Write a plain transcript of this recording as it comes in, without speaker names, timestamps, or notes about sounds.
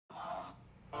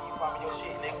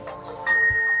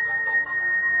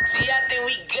See, I think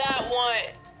we got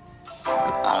one.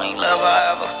 Only love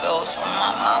I ever felt was from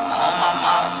my mama. On my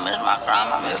mama, miss my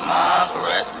grandma, miss my uncle,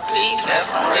 rest in peace. Left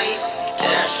from race,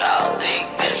 cash out, big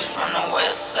bitch from the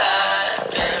west side.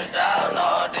 Cash out,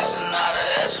 no, this is not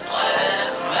a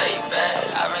S-Class,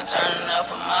 Maybach. I've been turning up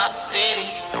for my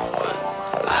city.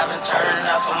 I've been turning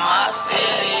up for my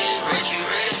city. Richie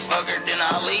rich, fucker, then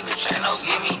I leave, bitch. Ain't no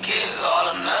give me kids, all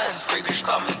or nothing. Free bitch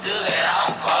call me good, I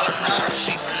don't call her nothing.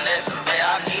 She finessing, babe,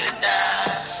 I need a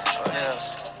dime. What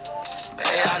else?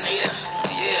 Babe, I need a,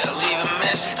 yeah, leave a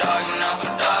message, dog, you know,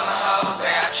 for dog and hoes.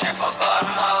 Babe, I can't fuck all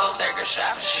them hoes. Take her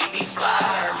shopping, she be fly.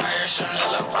 Her married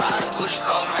Chanel Prada, Gucci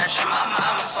coat matching my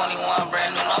mama. 21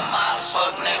 brand new, no models.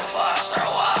 Fuck nigga, before I start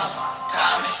wild.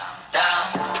 Calm me down,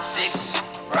 6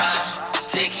 round,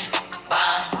 ticking,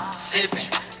 bomb, sipping,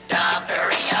 Dom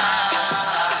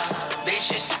Perignon.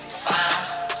 Bitches,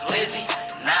 fine, Lizzie,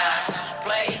 9,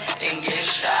 play, and get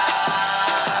shot.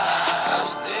 I'm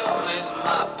still missing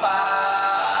my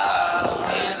pie.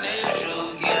 Me and this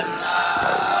you getting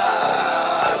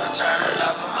high. I've been turning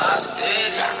up for my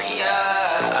city. Turn me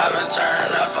up. I've been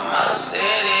turning up for my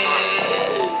city.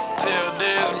 Till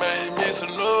this made me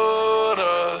salute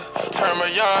us. Turn my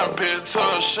young bitch to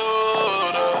a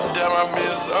shooter. Damn, I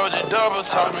miss OG Double.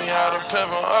 Taught me how to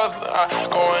pimp and hustle. I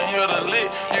go and hear the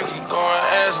lick. You can go and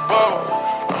ask Bubba.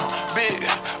 Big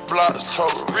blocks,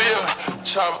 total real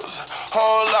choppers.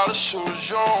 Whole lot of shooters,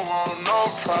 you don't want no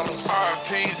problems.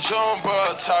 RP Jumbo,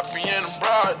 top me in the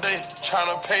broad day.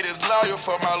 Tryna pay this lawyer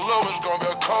for my love, it's gonna be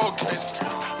a cold case.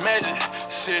 Magic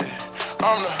City,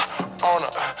 I'm the owner.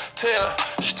 Tell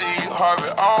Steve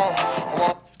Harvey on.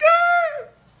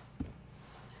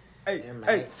 Hey,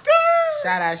 hey.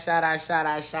 Shout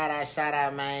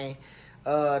out, man.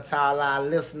 To all our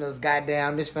listeners,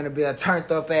 goddamn, this finna be a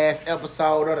turned up ass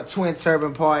episode of the Twin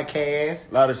Turban Podcast.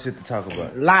 A lot of shit to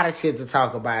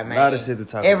talk about. Man.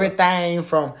 Everything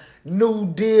from new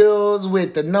deals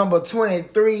with the number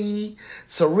 23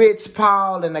 to Rich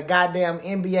Paul and the goddamn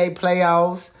NBA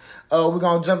playoffs. We're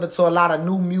gonna jump into a lot of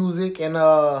new music and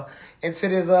into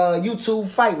this YouTube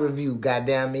fight review,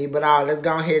 goddamn me. But let's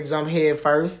go ahead and jump head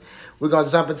first. We're gonna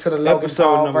jump into the Logan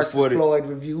Paul versus 40. Floyd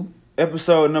review.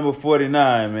 Episode number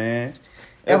 49, man.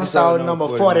 Episode number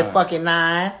 40 fucking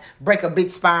 9. Break a big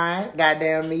spine.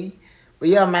 Goddamn me. But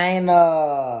yeah, man.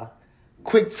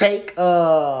 Quick take.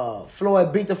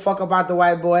 Floyd beat the fuck up out the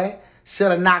white boy.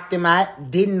 Should have knocked him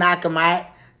out. Didn't knock him out.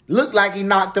 Looked like he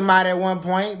knocked him out at one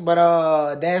point.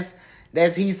 But that's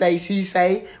he say, she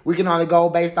say. We can only go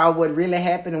based off what really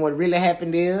happened. And what really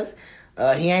happened is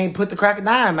he ain't put the crack of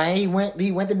dime, man. He went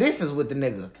the distance with the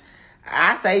nigga.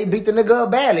 I say he beat the nigga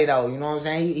up badly, though. You know what I'm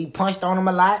saying? He punched on him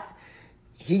a lot.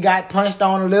 He got punched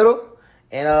on a little.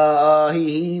 And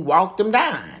he walked him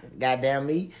down. Goddamn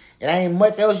me. It ain't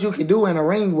much else you can do in a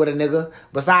ring with a nigga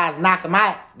besides knock him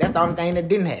out. That's the only thing that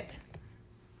didn't happen.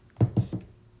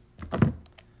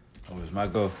 Oh, it's my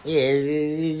go. Yeah,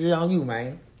 it's on you,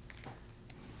 man.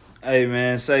 Hey,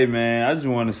 man, I just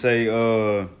want to say,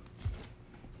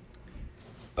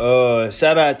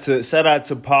 shout out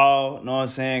to Paul, know what I'm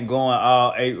saying, going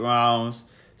all 8 rounds.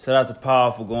 Shout out to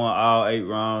Paul for going all 8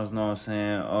 rounds, know what I'm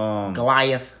saying.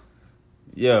 Goliath.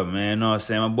 Yeah, man, know what I'm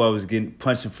saying. My boy was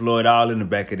punching Floyd all in the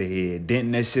back of the head,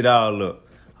 denting that shit all up,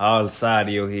 all the side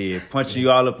of your head, punching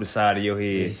you all up the side of your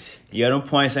head. Yes. Yeah, them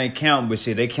points ain't counting, but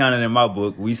shit, they counted in my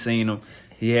book. We seen them.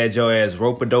 He had your ass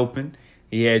rope-a-doping.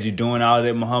 He had you doing all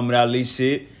that Muhammad Ali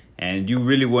shit. And you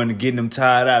really wasn't getting them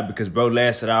tired out because bro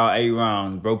lasted all 8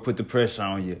 rounds. Bro put the pressure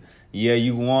on you. Yeah,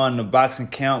 you won the boxing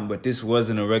count, but this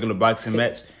wasn't a regular boxing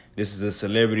match. This is a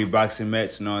celebrity boxing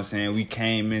match, you know what I'm saying? We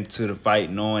came into the fight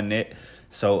knowing that.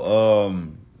 So,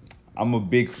 I'm a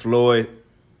big Floyd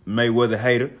Mayweather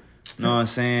hater, you know what I'm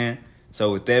saying?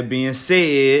 So with that being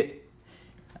said,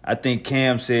 I think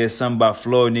Cam said something about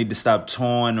Floyd need to stop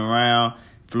toying around.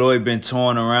 Floyd been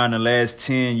touring around the last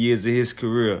 10 years of his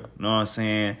career. You know what I'm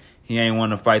saying? He ain't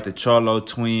want to fight the Charlo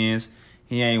twins.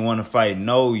 He ain't want to fight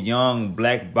no young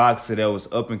black boxer that was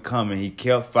up and coming. He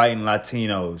kept fighting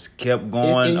Latinos. Kept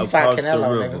going across Canelo,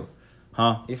 the river. Nigga.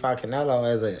 Huh? He fought Canelo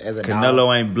as a Canelo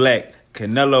dog. ain't black.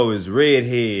 Canelo is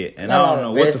redhead. And I don't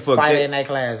know what the fuck fighter that... in that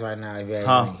class right now, if you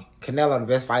ask me. Canelo the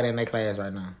best fighter in that class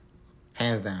right now.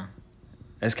 Hands down.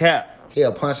 That's cap.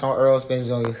 He'll punch on Earl Spence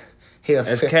Jr.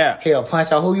 That's cap. He'll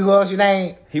punch on who else you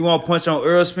name? He won't punch on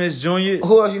Earl Spence Jr.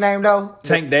 Who else you name though?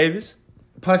 Tank Davis.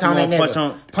 Punch on that nigga. Punch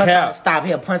on Cap. Stop.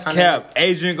 He'll punch on Cap. that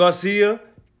Adrian Garcia.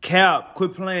 Cap.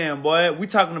 Quit playing, boy. We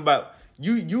talking about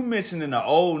you mentioning an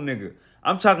old nigga.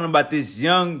 I'm talking about these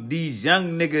young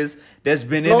niggas that's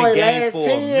been Floyd in the game last for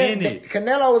 10, a minute.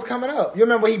 Canelo was coming up. You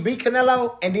remember he beat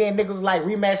Canelo, and then niggas was like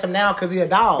rematch him now because he a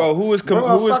dog. Bro, who is fucking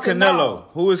Canelo? dog.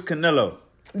 Who is Canelo?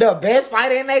 The best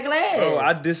fighter in their class. Bro,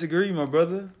 I disagree, my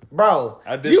brother. Bro,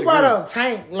 I you disagree. brought up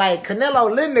Tank. Like, Canelo,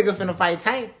 little nigga finna fight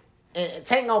Tank. And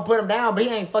Tank gonna put him down, but he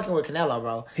ain't fucking with Canelo,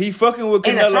 bro. He fucking with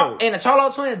And Canelo. the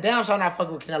Charlo twins, damn sure not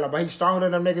fucking with Canelo, bro. He's stronger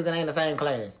than them niggas and ain't the same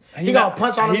class. He gonna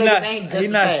punch on them niggas and ain't just He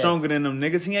as not fast. stronger than them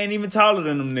niggas. He ain't even taller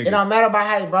than them niggas. It don't matter about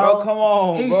height, bro. Bro, come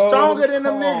on, He's bro. stronger than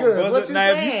them Come on, niggas. brother. What you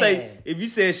now, saying? if you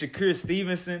said Shakur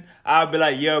Stevenson, I'd be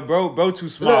like, yeah, bro, too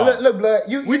small. Look, blood.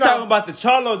 You we know, talking about the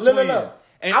Charlo twins. Look.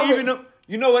 And I even would- them,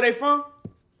 you know where they from?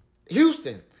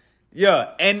 Houston. Yeah,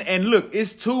 and look,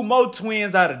 it's two more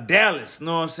twins out of Dallas.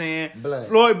 Know what I'm saying? Blood.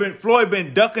 Floyd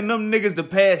been ducking them niggas the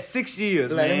past 6 years,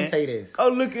 Blood, man. let me tell you this. Go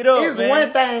look it up, It's man.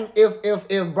 one thing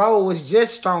if bro was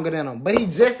just stronger than him, but he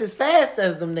just as fast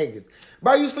as them niggas.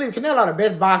 Bro, you sleep. Canelo the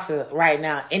best boxer right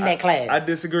now in that class. I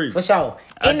disagree. For sure.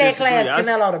 I In that disagree. class,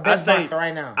 Canelo the best I say- boxer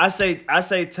right now. I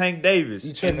say Tank Davis.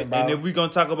 You tripping, bro. And if we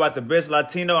gonna talk about the best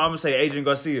Latino, I'm gonna say Adrian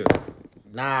Garcia.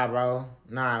 Nah, bro.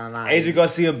 Nah. Adrian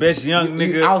Garcia, best young You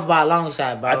nigga. off by a long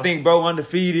shot, bro. I think bro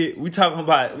undefeated. We talking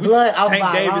about Blood off Tank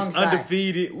by a long Davis shot.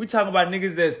 undefeated. We talking about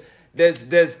niggas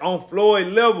that's on Floyd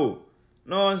level.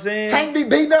 Know what I'm saying? Tank be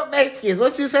beating up Mexicans.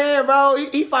 What you saying, bro?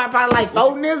 He fight probably like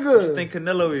four niggas. I think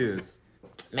Canelo is.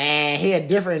 Man, he a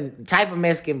different type of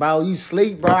Mexican, bro. You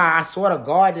sleep, bro. I swear to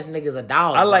God, this nigga's a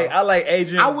dog. I bro. like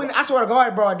Adrian. I swear to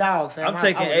God, bro, a dog, fam. I'm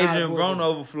taking I would not Adrian bullshit. Broner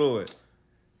over Floyd.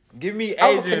 Give me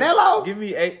Over Adrian. Canelo? Give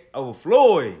me over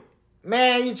Floyd.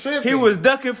 Man, you tripping. He was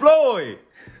ducking Floyd.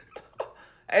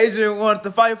 Adrian wanted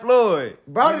to fight Floyd.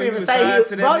 Bro You didn't even was say signed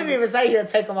to that bro didn't nigga? even say he'll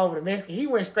take him over the Mexican. He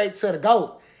went straight to the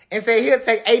GOAT and said he'll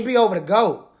take AB over the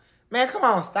GOAT. Man, come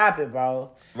on, stop it,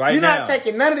 bro. Right You're now. not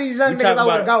taking none of these young We niggas talking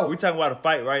over the about GOAT. we talking about a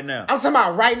fight right now. I'm talking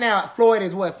about right now. Floyd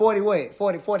is what?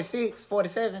 46,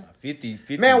 47?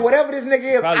 50. Man, whatever this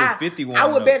nigga is, Probably 51 I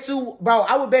would though. bet you, bro,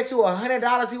 I would bet you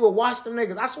 $100 he would watch them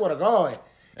niggas. I swear to God.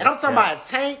 And I'm talking about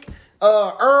Tank,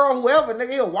 Earl, whoever,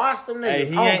 nigga, he'll watch them niggas.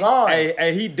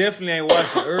 He definitely ain't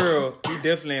watching Earl. He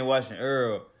definitely ain't watching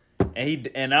Earl.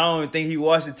 And I don't even think he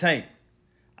watching Tank.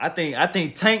 I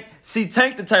think Tank, see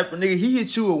Tank the type of nigga, he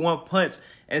hit you with one punch.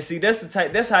 And see,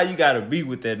 that's how you gotta be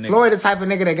with that nigga. Floyd the type of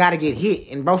nigga that gotta get hit.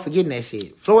 And bro forgetting that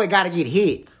shit. Floyd gotta get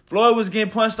hit. Floyd was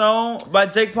getting punched on by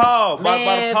Jake Paul, by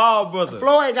the Paul brother.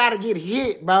 Floyd gotta get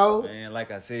hit, bro. Man,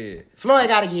 like I said. Floyd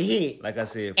gotta get hit. Like I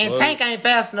said. And Floyd, Tank ain't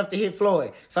fast enough to hit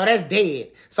Floyd. So that's dead.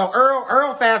 So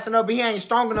Earl fast enough, but he ain't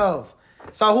strong enough.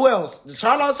 So who else? The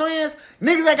Charlo twins?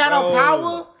 Niggas that got no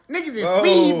power? Niggas is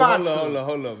speed boxers.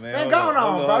 Hold on, man. Man, going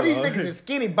on, bro. These niggas is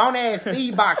skinny, bone-ass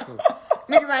speed boxers.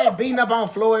 Niggas ain't beating up on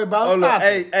Floyd, bro. Stop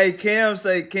it. Hey, Cam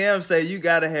say you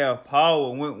gotta have power.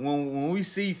 When we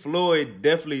see Floyd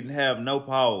definitely have no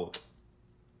power.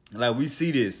 Like we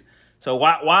see this. So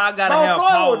why I gotta have Floyd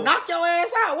power? will knock your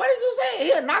ass out. What did you say?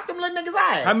 He'll knock them little niggas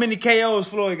out. How many KOs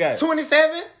Floyd got?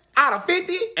 27 out of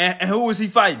 50? And who was he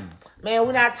fighting? Man,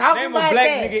 we're not talking Name a about black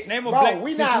that. nigga. Name a Bro, black. we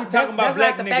Since not, we talking about that's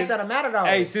black not the niggas. fact of the matter, though.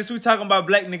 Hey, since we talking about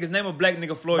black niggas, name a black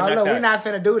nigga Floyd Bro, knocked look, out. we not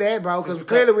finna do that, bro, because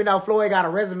clearly we know Floyd got a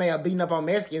resume of beating up on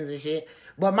Mexicans and shit.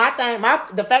 But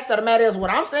the fact of the matter is, what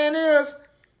I'm saying is,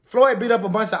 Floyd beat up a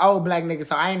bunch of old black niggas,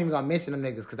 so I ain't even gonna mention them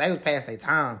niggas, because they was past their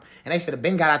time, and they should have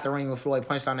been got out the ring when Floyd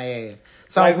punched on their ass.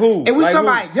 So, Like who? If we Like talking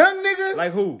who? about young niggas,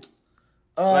 Like who?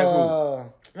 like who?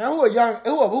 Man,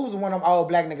 who was one of them old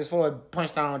black niggas Floyd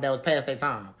punched on that was past their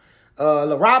time?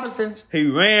 Lil Robinson. He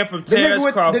ran from The Terrence nigga,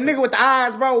 with, Crawford. the nigga with the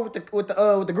eyes, bro, with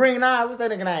the green eyes. What's that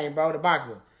nigga name, bro? The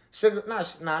boxer.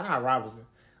 Not Robinson.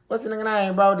 What's the nigga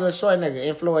name, bro? The short nigga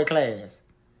in Floyd class.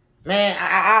 Man,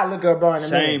 I look up, bro, in a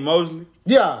minute. Shane Mosley.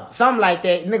 Yeah, something like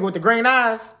that. Nigga with the green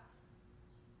eyes.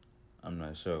 I'm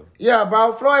not sure. Yeah,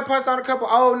 bro. Floyd punched on a couple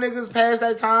old niggas past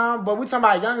that time, but we talking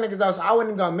about young niggas though, so I wasn't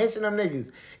even gonna mention them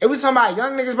niggas. If we talking about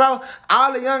young niggas, bro,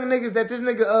 all the young niggas that this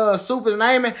nigga Super's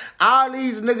naming, all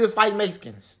these niggas fight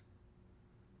Mexicans.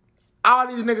 All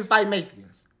these niggas fight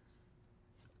Mexicans.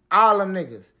 All them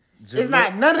niggas. It's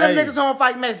not none of them niggas who don't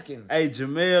fight Mexicans. Hey,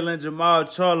 Jamel and Jamal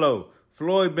Charlo.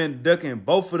 Floyd been ducking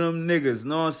both of them niggas,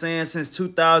 know what I'm saying, since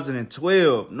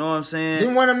 2012. Know what I'm saying?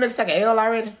 Didn't one of them niggas take an L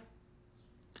already?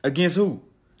 Against who?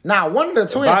 Nah, one of the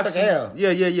twins took Boxing? an L.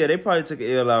 Yeah. They probably took an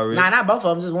L already. Nah, not both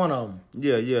of them, just one of them.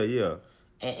 Yeah.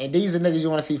 And these are niggas you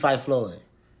want to see fight Floyd.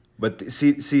 But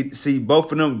see,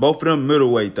 both of them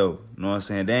middleweight though. Know what I'm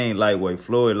saying? They ain't lightweight.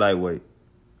 Floyd lightweight.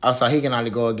 Oh, so he can only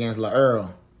go against Lil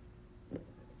Earl.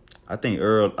 I think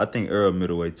Earl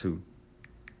middleweight too.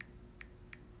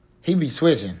 He be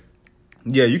switching.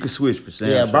 Yeah, you can switch for sure.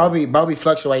 Yeah, bro be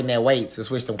fluctuating that weight to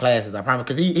switch them classes, I promise.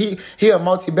 Because he a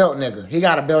multi-belt nigga. He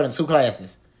got a belt in 2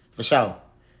 classes, for sure.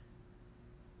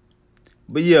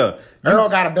 But yeah. Earl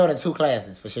got a belt in 2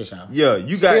 classes, for sure. Yeah,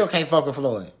 you Still can't fuck with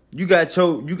Floyd. You got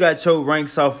your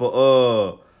ranks off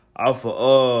of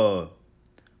a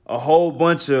whole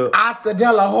bunch of Oscar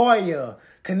De La Hoya,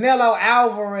 Canelo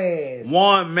Alvarez,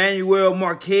 Juan Manuel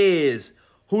Marquez,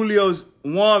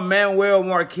 Juan Manuel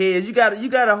Marquez. You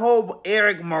got a whole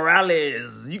Eric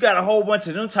Morales. You got a whole bunch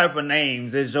of them type of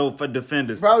names as your for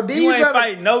defenders. Bro, these you ain't are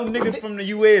fighting no niggas from the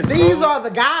US. These bro. are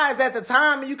the guys at the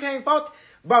time, and you can't fuck.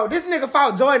 Bro, this nigga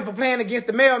fought Jordan for playing against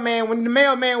the Mailman when the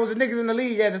Mailman was the niggas in the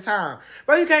league at the time.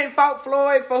 Bro, you can't fault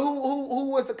Floyd for who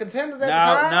was the contenders at the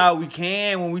time. Now we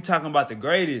can when we talking about the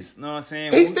greatest. Know what I'm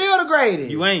saying? He's still the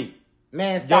greatest. You ain't.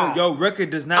 Man, stop. Your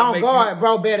record does not make God, you...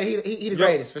 bro, better. He the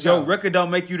greatest, for sure. Your record don't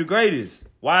make you the greatest.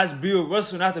 Why is Bill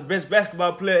Russell not the best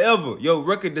basketball player ever? Your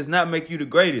record does not make you the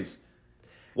greatest.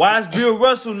 Why is Bill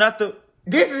Russell not the...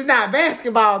 This is not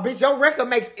basketball, bitch. Your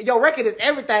record is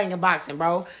everything in boxing,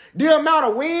 bro. The amount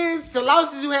of wins to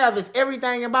losses you have is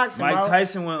everything in boxing, bro. Mike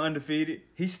Tyson went undefeated.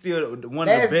 He's still one of the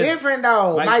best. That's different,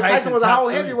 though. Mike Tyson was a whole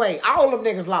heavyweight. All them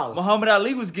niggas lost. Muhammad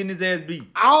Ali was getting his ass beat.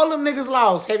 All them niggas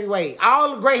lost heavyweight.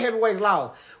 All the great heavyweights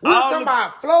lost. We're talking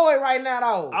about Floyd right now,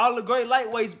 though. All the great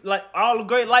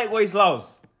lightweights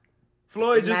lost.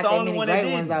 Floyd just the only one that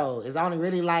did. Though. It's only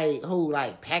really like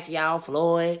Pacquiao,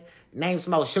 Floyd. Name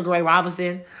some more Sugar Ray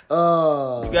Robinson. You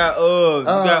got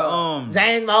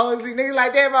James Mosley, niggas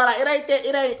like that, bro. Like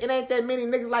it ain't that many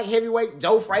niggas like heavyweight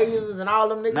Joe Frazier's and all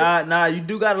them niggas. Nah, you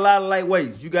do got a lot of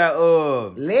lightweights. You got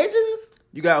legends.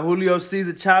 You got Julio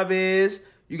Cesar Chavez.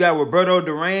 You got Roberto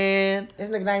Duran. This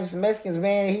nigga named some Mexicans,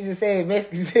 man. He just said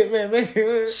Mexicans, man.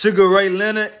 Mexicans. Sugar Ray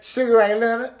Leonard.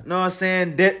 Know what I'm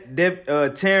saying?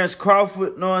 Terrence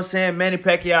Crawford. Know what I'm saying? Manny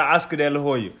Pacquiao, Oscar De La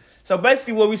Hoya. So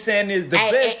basically what we saying is the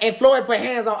best. And Floyd put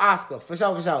hands on Oscar, for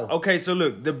sure. Okay, so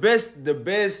look, the best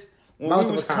when multiple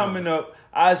we was times. coming up,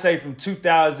 I'd say from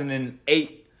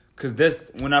 2008, because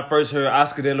that's when I first heard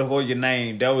Oscar De La Hoya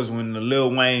name. That was when the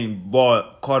Lil Wayne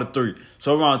bought Carter 3.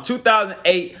 So around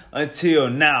 2008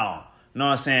 until now, know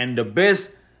what I'm saying? The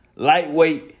best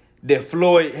lightweight that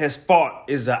Floyd has fought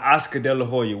is Oscar De La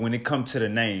Hoya when it comes to the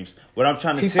names. What I'm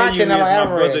trying to tell you is, my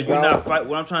brother, you're not fight.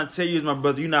 What I'm trying to tell you is, my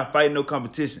brother, you're not fighting no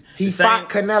competition. He fought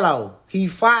Canelo. He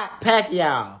fought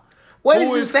Pacquiao. What is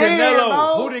you saying, Canelo?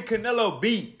 bro? Who did Canelo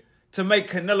beat to make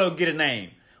Canelo get a name?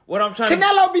 What I'm trying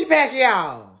Canelo beat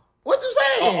Pacquiao. What you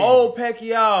saying? Old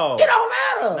Pacquiao. It don't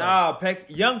matter. Nah,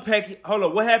 young Pacquiao. Hold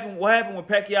up. What happened when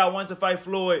Pacquiao wanted to fight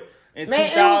Floyd in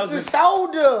 2000? It was the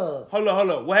shoulder. Hold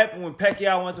up. What happened when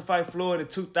Pacquiao wanted to fight Floyd in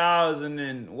 2000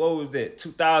 and what was that?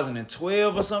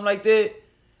 2012 or something like that?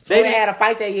 Floyd had a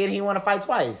fight that year and he wanted to fight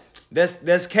twice.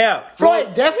 That's cap.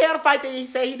 Floyd definitely had a fight that he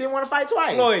said he didn't want to fight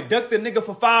twice. Floyd ducked the nigga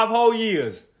for 5 whole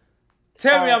years.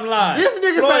 Tell me I'm lying. This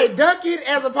nigga say duck it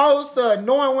as opposed to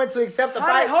knowing when to accept the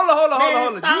fight. Hold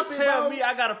on. You tell bro. me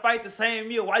I gotta fight the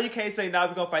same year. Why you can't say, nah,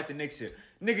 we gonna fight the next year?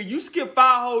 Nigga, you skip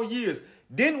 5 whole years.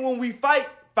 Then when we fight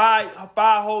 5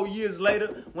 whole years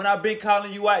later, when I've been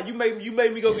calling you out, you made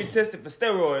me go get tested for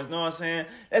steroids. Know what I'm saying?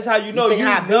 That's how you know you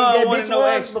how big that bitch was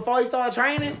action. before he started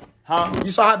training? Huh? You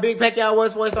saw how big Pacquiao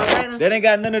was before he started training? That ain't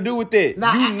got nothing to do with that.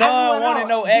 Nah, you wanted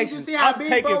no action. Did you see how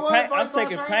big bro was I'm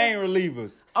taking pain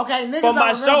relievers. Okay, niggas for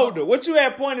my don't shoulder. What you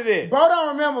had pointed at? Bro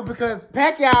don't remember because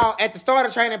Pacquiao, at the start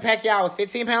of training, Pacquiao was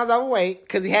 15 pounds overweight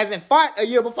because he hasn't fought a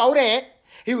year before that.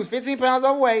 He was 15 pounds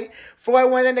overweight.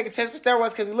 Floyd wanted that nigga test for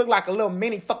steroids because he looked like a little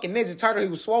mini fucking Ninja Turtle. He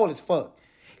was swole as fuck.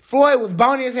 Floyd was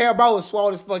bony as hell, bro was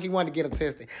swole as fuck. He wanted to get him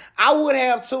tested. I would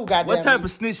have too, goddamn. What type of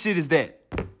snitch shit is that?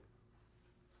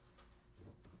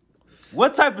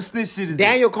 What type of snitch shit is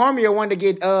Daniel Cormier wanted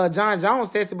to get John Jones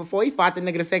tested before he fought the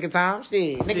nigga the second time.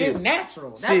 Shit. Nigga, it's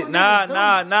natural. That's shit, what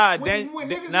nah. When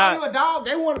niggas know you a dog,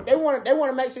 they want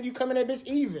to make sure you come in that bitch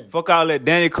even. Fuck all that.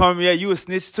 Daniel Cormier, you a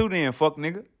snitch too then, fuck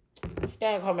nigga.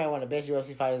 Daniel Cormier one of the best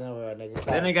UFC fighters in the world, nigga.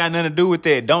 Stop. That ain't got nothing to do with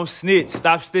that. Don't snitch.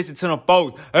 Stop snitching to them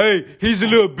folks. Hey, he's a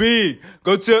little big.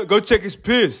 Go check his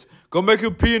piss. Go make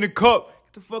him pee in the cup.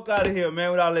 Get the fuck out of here,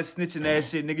 man, with all that snitching ass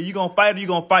shit, nigga. You gonna fight or you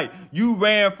gonna fight? You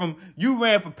ran from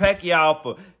Pacquiao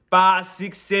for 5,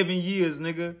 6, 7 years,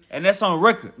 nigga. And that's on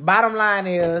record. Bottom line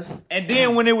is... And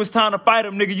then when it was time to fight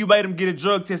him, nigga, you made him get a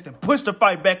drug test and push the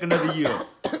fight back another year.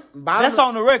 That's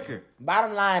on the record.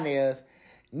 Bottom line is,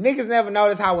 niggas never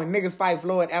notice how when niggas fight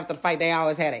Floyd after the fight, they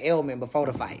always had an ailment before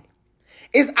the fight.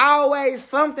 It's always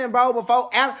something, bro,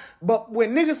 but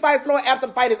when niggas fight Floyd after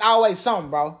the fight, it's always something,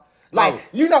 bro. Like, Bro.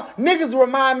 you know, niggas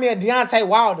remind me of Deontay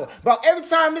Wilder. Bro, every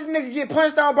time this nigga get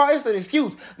punched on, bro, it's an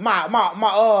excuse. My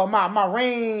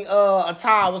ring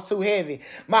attire was too heavy.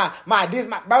 Bro,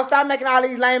 stop making all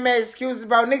these lame ass excuses,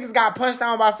 bro. Niggas got punched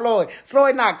on by Floyd.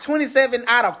 Floyd knocked 27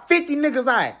 out of 50 niggas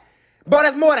out. Bro,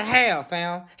 that's more than half,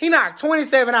 fam. He knocked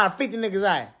 27 out of 50 niggas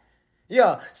out.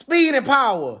 Yeah, speed and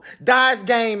power. Dodge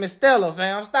game is stellar,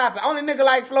 fam. Stop it. Only nigga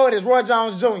like Floyd is Roy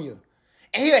Jones Jr.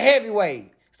 And he a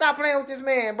heavyweight. Stop playing with this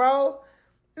man, bro.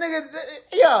 Nigga,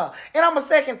 yeah. And I'ma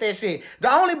second that shit. The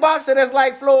only boxer that's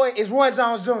like Floyd is Roy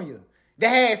Jones Jr. That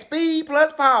has speed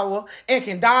plus power and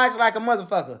can dodge like a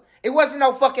motherfucker. It wasn't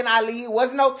no fucking Ali. It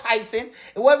wasn't no Tyson.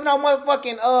 It wasn't no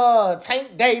motherfucking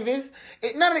Tank Davis.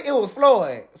 It was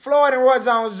Floyd. Floyd and Roy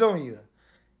Jones Jr.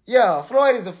 Yeah,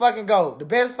 Floyd is a fucking GOAT. The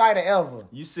best fighter ever.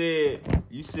 You said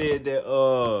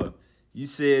that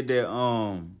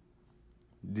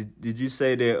did you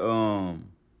say that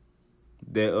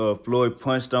Floyd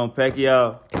punched on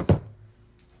Pacquiao?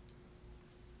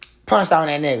 Punched on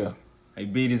that nigga. He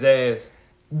beat his ass.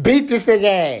 Beat this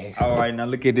nigga ass. All right, now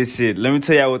look at this shit. Let me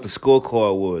tell y'all what the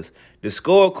scorecard was. The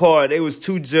scorecard, there was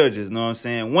two judges, know what I'm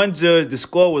saying? One judge, the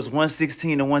score was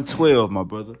 116 to 112, my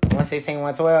brother. 116,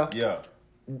 112? Yeah.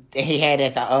 And he had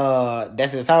at the,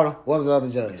 that's his total? What was the other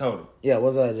judge? Total. Yeah,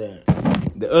 what's the other judge?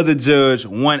 The other judge,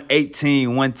 118,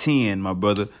 110, my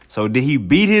brother. So did he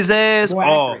beat his ass?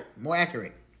 More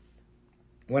accurate.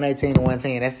 118 to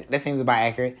 110. That seems about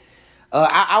accurate.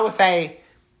 I would say,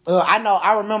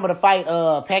 I remember the fight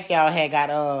Pacquiao had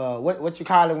got, what you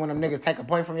call it when them niggas take a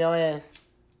point from your ass?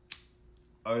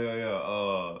 Oh,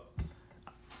 yeah.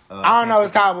 I don't know what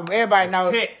it's called, but everybody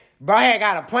knows. Tech. Bro had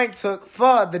got a point took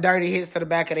for the dirty hits to the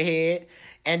back of the head.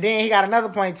 And then he got another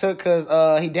point took because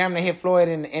he damn near hit Floyd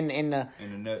in the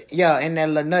nuts. Yeah, in that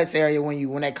little nuts area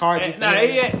when that car just he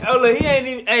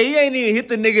ain't even hit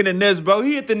the nigga in the nuts, bro.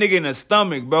 He hit the nigga in the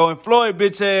stomach, bro. And Floyd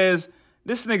bitch ass,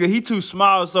 this nigga, he too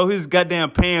small, so his goddamn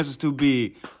pants was too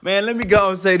big. Man, let me go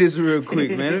and say this real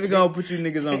quick, man. Let me go and put you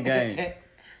niggas on game.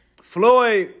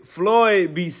 Floyd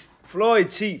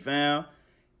cheap, fam.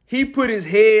 He put his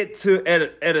head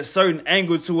at a certain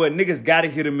angle to where niggas gotta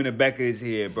hit him in the back of his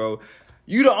head, bro.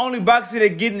 You the only boxer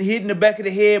that getting hit in the back of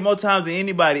the head more times than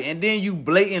anybody, and then you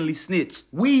blatantly snitch.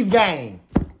 Weave game.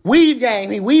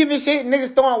 He weaving shit.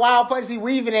 Niggas throwing wild punches. He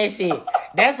weaving that shit.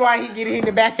 That's why he get hit in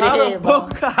the back of the head, bro.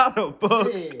 How the fuck?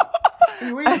 Yeah.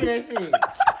 He weaving that shit.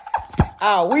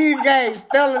 Weave game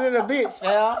stellar than a bitch,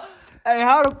 fam. Hey,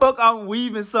 how the fuck I'm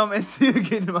weaving something and still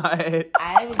getting my head?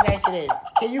 Let me ask you this.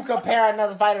 Can you compare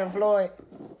another fighter to Floyd?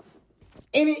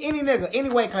 Any nigga, any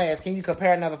weight class, can you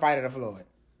compare another fighter to Floyd?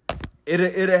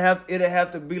 It'd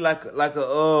have to be like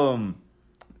a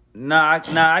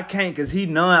I can't, cause he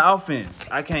non-offense.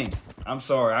 I can't. I'm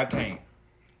sorry, I can't.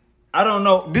 I don't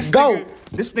know. This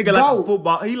nigga like a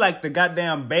football. He like the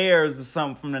goddamn Bears or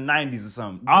something from the 90s or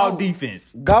something. All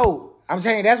defense. Go. I'm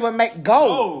saying that's what make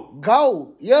go.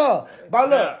 Yeah. But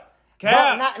look,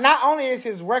 not only is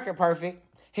his record perfect,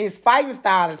 his fighting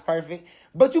style is perfect,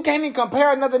 but you can't even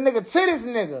compare another nigga to this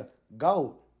nigga.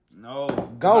 Go. No.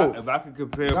 Go. If I could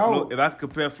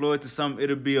compare Floyd to something,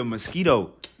 it'll be a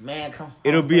mosquito. Man, come on.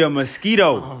 It'll be a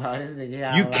mosquito. Oh, bro, this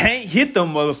nigga, you can't hit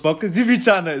them motherfuckers. You be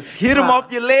trying to hit them off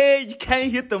your leg, you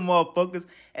can't hit them motherfuckers.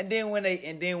 And then when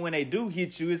they do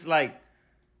hit you, it's like,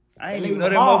 I ain't even know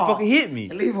that motherfucker hit me.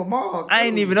 Leave a mark. I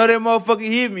ain't even know that motherfucker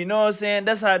hit me. Know what I'm saying?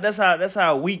 That's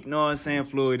how weak, know what I'm saying,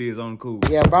 Floyd is on cool.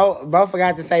 Yeah, bro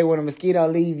forgot to say when a mosquito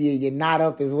leave you, you're not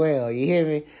up as well. You hear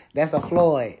me? That's a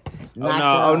Floyd.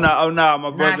 Oh no, my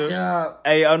brother.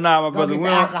 Hey, my brother.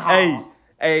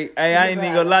 Hey, I ain't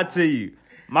even gonna lie to you.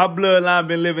 My bloodline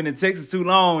been living in Texas too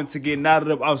long to get knotted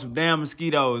up off some damn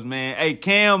mosquitoes, man. Hey,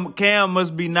 Cam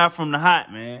must be not from the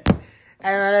hot, man.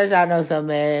 Hey, man, let y'all know something,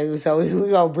 man. So we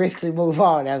gonna briskly move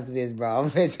on after this, bro. I'm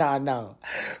gonna let y'all know.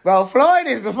 Bro, Floyd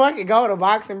is the fucking GOAT of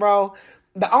boxing, bro.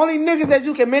 The only niggas that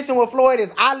you can mention with Floyd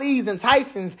is Ali's and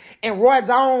Tyson's and Roy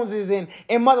Jones's and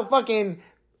motherfucking...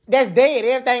 That's dead.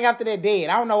 Everything after that dead.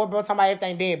 I don't know what bro talking about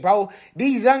everything dead, bro.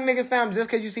 These young niggas, fam, just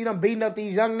because you see them beating up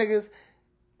these young niggas,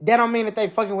 that don't mean that they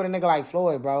fucking with a nigga like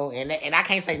Floyd, bro. And I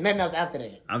can't say nothing else after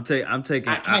that. I'm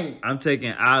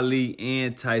taking Ali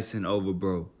and Tyson over,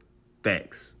 bro.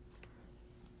 Facts.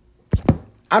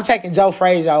 I'm taking Joe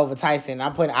Frazier over Tyson.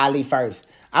 I'm putting Ali first.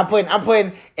 I'm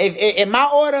putting if in my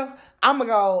order, I'm gonna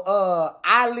go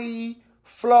Ali,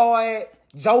 Floyd,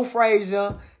 Joe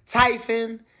Frazier,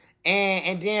 Tyson,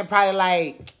 and then probably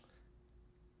like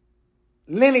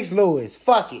Lennox Lewis.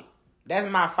 Fuck it. That's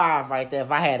my 5 right there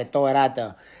if I had to throw it out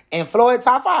there. And Floyd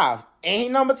top 5. And he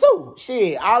number 2.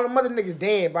 Shit, all the mother niggas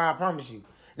dead, bro, I promise you.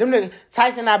 Them niggas,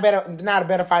 Tyson not a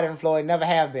better fighter than Floyd. Never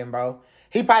have been, bro.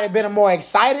 He probably been a more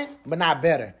exciting, but not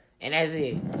better. And that's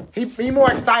it. He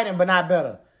more exciting, but not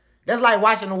better. That's like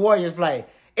watching the Warriors play.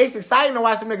 It's exciting to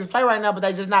watch some niggas play right now, but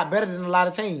they just not better than a lot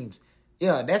of teams.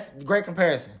 Yeah, that's a great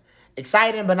comparison.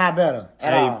 Exciting, but not better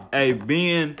at all. Hey,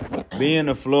 being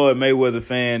a Floyd Mayweather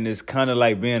fan is kind of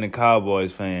like being a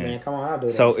Cowboys fan. Man, come on, I'll do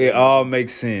that. So it all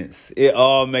makes sense. It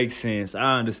all makes sense.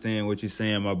 I understand what you're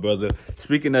saying, my brother.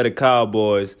 Speaking of the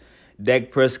Cowboys,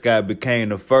 Dak Prescott became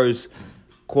the first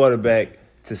quarterback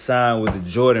to sign with the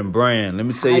Jordan brand. Let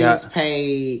me tell you highest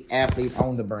paid athlete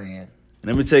on the brand.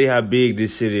 Let me tell you how big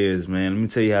this shit is, man.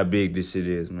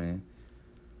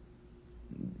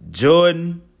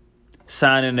 Jordan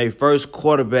signing their first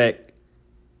quarterback,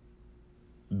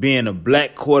 being a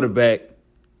black quarterback.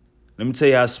 Let me tell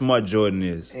you how smart Jordan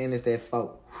is. And it's that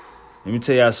fault. Let me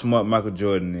tell you how smart Michael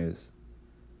Jordan is.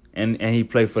 And he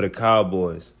played for the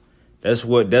Cowboys. That's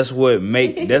what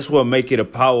make it a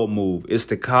power move. It's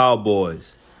the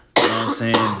Cowboys. You know what I'm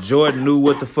saying? Jordan knew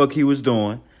what the fuck he was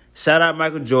doing. Shout out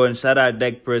Michael Jordan. Shout out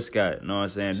Dak Prescott. You know what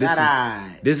I'm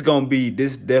saying? This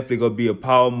definitely gonna be a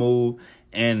power move,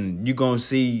 and you gonna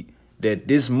see that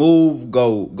this move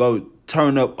go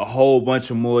turn up a whole bunch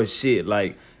of more shit.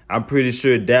 Like, I'm pretty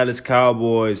sure Dallas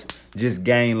Cowboys just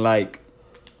gained like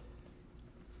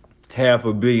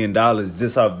 $500 million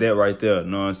just off that right there. You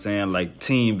know what I'm saying? Like,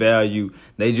 team value,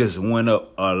 they just went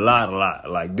up a lot.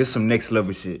 Like, this some next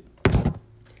level shit.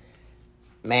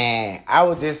 Man, I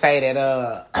would just say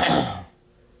that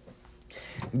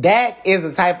Dak is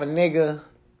the type of nigga,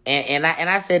 and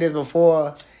I said this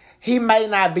before, he may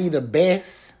not be the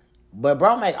best, but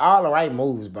bro make all the right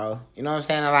moves, bro. You know what I'm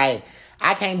saying? Like,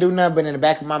 I can't do nothing but in the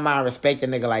back of my mind respect a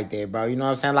nigga like that, bro. You know what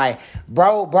I'm saying? Like,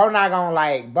 bro not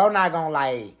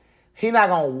gonna he not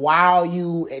gonna wow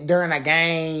you during a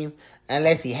game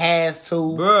unless he has to.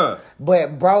 Bruh.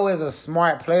 But bro is a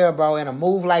smart player, bro, and a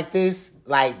move like this,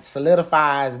 like,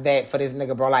 solidifies that for this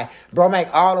nigga, bro. Like, bro make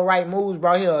all the right moves,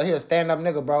 bro. He'll stand up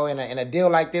nigga, bro. In a deal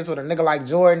like this with a nigga like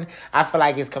Jordan, I feel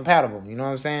like it's compatible. You know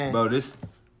what I'm saying? Bro, this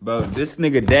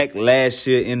nigga Dak last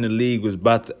year in the league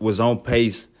was on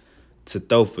pace to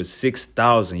throw for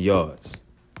 6,000 yards.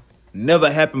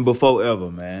 Never happened before ever,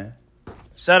 man.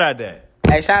 Shout out Dak.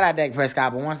 Hey, shout out Dak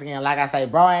Prescott, but once again, like I say,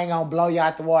 bro ain't gonna blow you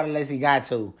out the water unless he got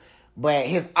to. But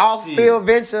his off-field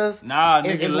ventures is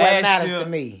what matters to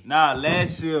me.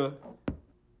 Last year,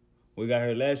 we got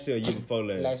here last year or year before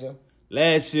last?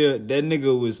 Last year, that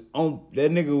nigga was on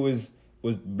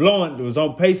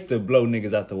pace to blow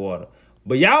niggas out the water.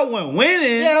 But y'all wasn't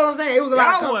winning. Yeah, that's what I'm saying. It was a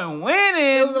lot y'all wasn't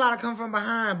winning. It was a lot of come from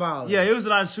behind balling. Yeah, it was a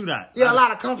lot of shootouts. Yeah, a lot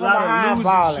of come from behind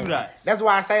balling. Shootouts. That's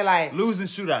why I say, like, losing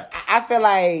shootouts. I feel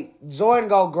like Jordan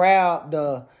go grab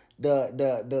the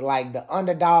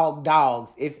underdog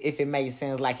dogs, if it makes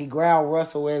sense. Like, he grabbed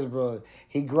Russell Westbrook.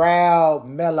 He grabbed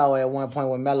Melo at one point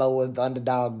when Melo was the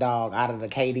underdog dog out of the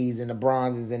KDs and the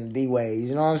Bronzes and the D-Ways.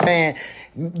 You know what I'm saying?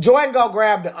 Jordan go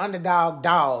grab the underdog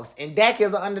dogs. And Dak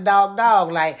is an underdog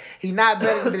dog. Like, he not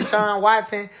better than Deshaun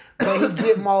Watson, but he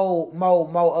get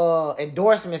more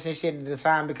endorsements and shit to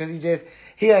Deshaun because he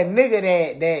a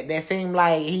nigga that seem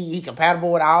like he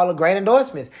compatible with all the great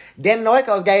endorsements. Denton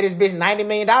Oikos gave this bitch $90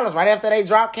 million right after they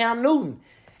dropped Cam Newton.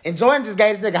 And Jordan just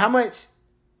gave this nigga how much?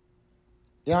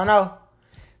 You don't know?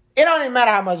 It don't even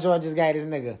matter how much Jordan just gave this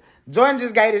nigga. Jordan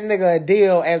just gave this nigga a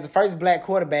deal as the first black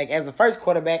quarterback,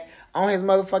 on his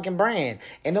motherfucking brand.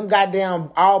 And them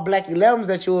goddamn all black 11s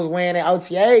that you was wearing at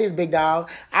OTAs, big dog,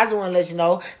 I just want to let you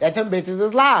know that them bitches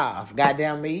is live.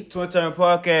 Goddamn me. Twin Turn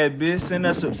Podcast, bitch. Send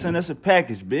us a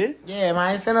package, bitch. Yeah,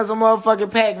 man. Send us a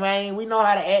motherfucking pack, man. We know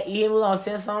how to act. We gonna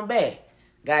send something back.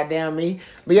 Goddamn me.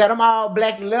 But yeah, them all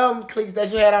black 11 cliques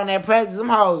that you had on that practice, them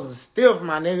hoes is stiff,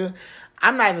 my nigga.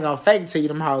 I'm not even gonna fake it to you,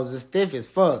 them hoes are stiff as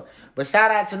fuck. But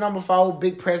shout out to number 4,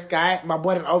 Big Prescott. My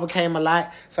boy done overcame a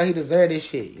lot, so he deserved this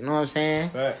shit. You know what I'm saying?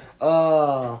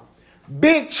 Right.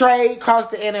 Big trade across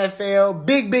the NFL.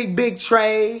 Big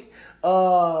trade.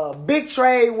 Big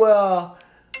trade where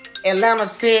Atlanta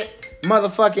sent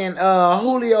motherfucking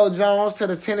Julio Jones to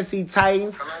the Tennessee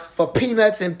Titans for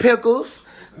peanuts and pickles.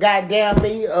 Goddamn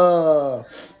me.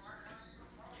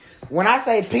 When I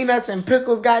say peanuts and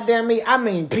pickles, goddamn me, I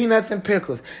mean peanuts and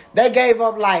pickles. They gave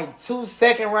up like 2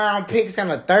 second-round picks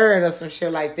and a third or some shit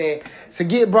like that to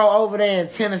get bro over there in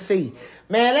Tennessee.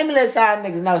 Man, let me let y'all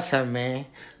niggas know something, man.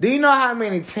 Do you know how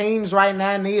many teams right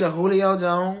now need a Julio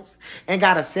Jones and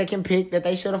got a second pick that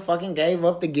they should have fucking gave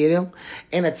up to get him?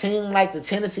 And a team like the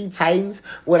Tennessee Titans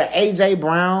with an A.J.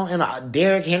 Brown and a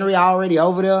Derrick Henry already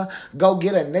over there go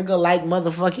get a nigga like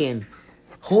motherfucking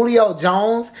Julio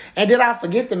Jones. And did I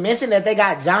forget to mention that they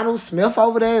got Jonnu Smith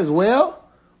over there as well?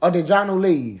 Or did John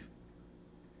leave?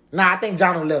 Nah, I think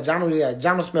John left.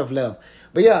 John Smith left.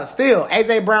 But yeah, still,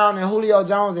 A.J. Brown and Julio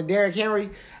Jones and Derrick Henry,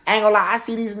 I ain't gonna lie, I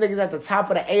see these niggas at the top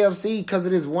of the AFC because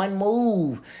of this one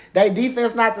move. They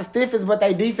defense not the stiffest, but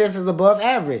they defense is above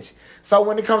average. So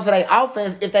when it comes to their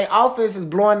offense, if their offense is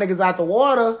blowing niggas out the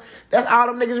water, that's all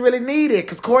them niggas really needed.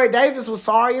 Because Corey Davis was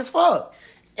sorry as fuck.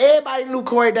 Everybody knew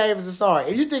Corey Davis was sorry.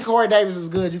 If you think Corey Davis was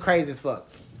good, you crazy as fuck.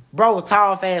 Bro was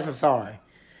tall, fast, and sorry.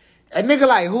 A nigga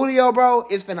like Julio, bro,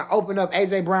 is finna open up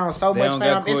A.J. Brown so much, fam. They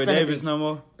don't got Corey Davis no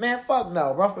more? Man, fuck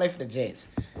no. Bro play for the Jets.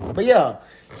 But yeah.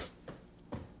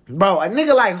 Bro, a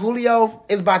nigga like Julio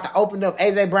is about to open up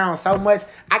A.J. Brown so much,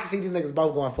 I can see these niggas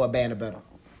both going for a band of better.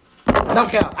 No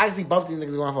cap. I can see both these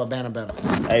niggas going for a band of better.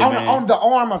 Hey, on the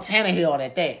arm of Tannehill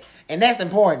at that. And that's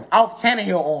important. Off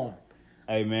Tannehill arm.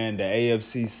 Hey, man, the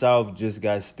AFC South just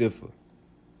got stiffer.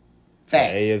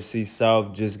 Facts. The AFC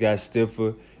South just got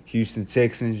stiffer. Houston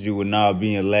Texans, you will now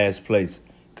be in last place.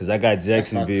 Because I got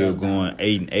Jacksonville going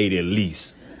 8-8 at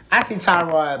least. I see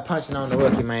Tyrod punching on the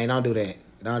rookie, man. Don't do that.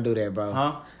 Don't do that, bro.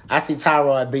 Huh? I see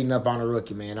Tyrod beating up on the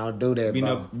rookie, man. Don't do that,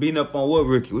 bro. Beating up on what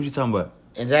rookie? What you talking about?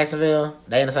 In Jacksonville,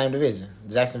 they in the same division.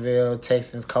 Jacksonville,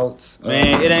 Texans, Colts.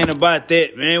 Man, it ain't about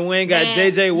that, man. We ain't got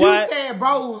J.J. Watt. You said,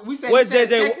 bro, we said... What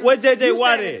J.J.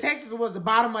 Watt is? Texas was the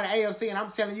bottom of the AFC, and I'm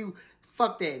telling you,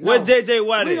 fuck that. No. What J.J.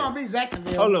 Watt is? We gonna beat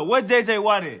Jacksonville. Hold up, what J.J.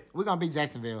 Watt is? We gonna beat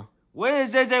Jacksonville. Where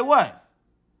is J.J. Watt?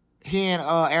 He in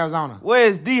Arizona. Where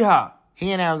is D-Hop?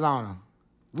 He in Arizona.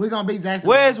 We gonna beat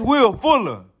Jacksonville. Where's Will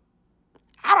Fuller?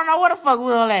 I don't know where the fuck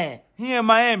Will at. He in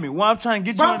Miami. What I'm trying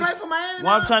to get Bro, play for Miami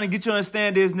what I'm now? trying to get you to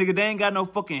understand is, nigga, they ain't got no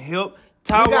fucking help. We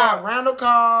got Randall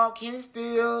Cobb, Kenny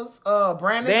Stills,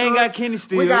 Brandon They ain't Cooks. got Kenny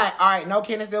Stills. We got, all right, no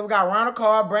Kenny Stills. We got Randall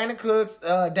Cobb, Brandon Cooks,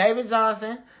 David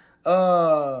Johnson,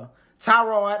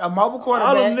 Tyrod, a mobile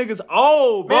quarterback. All them niggas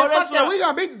old, bro. Man, That's fuck that. what We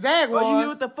gonna beat the Jaguars. Bro, you hear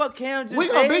what the fuck Cam just said? We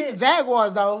gonna beat the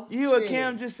Jaguars, though. You hear what Shit.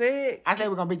 Cam just said? I said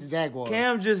we're gonna beat the Jaguars.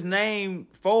 Cam just named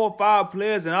 4 or 5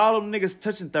 players, and all them niggas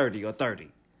touching 30 or 30.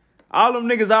 All them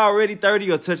niggas already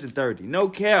 30 or touching 30. No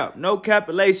cap. No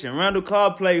capulation. Randall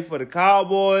Cobb played for the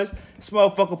Cowboys. This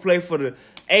motherfucker played for the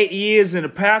 8 years in the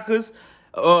Packers.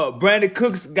 Brandon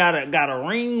Cooks got a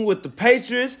ring with the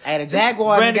Patriots. Hey, the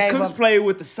Jaguars Brandon Cooks played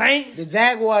with the Saints. The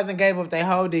Jaguars and gave up their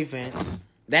whole defense.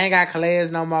 They ain't got Calais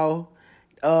no more.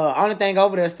 Only thing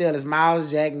over there still is Miles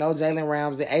Jack, no Jalen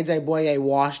Ramsey. AJ Boye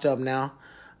washed up now.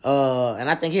 And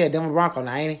I think he a Denver Bronco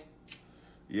now, ain't he?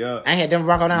 Yeah. Ain't he a Denver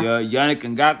Bronco now? Yeah, Yannick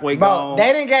Ngakoue Bro, gone.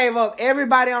 they done gave up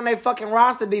everybody on their fucking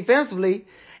roster defensively.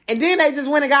 And then they just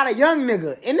went and got a young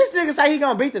nigga. And this nigga say he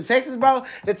gonna beat the Texans, bro.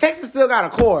 The Texans still got a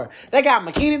core. They got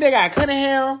McKinney, they got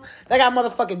Cunningham, they got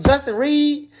motherfucking Justin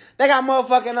Reed, they got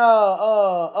motherfucking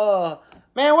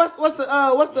man, what's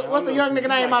the young nigga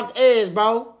name off the edge,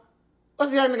 bro?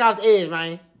 What's the young nigga off the edge,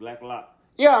 man? Black Lock.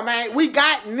 Yeah, man, we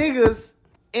got niggas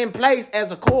in place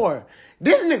as a core.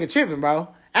 This nigga tripping, bro.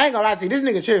 I ain't gonna lie to you, this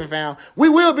nigga tripping, fam. We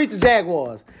will beat the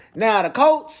Jaguars. Now the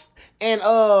Colts and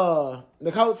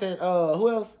who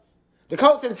else? The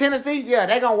Colts in Tennessee, yeah,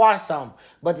 they gonna watch something.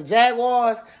 But the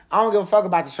Jaguars, I don't give a fuck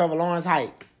about the Trevor Lawrence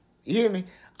hype. You hear me?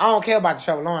 I don't care about the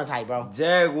Trevor Lawrence hype, bro.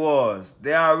 Jaguars,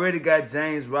 they already got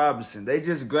James Robinson. They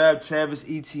just grabbed Travis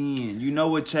Etienne. You know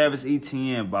what Travis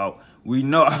Etienne about. We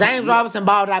know. James Robinson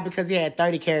balled out because he had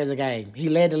 30 carries a game. He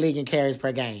led the league in carries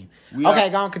per game. Go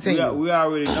on, continue. We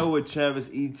already know what Travis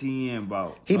Etienne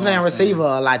about. He playing receiver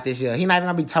a lot this year. He not even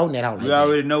gonna be toting that out. We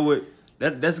already know what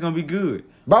that's gonna be good.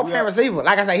 Bro playing receiver.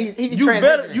 Like I said, he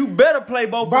you better play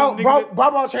both bro, of them niggas.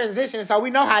 Bro transition, so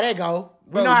we know how that go.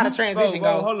 We know how the transition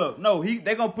go. Hold up. No,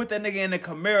 they gonna put that nigga in a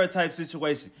Kamara type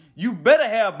situation. You better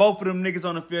have both of them niggas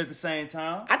on the field at the same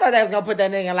time. I thought they was gonna put that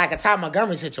nigga in like a Ty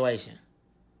Montgomery situation.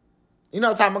 You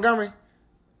know Ty Montgomery?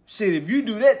 Shit, if you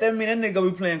do that mean that nigga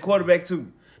gonna be playing quarterback too.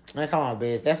 Man, come on,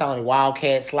 bitch. That's only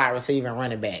Wildcat, slot receiver, and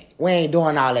running back. We ain't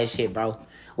doing all that shit, bro.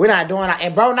 We're not doing that.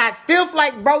 And bro, not stiff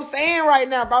like bro saying right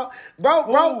now, bro.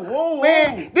 Bro,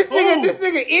 man, this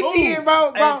nigga Etienne,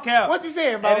 bro. What you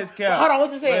saying, bro? Hold on,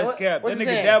 what you saying? What that you nigga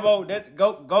saying?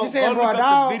 Dabo, go You saying look bro, up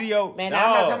dog? the video. Man, dog. I'm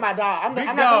not talking about dog. I'm not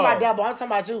talking about Dabo. I'm talking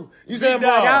about you. You saying Big bro,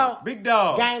 dog. dog? Big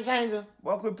dog. Game changer.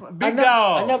 Big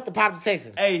dog. Enough to pop the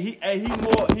Texans. Hey, he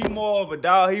more of a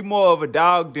dog. He more of a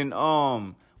dog than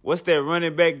what's that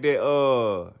running back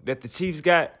that the Chiefs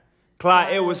got?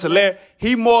 Clyde Edwards-Helaire.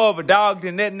 He more of a dog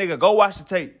than that nigga. Go watch the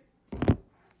tape. Let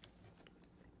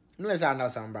me let y'all know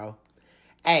something, bro.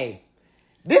 Hey,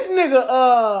 this nigga,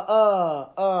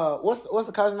 what's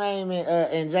the coach name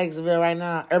in Jacksonville right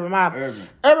now? Urban Meyer.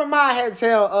 Urban Meyer had to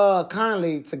tell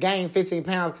Conley to gain 15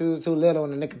 pounds because he was too little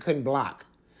and the nigga couldn't block.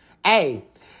 Hey,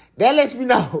 That lets me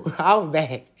know I'm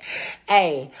back.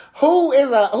 Hey, who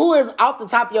is off the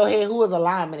top of your head? Who is a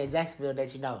lineman in Jacksonville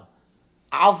that you know?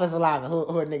 Offensive lineman. Who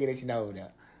a nigga that you know over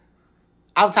there?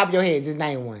 Off the top of your head, just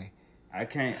name one. I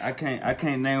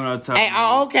can't name one off the top. Hey,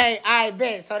 okay, I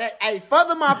bet. So that,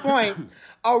 further my point,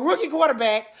 a rookie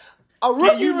quarterback, a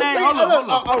rookie receiver,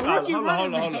 a rookie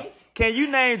running back. Can you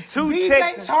name two BJ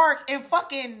Texans? Chark and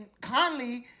fucking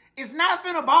Conley is not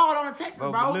finna ball on the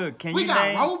Texans, bro. Look, we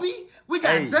got Roby, we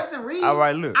got Justin Reed. All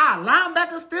right, look. Our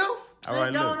linebacker still. All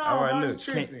right, look.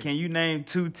 Can you name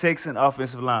two Texan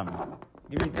offensive linemen?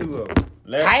 Give me two of them.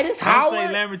 Titus Howard. Don't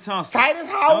say Larry Thompson. Titus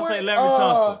Howard. Don't say Larry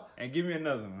Thompson. And give me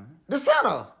another one. The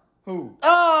center. Who?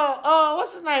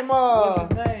 What's his name?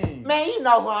 What's his name? Man, you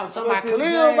know who I'm talking about. What's his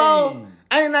Khalil, bro. name?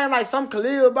 Ain't name like some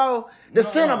Khalil, bro. The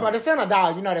center, bro. The center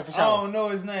dog. You know that for sure. I don't know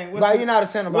his name. Bro, you know the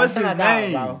center, bro. What's Center his dog,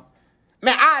 name? bro.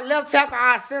 Man, our left tackle,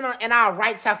 our center, and our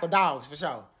right tackle dogs for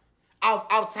sure.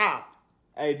 Out top.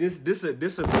 Hey, this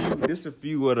a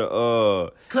few of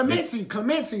the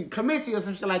Clemente or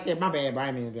some shit like that. My bad, bro.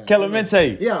 I mean,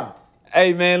 Clemente. Yeah.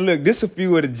 Hey man, look, this a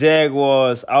few of the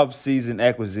Jaguars off-season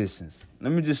acquisitions.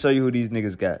 Let me just show you who these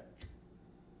niggas got.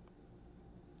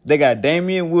 They got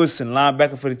Damian Wilson,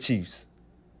 linebacker for the Chiefs.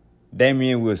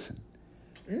 Damian Wilson.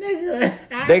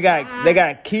 Nigga. They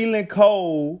got Keelan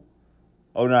Cole.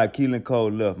 Oh no, Keelan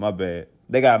Cole left, my bad.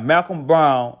 They got Malcolm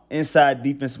Brown, inside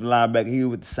defensive linebacker. He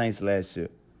was with the Saints last year.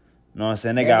 You know what I'm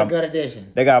saying? That's a good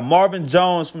addition. They got Marvin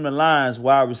Jones from the Lions,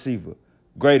 wide receiver.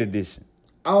 Great addition.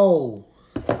 Oh.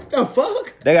 What the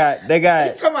fuck? They got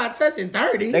You talking about touching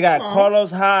 30? They got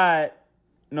Carlos Hyde,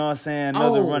 you know what I'm saying,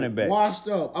 another running back. Washed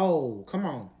up. Oh, come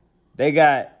on. They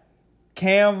got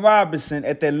Cam Robinson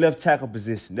at that left tackle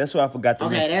position. That's what I forgot to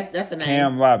mention. Okay, that's a name.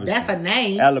 Cam Robinson. That's a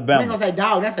name. Alabama. We ain't gonna say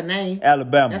dog, that's a name.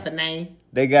 Alabama. That's a name.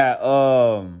 They got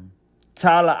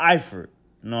Tyler Eifert,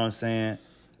 you know what I'm saying?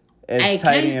 Hey,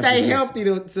 can't stay healthy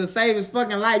to save his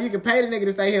fucking life. You can pay the nigga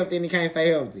to stay healthy and he can't stay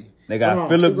healthy. They got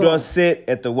Philip Dorsett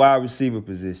at the wide receiver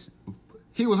position.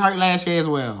 He was hurt last year as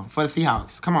well for the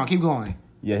Seahawks. Come on, keep going.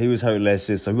 Yeah, he was hurt last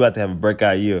year, so we about to have a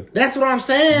breakout year. That's what I'm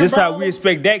saying, Just bro. how we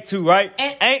expect Dak to, right?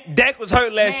 And Dak was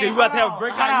hurt last year. We about to have a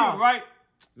breakout year, right?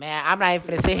 Man, I'm not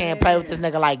even finna sit here and play with this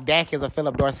nigga like Dak is a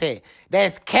Philip Dorsett.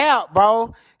 That's cap,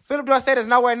 bro. Philip Dorsett is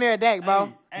nowhere near Dak,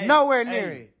 bro. Nowhere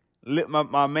near it.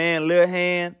 My man, Lil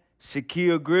Hand,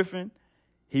 Shaquille Griffin,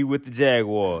 he with the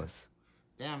Jaguars.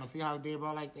 Damn, I see how he did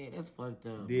bro like that. That's fucked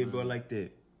up. Did bro like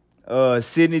that.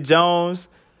 Sidney Jones,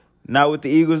 not with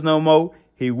the Eagles no more.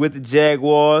 He with the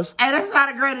Jaguars. Hey, that's not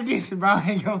a great addition, bro.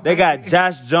 They got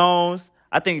Josh Jones.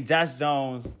 I think Josh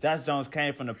Jones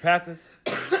came from the Packers.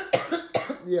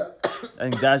 Yeah. I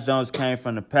think Josh Jones came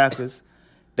from the Packers.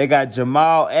 They got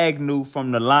Jamal Agnew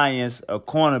from the Lions, a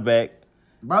cornerback.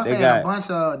 Bro saying a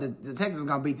bunch of the Texans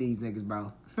gonna beat these niggas,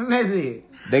 bro. That's it.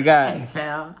 They got hey,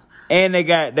 pal. And they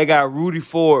got Rudy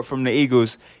Ford from the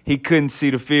Eagles. He couldn't see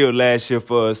the field last year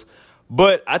for us.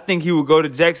 But I think he would go to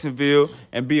Jacksonville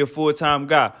and be a full-time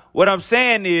guy. What I'm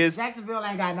saying is Jacksonville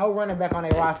ain't got no running back on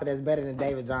their roster that's better than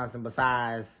David Johnson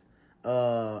besides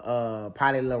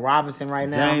probably Lil Robinson right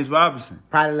now. James Robinson.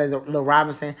 Probably Lil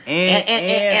Robinson.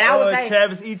 And I would say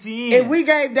Travis Etienne. If we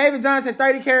gave David Johnson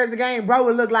 30 carries a game, bro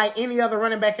would look like any other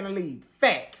running back in the league.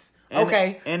 Facts.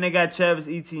 And they got Travis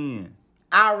Etienne.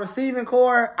 Our receiving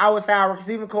core, I would say our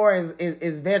receiving core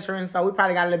is veteran, so we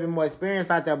probably got a little bit more experience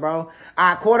out there, bro.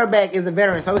 Our quarterback is a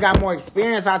veteran, so we got more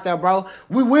experience out there, bro.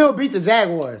 We will beat the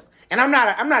Jaguars. And I'm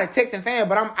not a Texan fan,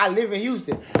 but I live in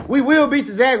Houston. We will beat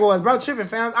the Jaguars, bro. Tripping,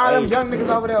 fam. All them young niggas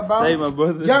over there, bro. Say, my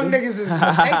brother. Young niggas is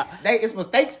mistakes. It's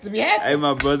mistakes to be happy. Hey,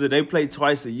 my brother, they play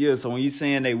twice a year, so when you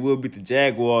saying they will beat the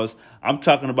Jaguars, I'm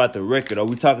talking about the record. Are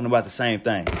we talking about the same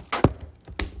thing?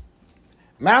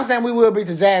 Man, I'm saying we will beat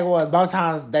the Jaguars both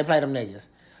times they play them niggas.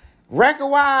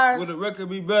 Record-wise... Will the record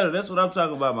be better? That's what I'm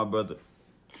talking about, my brother.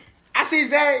 I see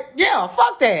yeah,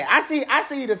 fuck that. I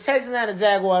see the Texans and the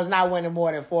Jaguars not winning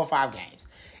more than 4 or 5 games.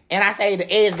 And I say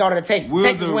the edge go to the Texans. Will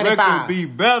Texans the winning record 5. be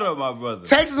better, my brother?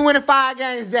 Texans winning 5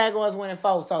 games, Jaguars winning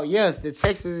 4. So, yes,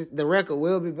 the record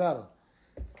will be better.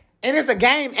 And it's a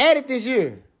game added this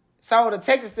year. So, the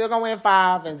Texans still going to win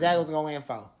 5 and Jaguars going to win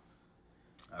 4.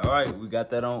 All right, we got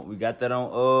that on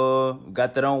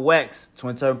wax.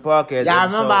 Twin Turn Podcast. Y'all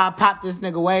remember I popped this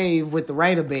nigga wave with the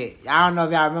Raider bet. I don't know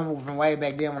if y'all remember from way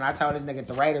back then when I told this nigga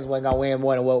the Raiders wasn't gonna win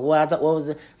more than what was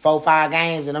it? 4-5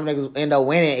 games and them niggas end up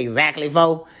winning exactly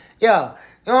 4. Yeah.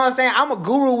 You know what I'm saying? I'm a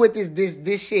guru with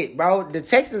this shit, bro. The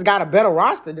Texans got a better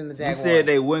roster than the Jaguars. You said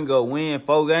they wouldn't go win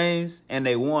 4 games and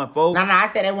they won 4? No, I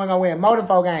said they weren't gonna win more than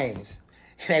 4 games.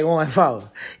 They won 4.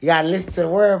 You gotta listen to the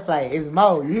wordplay. It's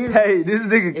Mo. You hear me? Hey, this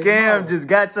nigga it's Cam Mo. just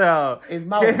got y'all. It's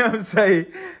Mo.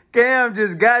 Cam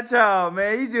just got y'all,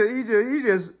 man. He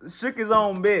just shook his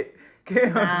own bet.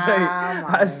 Cam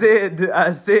I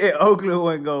said Oakland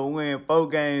wasn't gonna win 4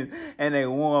 games and they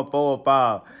won 4 or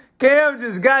 5. Cam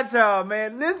just got y'all,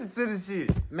 man. Listen to the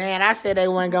shit. Man, I said they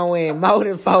wasn't gonna win more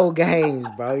than 4 games,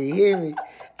 bro. You hear me?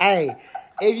 Hey,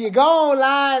 if you go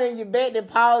online and you bet that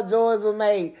Paul George will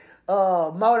make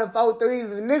more than 4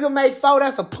 threes, if a nigga make 4,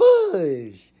 that's a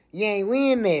push. You ain't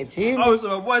win that, you hear me? Oh,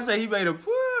 so my boy say he made a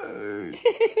push.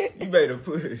 He made a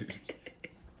push.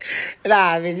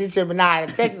 Nah, bitch, you tripping. Nah,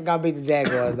 the Texans gonna beat the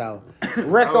Jaguars, though.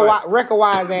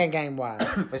 Record-wise and game-wise,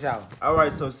 for sure. All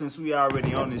right, so since we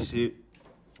already on this shit,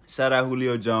 shout out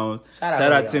Julio Jones. Shout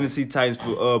Julio. out Tennessee Titans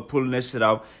for pulling that shit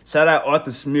off. Shout out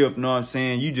Arthur Smith, know what I'm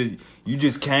saying? You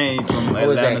just came from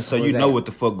Atlanta, so you know what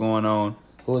the fuck going on.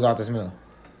 Who was Arthur Smith?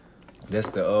 That's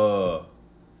the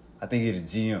I think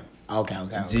he's the GM. Okay.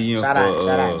 GM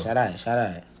Shout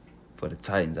out. For the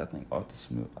Titans, I think Arthur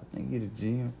Smith. I think he's the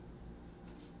GM.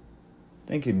 I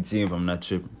think he's the GM if I'm not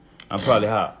tripping. I'm probably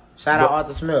hot. Shout out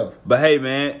Arthur Smith. But hey,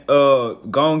 man, go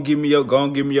on give me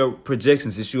your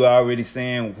projections. Since you already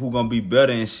saying who gonna be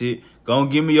better and shit, go on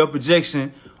give me your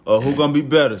projection of who gonna be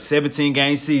better.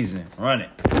 17-game season. Run it.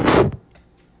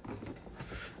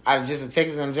 Out of just the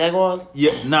Texans and Jaguars?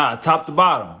 Yeah, nah, top to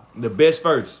bottom. The best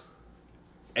first.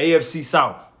 AFC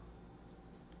South.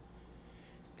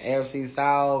 AFC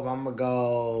South, I'm going to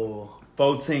go...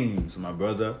 4 teams, my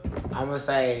brother. I'm going to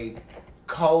say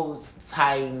Colts,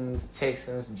 Titans,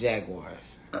 Texans,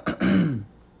 Jaguars.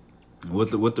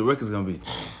 What the record's going to be?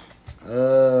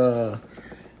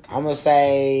 I'm going to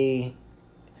say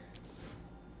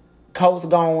Colts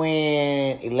going to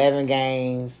win 11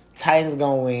 games. Titans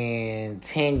going to win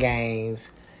 10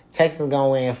 games. Texans going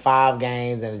to win 5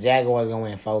 games. And the Jaguars going to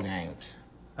win 4 games.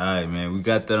 All right, man. We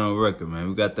got that on record, man.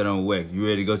 We got that on wax. You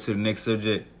ready to go to the next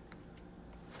subject?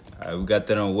 All right, we got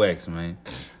that on wax, man.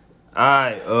 All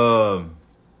right,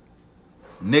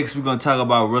 next we're going to talk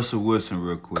about Russell Wilson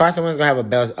real quick. Carson Wentz going to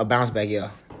have a bounce back year.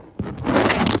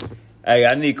 Hey,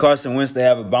 I need Carson Wentz to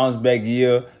have a bounce back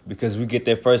year because we get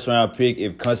that first round pick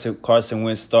if Carson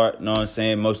Wentz start, you know what I'm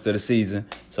saying, most of the season.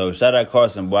 So shout out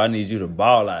Carson, boy. I need you to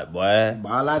ball out, boy.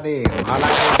 Ball out there.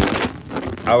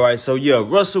 All right, so yeah,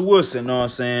 Russell Wilson, you know what I'm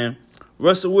saying?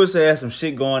 Russell Wilson had some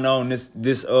shit going on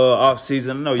this off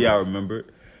season. I know y'all remember it.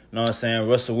 You know what I'm saying?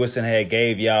 Russell Wilson had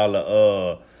gave y'all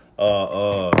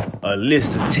a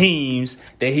list of teams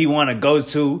that he want to go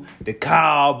to. The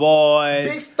Cowboys,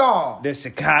 Big Star, the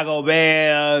Chicago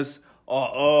Bears,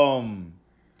 or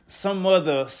some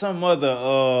other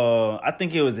I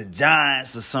think it was the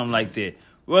Giants or something like that.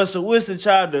 Russell Wilson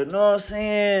tried to, you know what I'm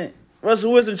saying?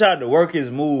 Russell Wilson tried to work his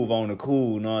move on the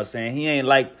cool, you know what I'm saying? He ain't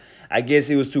like, I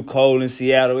guess it was too cold in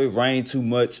Seattle. It rained too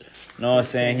much. You know what I'm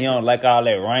saying? He don't like all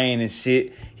that rain and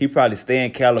shit. He probably stay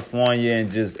in California and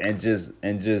just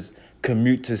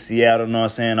commute to Seattle, you know what I'm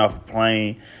saying, off a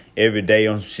plane every day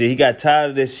on some shit. He got tired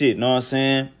of that shit, you know what I'm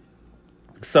saying?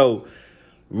 So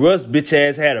Russ bitch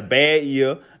ass had a bad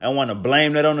year and want to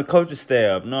blame that on the coaching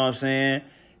staff, you know what I'm saying?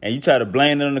 And you try to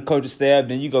blame it on the coaching staff,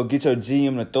 then you go get your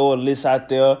GM to throw a list out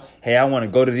there. Hey, I want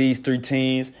to go to these 3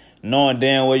 teams, knowing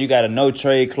damn well you got a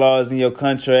no-trade clause in your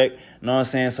contract. You know what I'm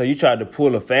saying? So you tried to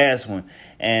pull a fast one.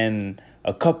 And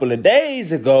a couple of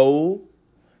days ago,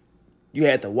 you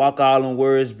had to walk all them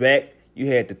words back. You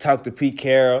had to talk to Pete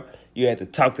Carroll. You had to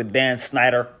talk to Dan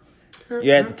Snyder.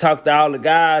 You had to talk to all the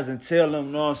guys and tell them,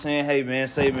 you know what I'm saying? Hey, man,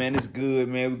 it's good,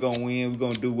 man. We're going to win. We're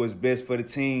going to do what's best for the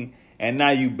team. And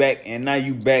now you back, you know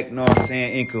what I'm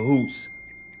saying, in cahoots.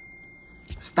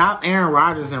 Stop Aaron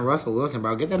Rodgers and Russell Wilson,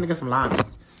 bro. Get that nigga some linemen.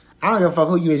 I don't give a fuck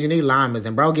who you is. You need linemen.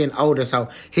 And bro getting older, so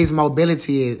his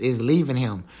mobility is leaving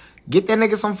him. Get that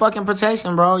nigga some fucking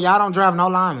protection, bro. Y'all don't draft no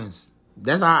linemen.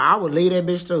 That's how I would leave that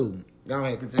bitch too. Go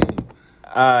ahead, continue.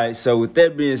 All right, so with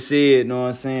that being said, you know what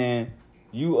I'm saying,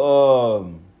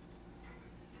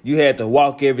 you had to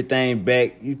walk everything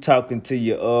back. You talking to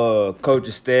your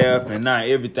coaching staff and not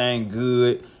everything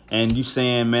good. And you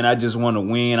saying, man, I just want to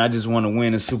win. I just want to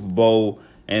win a Super Bowl.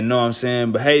 And know what I'm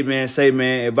saying? But hey, man,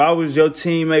 if I was your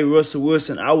teammate, Russell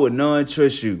Wilson, I would not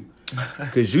trust you.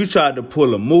 Because you tried to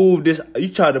pull a move that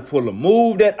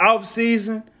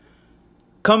offseason,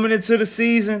 coming into the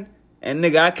season. And,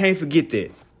 nigga, I can't forget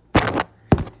that.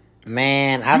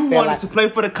 Man, you wanted to play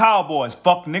for the Cowboys,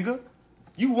 fuck nigga.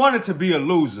 You wanted to be a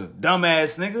loser,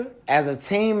 dumbass nigga. As a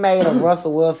teammate of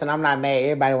Russell Wilson, I'm not mad.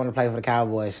 Everybody want to play for the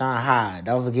Cowboys. Sean Hyde,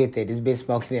 don't forget that. This bitch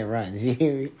smoking that runs. You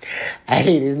hear me?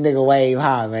 Hey, this nigga wave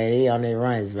hard, man. He on that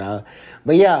runs, bro.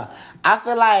 But yeah, I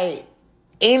feel like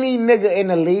any nigga in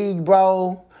the league,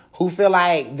 bro, who feel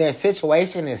like their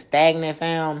situation is stagnant,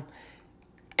 fam,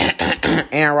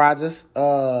 Aaron Rodgers.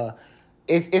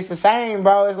 It's the same,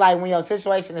 bro. It's like when your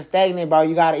situation is stagnant, bro,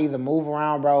 you got to either move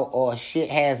around, bro, or shit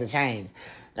has to change.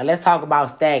 Now, let's talk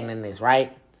about stagnantness,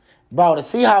 right? Bro, the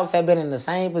Seahawks have been in the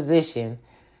same position,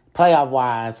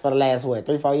 playoff-wise, for the last,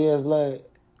 3-4 years, blood?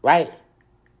 Right?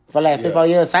 For the last 3-4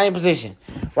 years, same position,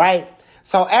 right?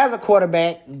 So, as a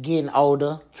quarterback, getting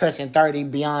older, touching 30,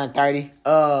 beyond 30,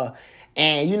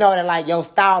 and you know that, like, your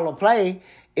style of play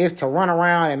is to run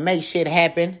around and make shit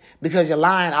happen because your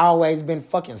line always been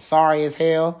fucking sorry as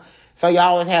hell. So you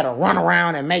always had to run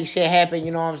around and make shit happen,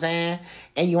 you know what I'm saying?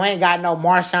 And you ain't got no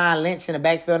Marshawn Lynch in the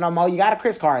backfield no more. You got a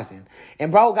Chris Carson.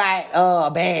 And bro got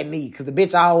a bad knee because the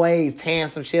bitch always tearing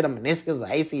some shit, a meniscus, or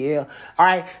ACL. All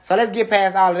right, so let's get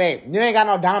past all of that. You ain't got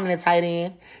no dominant tight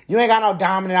end. You ain't got no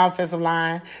dominant offensive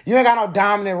line. You ain't got no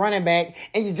dominant running back.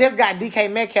 And you just got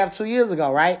DK Metcalf 2 years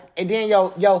ago, right? And then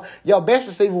your best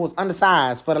receiver was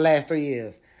undersized for the last 3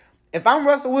 years. If I'm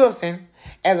Russell Wilson,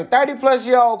 as a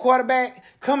 30-plus-year-old quarterback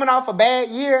coming off a bad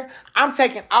year, I'm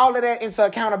taking all of that into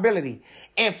accountability.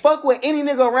 And fuck what any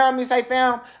nigga around me say,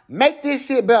 fam, make this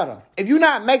shit better. If you're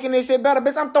not making this shit better,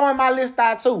 bitch, I'm throwing my list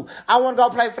out too. I want to go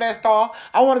play for that star.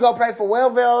 I want to go play for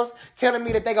Wellvels, telling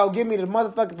me that they gonna give me the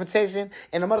motherfucking protection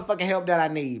and the motherfucking help that I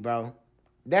need, bro.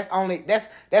 That's only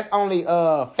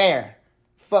fair.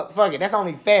 Fuck it. That's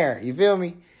only fair. You feel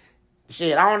me?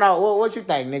 Shit, I don't know. What you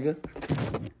think, nigga?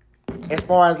 As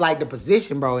far as, like, the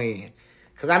position, bro, in.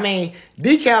 Because, I mean,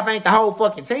 Decaf ain't the whole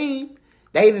fucking team.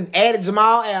 They even added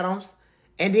Jamal Adams.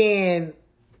 And then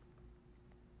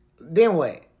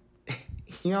what?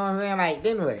 You know what I'm saying? Like,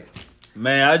 then what?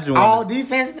 Man, I just all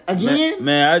defense again?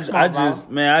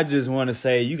 I just want to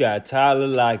say you got Tyler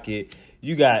Lockett.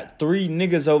 You got 3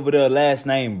 niggas over there, last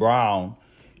name Brown.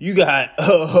 You got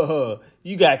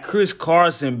Chris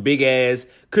Carson, big ass.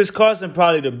 Chris Carson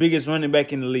probably the biggest running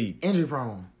back in the league. Injury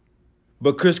prone.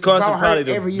 But Chris Carson probably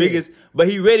the biggest. But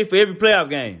he ready for every playoff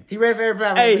game. He ready for every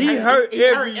playoff game. Hey, he hurt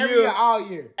every year. All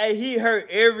year. Hey, he hurt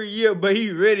every year, but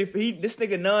he ready for this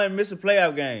nigga none miss a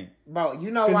playoff game. Bro,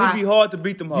 you know why? Because it be hard to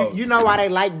beat them hoes. You know why they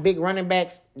like big running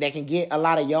backs that can get a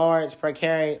lot of yards per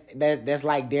carry? That's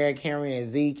like Derrick Henry and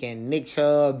Zeke and Nick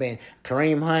Chubb and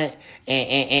Kareem Hunt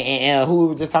and who we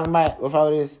were just talking about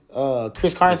before this?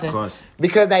 Chris Carson.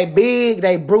 Because they big,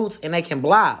 they brutes, and they can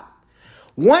block.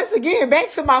 Once again, back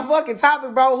to my fucking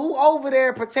topic, bro. Who over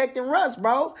there protecting Russ,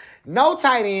 bro? No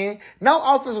tight end,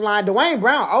 no offensive line. Dwayne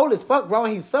Brown, old as fuck, bro.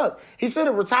 He sucked. He should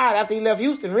have retired after he left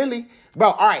Houston, really.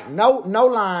 Bro, all right, no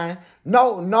line,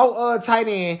 no tight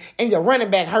end, and your running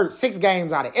back hurt 6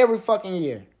 games out of every fucking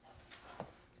year.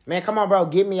 Man, come on, bro.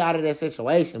 Get me out of that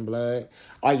situation, blood.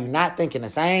 Are you not thinking the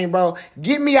same, bro?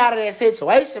 Get me out of that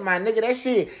situation, my nigga.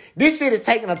 This shit is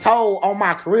taking a toll on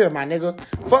my career, my nigga.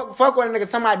 Fuck what a nigga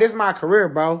talking about. This is my career,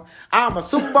 bro. I'm a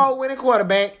Super Bowl winning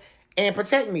quarterback, and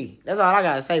protect me. That's all I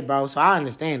gotta say, bro. So I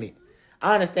understand it.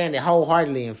 I understand it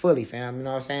wholeheartedly and fully, fam. You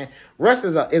know what I'm saying? Russ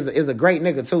is a great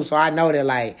nigga, too. So I know that,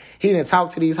 like, he done talk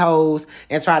to these hoes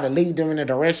and try to lead them in the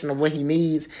direction of what he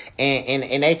needs.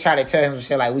 And they try to tell him some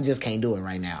shit like, we just can't do it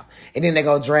right now. And then they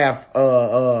go draft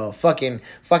fucking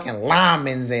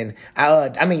linemen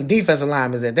and, defensive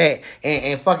linemen at that.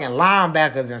 And fucking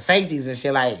linebackers and safeties and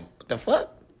shit like, what the fuck?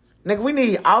 Nigga, we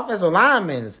need offensive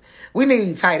linemen. We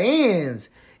need tight ends.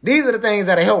 These are the things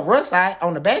that help Russ out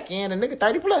on the back end. And nigga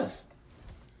 30 plus.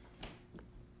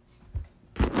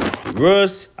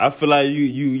 Russ, I feel like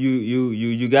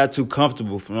you got too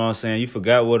comfortable. You know what I'm saying? You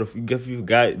forgot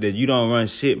that you don't run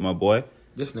shit, my boy.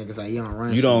 This nigga say you don't run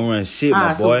shit. You don't run shit,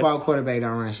 my boy. Super Bowl quarterback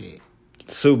don't run shit.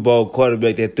 Super Bowl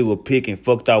quarterback that threw a pick and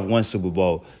fucked off 1 Super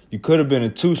Bowl. You could have been a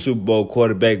 2 Super Bowl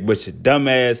quarterback, but your dumb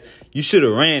ass, you should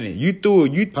have ran it. You threw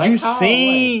it. You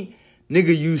seen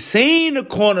the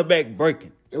cornerback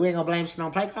breaking. We ain't gonna blame shit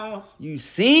on play calls? You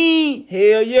seen?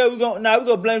 Hell yeah, we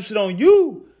gonna blame shit on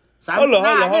you. So hold on.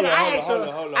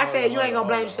 I said you ain't gonna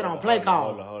blame shit on play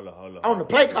call. Hold on. On the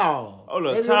play call. Hold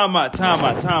on. Time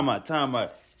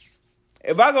out.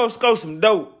 If I go score some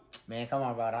dope. Man, come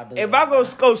on, bro. If I go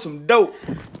score some dope.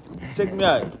 Check me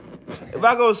out. If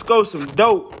I go score some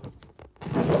dope.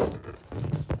 Know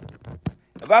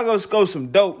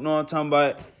what I'm talking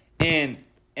about? And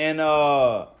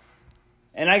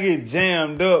I get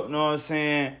jammed up, know what I'm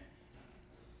saying?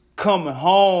 Coming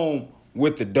home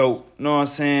with the dope, know what I'm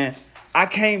saying? I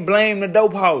can't blame the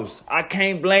dope house. I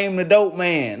can't blame the dope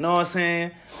man, know what I'm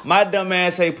saying? My dumb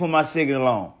ass ain't put my signal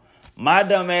on. My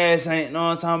dumb ass ain't, know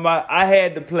what I'm talking about? I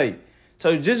had to play.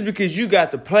 So just because you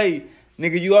got to play,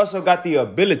 nigga, you also got the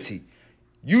ability.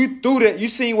 You threw that, you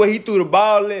seen where he threw the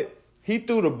ball at? He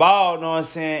threw the ball, know what I'm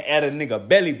saying, at a nigga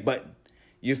belly button.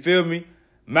 You feel me?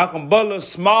 Malcolm Butler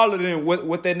smaller than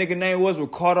what that nigga name was,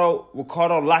 Ricardo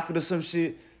Lockett or some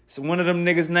shit. So one of them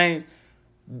niggas' names.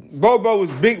 Bobo was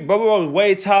big. Bobo was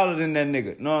way taller than that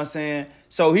nigga. Know what I'm saying?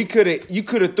 So you could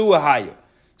have threw it higher.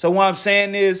 So what I'm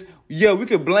saying is, yeah, we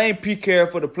could blame Pete Carroll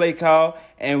for the play call,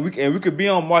 and we could be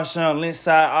on Marshawn Lynch's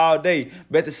side all day.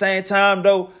 But at the same time,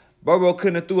 though, Bobo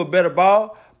couldn't have threw a better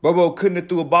ball. Bobo couldn't have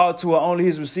threw a ball to where only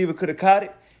his receiver could have caught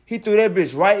it. He threw that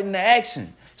bitch right into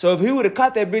action. So if he would have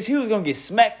caught that bitch, he was gonna get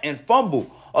smacked and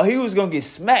fumble, or he was gonna get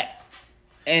smacked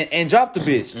and drop the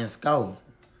bitch and score.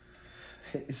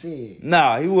 Shit.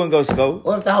 Nah, he wouldn't go score.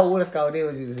 What if the whole would have scored? Then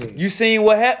what you said? You seen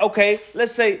what happened? Okay,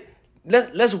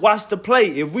 let's watch the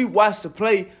play. If we watch the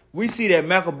play, we see that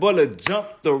Malcolm Butler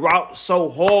jumped the route so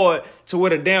hard to where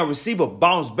the damn receiver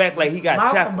bounced back like he got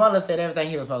Malcolm tapped. Butler said everything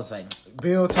he was supposed to say.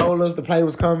 Bill told us the play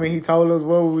was coming. He told us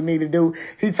what we need to do.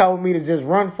 He told me to just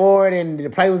run for it and the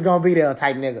play was going to be there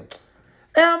type nigga.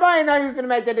 Damn, bro, I didn't know you was finna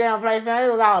make that damn play, fam.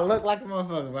 It was all look like a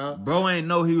motherfucker, bro. Bro ain't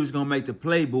know he was going to make the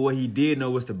play, but what he did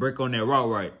know was to break on that route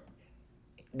right.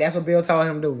 That's what Bill told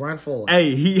him to do. Run for it.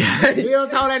 Hey, Bill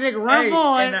told that nigga, run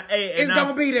for it. It's going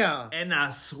to be there. And I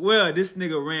swear, this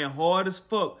nigga ran hard as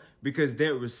fuck because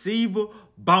that receiver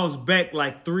bounced back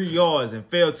like 3 yards and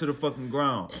fell to the fucking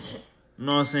ground. You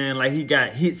know what I'm saying? Like he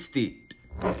got hit sticked.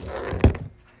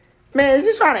 Man, is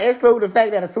you trying to exclude the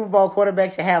fact that a Super Bowl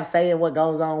quarterback should have say in what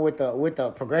goes on with the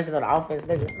progression of the offense,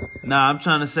 nigga? Nah, I'm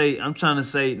trying to say, you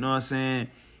know what I'm saying?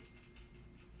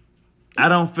 I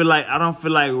don't feel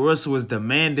like Russell was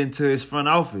demanding to his front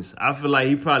office. I feel like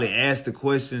he probably asked the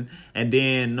question and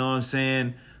then, you know what I'm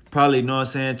saying, probably, you know what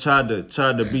I'm saying, tried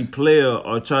to be player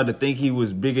or tried to think he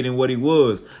was bigger than what he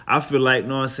was. I feel like, you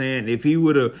know what I'm saying, if he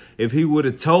would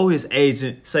have told his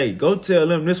agent, say, go tell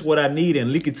them this is what I need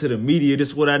and leak it to the media, this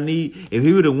is what I need. If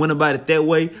he would have went about it that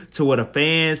way to where the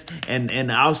fans and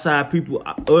the outside people,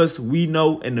 us, we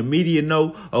know, and the media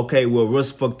know, okay, well,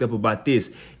 Russ fucked up about this.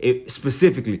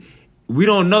 Specifically. We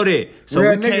don't know that. So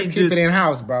real we can't niggas keep it in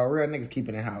house, bro. Real niggas keep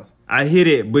it in house. I hear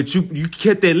that, but you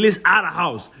kept that list out of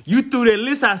house. You threw that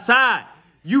list outside.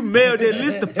 You mailed that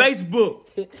list to Facebook.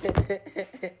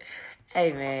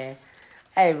 Hey, man.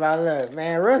 Hey, bro, look,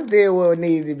 man. Russ did what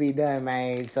needed to be done,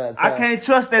 man. I can't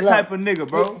trust that type of nigga,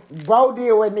 bro. Bro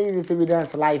did what needed to be done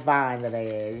to light fire into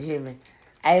their ass. You hear me?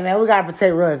 Hey, man, we got to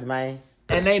protect Russ, man.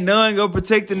 And ain't none gonna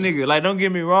protect the nigga. Like, don't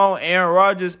get me wrong, Aaron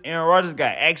Rodgers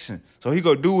got action. So he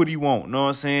gonna do what he want, know what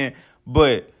I'm saying?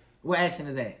 But what action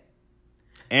is that?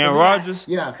 Aaron Rodgers?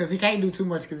 Yeah, because he can't do too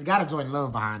much because he got to join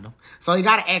Love behind him. So he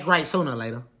got to act right sooner or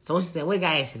later. So what you saying? What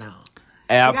got action on?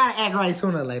 He got to act right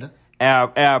sooner or later.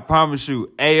 I promise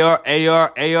you,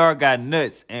 AR got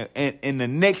nuts. And in the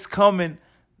next coming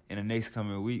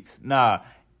weeks,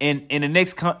 in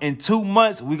 2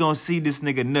 months, we gonna see this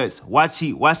nigga nuts.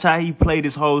 Watch how he play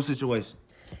this whole situation.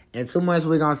 In 2 months,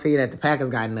 we gonna see that the Packers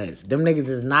got nuts. Them niggas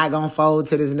is not gonna fold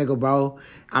to this nigga, bro.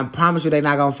 I promise you they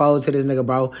not gonna fold to this nigga,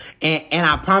 bro. And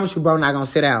I promise you, bro, not gonna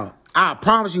sit out. I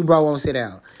promise you, bro, won't sit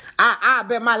out. I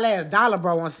bet my last dollar,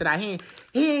 bro, won't sit out. He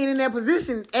ain't in that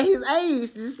position at his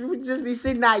age. Just be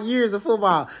sitting out years of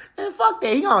football. Man, fuck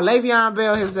that. He gonna Le'Veon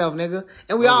Bell himself, nigga.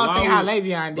 And we all seen how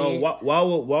Le'Veon did. Bro,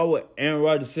 why would Aaron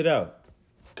Rodgers sit out?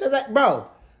 Cause bro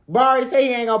already say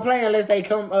he ain't gonna play unless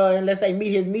they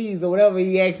meet his needs or whatever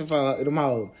he asking for them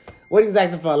all. What he was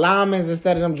asking for, linemen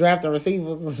instead of them drafting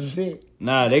receivers or some shit.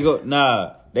 Nah, they go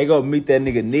meet that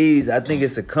nigga needs. I think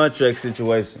it's a contract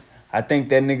situation. I think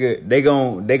that nigga they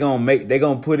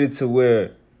gonna put it to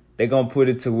where, you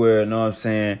know what I'm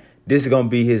saying, this is gonna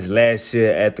be his last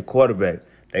year at the quarterback.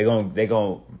 They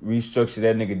gonna restructure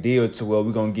that nigga deal to where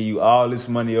we're gonna give you all this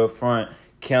money up front,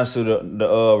 cancel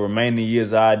the remaining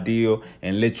years of our deal,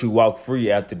 and let you walk free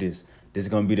after this. This is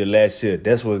gonna be the last year.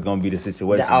 That's what's gonna be the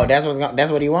situation. Oh, that's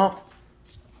what he want?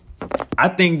 I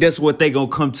think that's what they gonna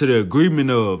come to the agreement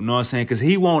of, you know what I'm saying? Cause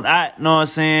he won't out, you know what I'm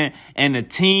saying? And the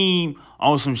team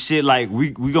on some shit like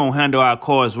we gonna handle our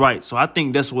cards right. So I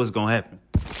think that's what's gonna happen.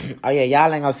 Oh yeah,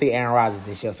 y'all ain't gonna see Aaron Rodgers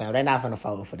this year, fam. They not finna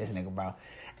fold for this nigga, bro.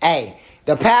 Hey,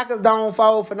 the Packers don't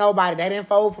fold for nobody. They didn't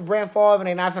fold for Brent Favre, and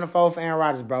they not finna fold for Aaron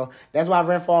Rodgers, bro. That's why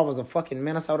Brent Favre was a fucking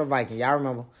Minnesota Viking. Y'all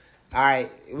remember? All right,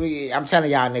 I'm telling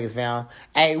y'all niggas, fam.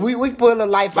 Hey, we put a little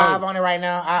light 5 on it right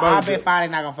now. I bet 5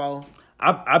 they not gonna fold.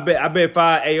 I bet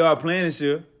 5 AR playing this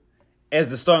year as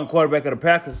the starting quarterback of the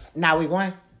Packers. Nah, week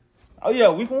 1. Oh yeah,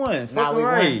 week 1. Nah, week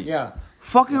right. 1. Yeah.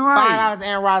 Fucking right. $5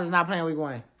 Aaron Rodgers not playing week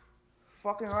 1.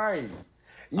 Fucking right.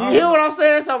 You hear what I'm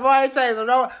saying? So, boy, so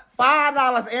no,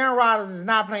 $5 Aaron Rodgers is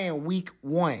not playing week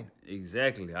 1.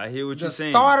 Exactly. I hear what you're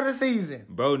saying. The start of the season.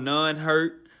 Bro, none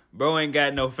hurt. Bro ain't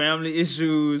got no family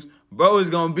issues. Bro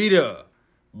is gonna be there.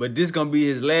 But this gonna be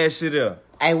his last shit there.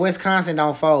 Hey, Wisconsin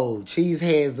don't fold.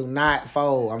 Cheeseheads do not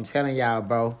fold. I'm telling y'all,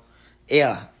 bro.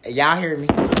 Yeah, y'all hear me?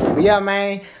 But yeah,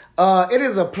 man. It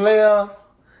is a player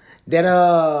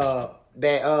that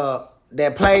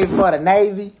played for the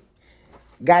Navy.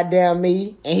 Goddamn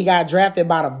me, and he got drafted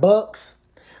by the Bucks.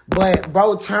 But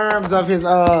terms of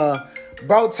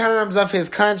his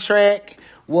contract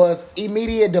was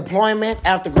immediate deployment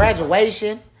after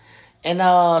graduation, and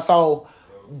so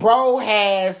bro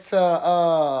has to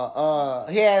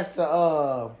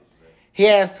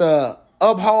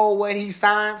uphold what he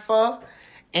signed for,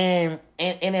 and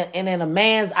in a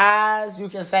man's eyes, you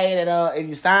can say that if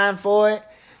you sign for it,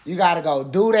 you got to go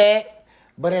do that.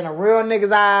 But in a real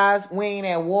nigga's eyes, we ain't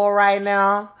at war right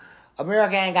now.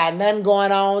 America ain't got nothing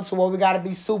going on to where we got to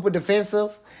be super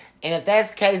defensive. And if that's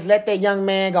the case, let that young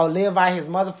man go live out his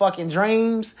motherfucking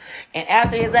dreams. And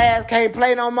after his ass can't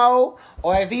play no more,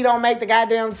 or if he don't make the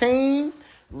goddamn team,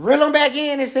 reel him back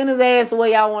in and send his ass to where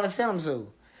y'all want to send him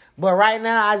to. But right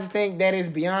now, I just think that it's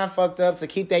beyond fucked up to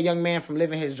keep that young man from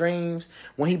living his dreams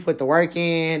when he put the work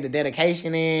in, the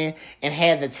dedication in, and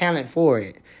had the talent for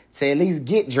it. To at least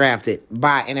get drafted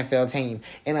by an NFL team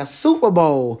and a Super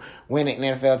Bowl winning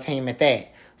NFL team at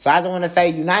that. So I just want to say,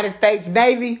 United States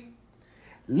Navy,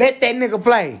 let that nigga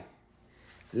play.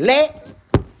 Let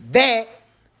that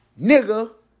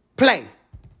nigga play.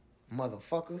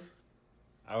 Motherfuckers.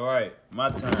 All right, my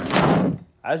turn.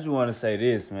 I just want to say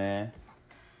this, man.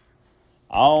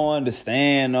 I don't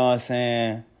understand, know what I'm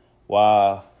saying,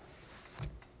 why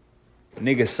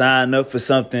niggas sign up for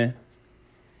something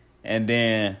and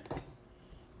then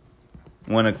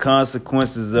when the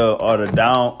consequences or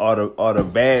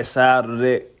the bad side of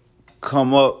it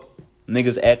come up,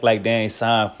 niggas act like they ain't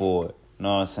signed for it.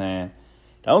 Know what I'm saying?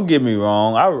 Don't get me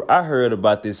wrong. I heard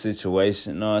about this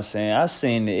situation. Know what I'm saying? I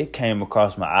seen it. It came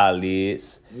across my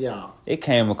eyelids. Yeah. It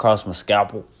came across my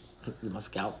scalpel. My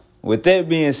scalp. With that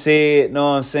being said, know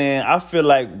what I'm saying? I feel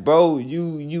like, bro,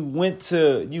 you went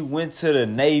to the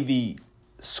Navy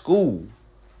school.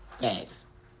 Thanks.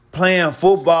 Playing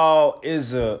football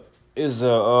is a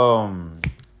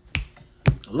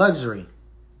luxury,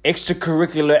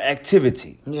 extracurricular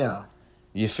activity. Yeah.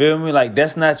 You feel me? Like,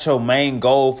 that's not your main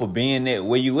goal for being there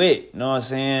where you at. Know what I'm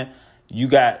saying?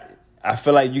 I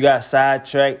feel like you got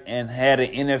sidetracked and had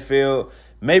an NFL.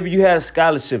 Maybe you had a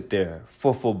scholarship there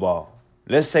for football.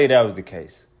 Let's say that was the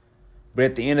case. But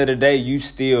at the end of the day, you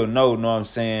still know what I'm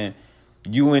saying?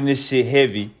 You in this shit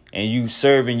heavy and you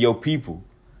serving your people.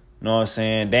 Know what I'm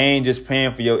saying? They ain't just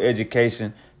paying for your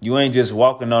education. You ain't just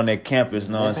walking on that campus,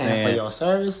 know what I'm saying? For your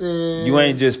services. You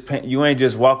ain't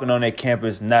just walking on that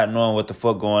campus not knowing what the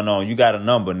fuck going on. You got a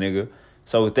number, nigga.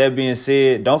 So with that being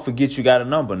said, don't forget you got a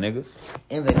number, nigga.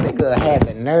 And the nigga had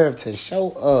the nerve to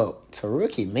show up to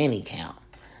rookie minicamp.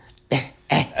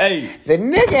 Hey, the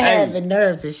nigga had the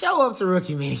nerve to show up to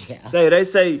rookie minicamp. They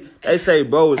say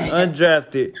bro was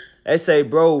undrafted. They say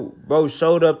bro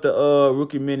showed up to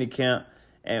rookie minicamp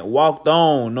and walked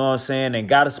on, know what I'm saying, and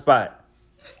got a spot.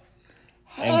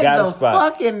 Had the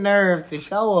fucking nerve to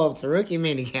show up to rookie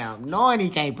minicamp knowing he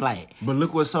can't play. But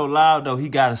look what's so loud though, he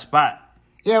got a spot.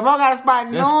 Yeah, bro got a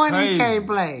spot That's knowing crazy. He can't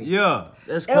play. Yeah,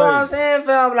 that's crazy. You know what I'm saying,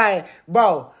 fam?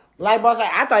 Like, bro said,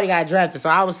 I thought he got drafted,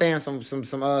 so I was saying some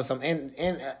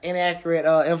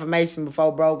inaccurate information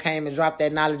before bro came and dropped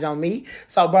that knowledge on me.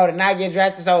 So bro did not get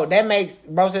drafted, so that makes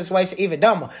bro's situation even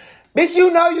dumber. Bitch,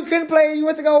 you know you couldn't play. You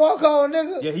went to go walk on,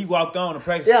 nigga. Yeah, he walked on to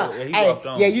practice. Yeah, he walked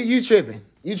on. Yeah, you tripping.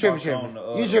 You tripping.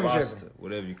 You tripping.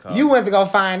 Whatever you call it. You went to go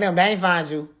find them. They ain't find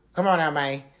you. Come on now,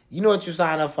 man. You know what you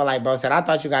signed up for, like bro said. I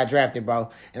thought you got drafted, bro.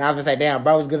 And I was gonna say, damn,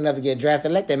 bro was good enough to get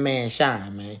drafted. Let that man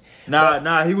shine, man.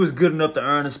 Nah, he was good enough to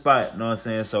earn a spot. You know what I'm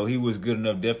saying? So he was good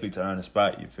enough definitely to earn a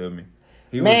spot. You feel me?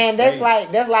 That's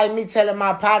like me telling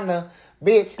my partner,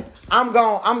 bitch, I'm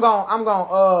gonna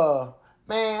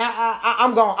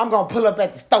pull up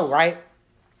at the store, right?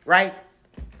 Right?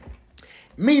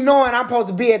 Me knowing I'm supposed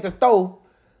to be at the store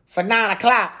for 9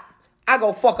 o'clock, I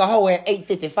go fuck a hoe at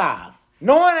 8:55.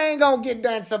 Knowing I ain't gonna get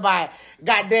done till by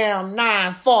goddamn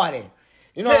 9:40.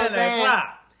 You know what I'm saying?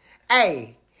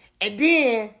 Hey, and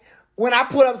then when I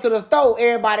put up to the store,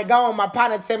 everybody gone. My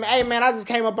partner tell me, hey man, I just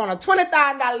came up on a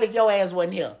 $20,000 lick, your ass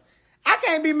wasn't here. I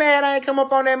can't be mad I ain't come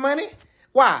up on that money.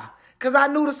 Why? Because I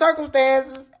knew the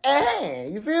circumstances at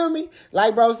hand. You feel me?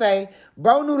 Like bro say,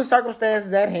 bro knew the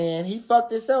circumstances at hand. He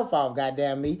fucked himself off,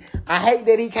 goddamn me. I hate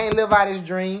that he can't live out his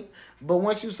dream. But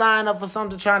once you sign up for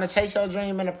something trying to chase your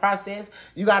dream in the process,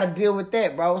 you got to deal with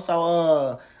that, bro.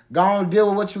 So go on, deal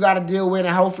with what you got to deal with,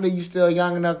 and hopefully you still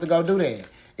young enough to go do that.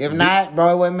 If not,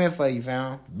 bro, it wasn't meant for you,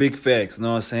 fam. Big facts, know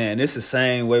what I'm saying? It's the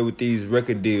same way with these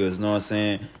record deals, know what I'm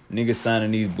saying? Niggas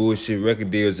signing these bullshit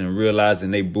record deals and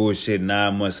realizing they bullshit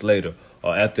 9 months later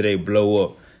or after they blow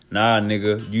up. Nah,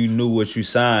 nigga, you knew what you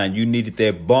signed. You needed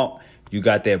that bump. You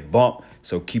got that bump.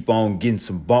 So keep on getting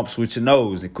some bumps with your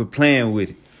nose and quit playing with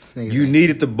it. You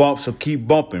needed the bump, so keep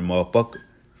bumping, motherfucker.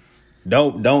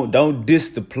 Don't diss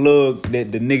the plug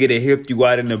that the nigga that helped you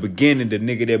out in the beginning, the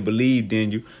nigga that believed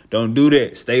in you. Don't do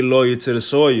that. Stay loyal to the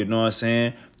soil, you know what I'm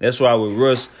saying? That's why with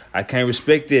Russ, I can't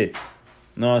respect that. You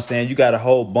know what I'm saying? You got a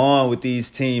whole bond with these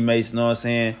teammates, you know what I'm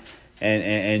saying?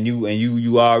 And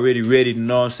you already ready to,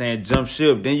 know what I'm saying, jump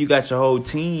ship. Then you got your whole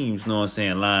teams, you know what I'm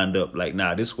saying, lined up. Like,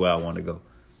 nah, this is where I want to go.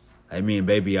 I mean,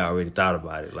 baby, I already thought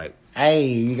about it. Like, hey,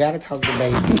 you gotta talk to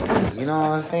baby. You know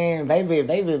what I'm saying? Baby.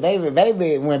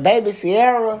 When baby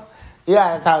Sierra, you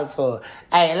gotta talk to her.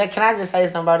 Hey, can I just say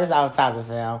something about this off topic,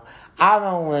 fam? I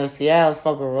remember when Sierra was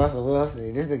fucking with Russell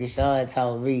Wilson, this nigga Sean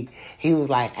told me, he was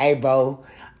like, hey, bro,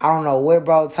 I don't know what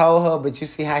bro told her, but you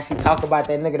see how she talk about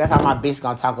that nigga? That's how my bitch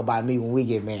gonna talk about me when we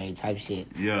get married type shit.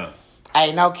 yeah.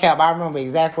 Hey, no cap, I remember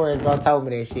exact words bro told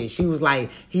me that shit. She was like,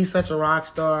 he's such a rock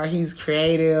star, he's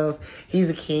creative, he's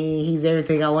a king, he's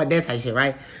everything I want, that type shit,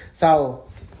 right? So,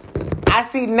 I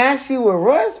see now she with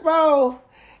Russ, bro,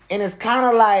 and it's kind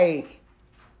of like,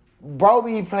 bro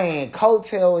be playing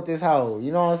coattail with this hoe,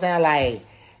 you know what I'm saying? Like,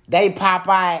 they pop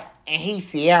out and he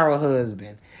Sierra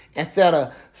husband. Instead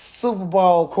of Super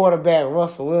Bowl quarterback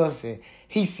Russell Wilson,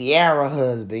 he Sierra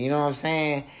husband, you know what I'm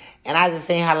saying? And I just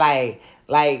seen how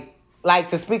like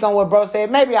to speak on what bro said,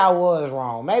 maybe I was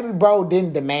wrong. Maybe bro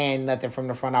didn't demand nothing from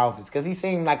the front office because he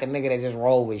seemed like a nigga that just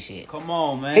rolled with shit. Come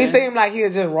on, man. He seemed like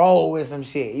he'd just roll with some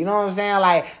shit. You know what I'm saying?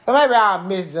 Like, so maybe I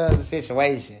misjudged the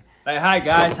situation. Like, hi,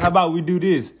 guys. How about we do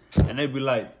this? And they be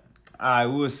like, all right,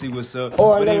 we'll see what's up.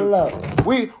 Or look,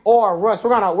 Russ, we're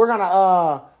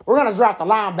gonna draft the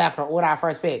linebacker with our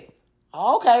first pick.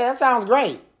 Okay, that sounds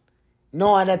great.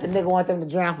 Knowing that the nigga want them to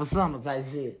draft for summer type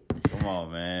shit. Come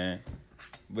on, man.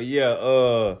 But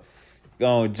yeah,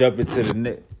 gonna jump into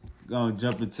the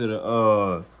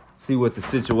see what the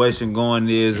situation going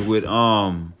is with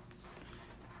I'm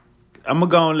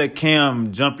gonna let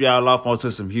Cam jump y'all off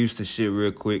onto some Houston shit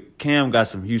real quick. Cam got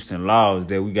some Houston laws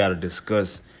that we gotta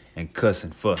discuss and cuss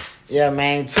and fuss. Yeah,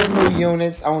 man. 2 new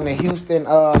units on the Houston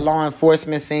law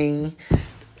enforcement scene.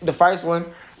 The first one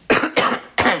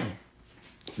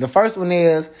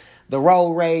is the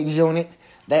road rage unit.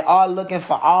 They are looking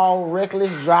for all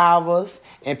reckless drivers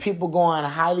and people going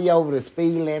highly over the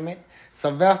speed limit.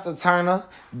 Sylvester Turner,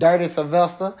 Dirty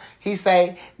Sylvester, he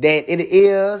say that it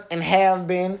is and have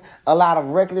been a lot of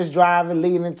reckless driving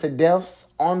leading to deaths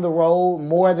on the road,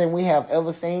 more than we have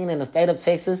ever seen in the state of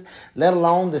Texas, let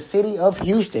alone the city of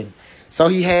Houston. So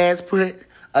he has put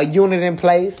a unit in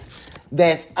place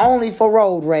that's only for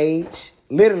road rage.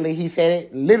 Literally, he said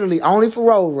it, literally only for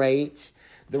road rage.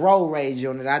 The road rage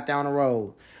unit out there on the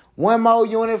road. One more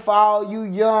unit for all you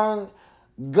young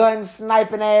gun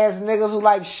sniping ass niggas who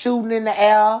like shooting in the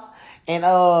air and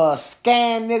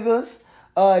scan niggas.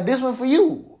 This one for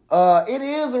you. It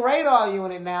is a radar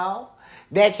unit now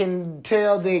that can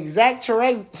tell the exact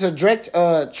trajectory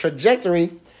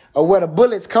of where the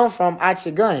bullets come from out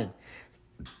your gun.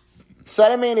 So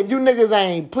that means if you niggas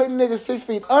ain't putting niggas 6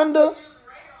 feet under,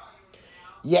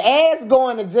 your ass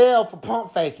going to jail for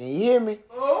pump faking. You hear me?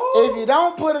 Ooh. If you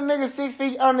don't put a nigga 6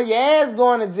 feet under, your ass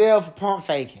going to jail for pump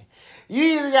faking. You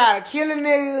either gotta kill a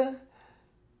nigga,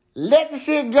 let the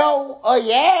shit go, or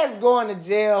your ass going to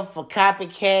jail for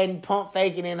copycatting, pump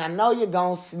faking. And I know you're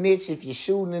gonna snitch if you're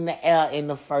shooting in the air in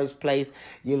the first place,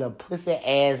 you little pussy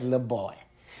ass little boy.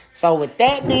 So with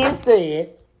that being said,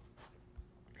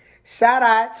 shout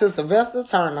out to Sylvester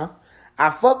Turner. I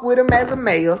fuck with him as a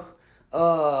mayor.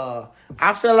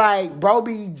 I feel like bro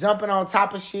be jumping on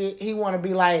top of shit. He want to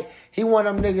be like, he one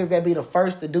of them niggas that be the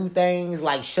first to do things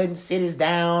like shutting cities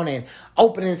down and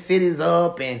opening cities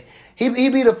up, and he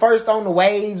be the first on the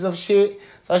waves of shit.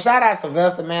 So shout out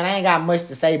Sylvester, man. I ain't got much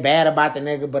to say bad about the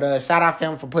nigga, but shout out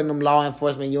him for putting them law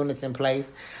enforcement units in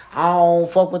place. I don't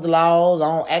fuck with the laws. I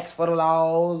don't ask for the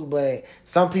laws, but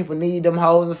some people need them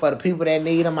hoes, and for the people that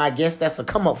need them, I guess that's a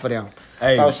come up for them.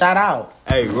 Hey, so shout out.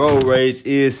 Hey, road rage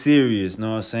is serious. Know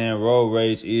what I'm saying? Road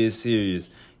rage is serious.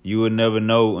 You will never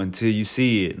know until you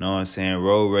see it. Know what I'm saying?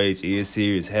 Road rage is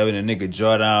serious. Having a nigga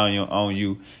draw down on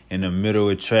you in the middle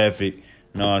of traffic.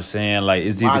 Know what I'm saying? Like,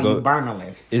 it's either go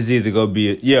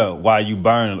be while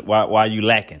you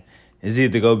lacking. It's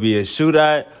either go be a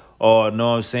shootout, or know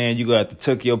what I'm saying, you gonna have to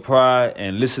tuck your pride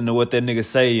and listen to what that nigga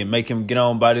say and make him get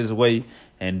on by this way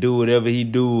and do whatever he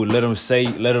do. Let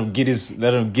him get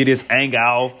his anger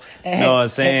off. You know what I'm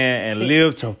saying? And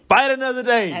live to fight another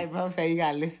day. Hey, bro, say you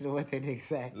gotta listen to what that nigga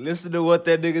say. Listen to what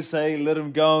that nigga say. Let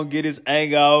him go and get his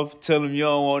anger off. Tell him you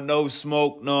don't want no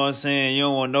smoke. Know what I'm saying? You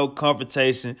don't want no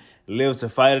confrontation. Live to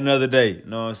fight another day.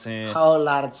 Know what I'm saying? Whole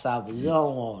lot of topics. You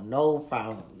don't want no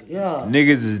problem. Yeah.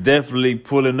 Niggas is definitely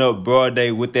pulling up broad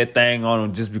day with that thing on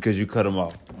them just because you cut them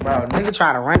off. Bro, nigga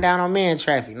try to run down on me in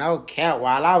traffic. No cap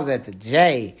while I was at the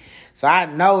J. So I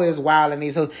know it's wild in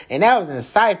these hoods. And that was in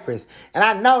Cypress. And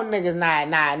I know niggas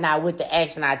not with the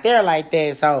action out there like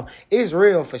that. So it's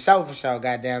real for sure,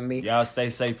 goddamn me. Y'all stay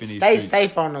safe in these Stay streets.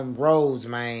 safe on them roads,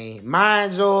 man.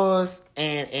 Mind yours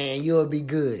and you'll be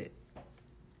good.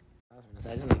 I was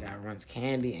gonna say, this nigga got runs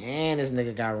candy and this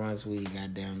nigga got runs weed,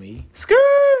 goddamn me. Skirt!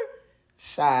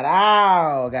 Shout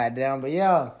out, goddamn. But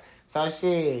yo, so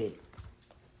shit.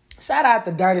 Shout out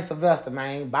to Dirty Sylvester,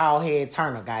 man. Bald head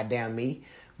Turner, goddamn me.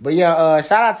 But yeah,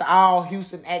 shout out to all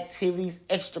Houston activities,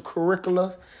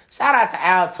 extracurriculars. Shout out to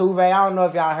Altuve. I don't know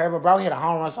if y'all heard, but bro hit a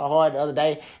home run so hard the other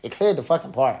day, it cleared the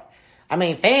fucking park. I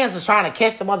mean, fans was trying to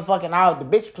catch the motherfucking out. The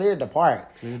bitch cleared the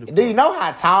park. Do you know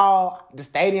how tall the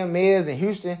stadium is in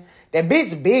Houston? That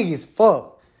bitch big as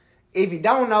fuck. If you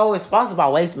don't know, it's sponsored by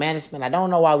Waste Management. I don't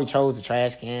know why we chose the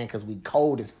trash can, because we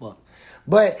cold as fuck.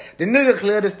 But the nigga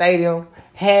cleared the stadium,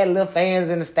 had little fans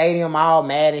in the stadium all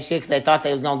mad and shit because they thought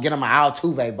they was going to get him an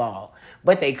Altuve ball.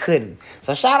 But they couldn't.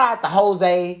 So shout out to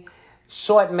Jose,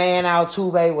 short man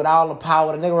Altuve with all the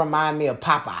power. The nigga remind me of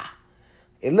Popeye.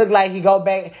 It looked like he go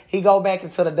back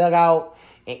into the dugout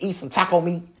and eat some taco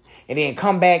meat and then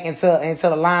come back into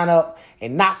the lineup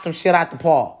and knock some shit out the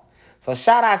park. So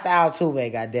shout out to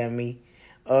Altuve, goddamn me.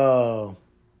 What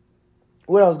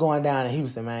else going down in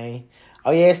Houston, man? Oh,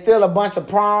 yeah, it's still a bunch of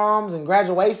proms and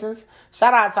graduations.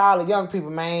 Shout out to all the young people,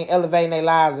 man, elevating their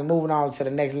lives and moving on to the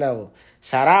next level.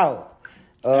 Shout out.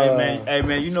 Hey,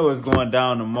 man, you know what's going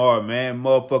down tomorrow, man.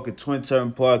 Motherfucking Twin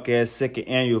Turn Podcast, second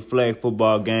annual flag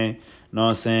football game. Know what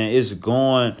I'm saying? It's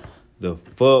going the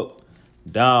fuck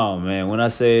down, man. When I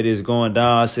say it is going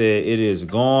down, I said it is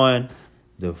going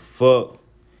the fuck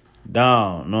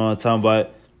down. Know what I'm talking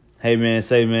about? Hey,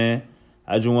 man,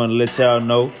 I just want to let y'all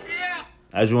know.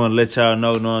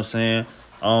 Know what I'm saying?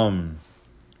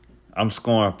 I'm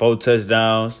scoring 4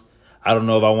 touchdowns. I don't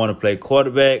know if I want to play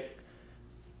quarterback.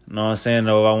 Know what I'm saying?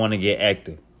 Or if I want to get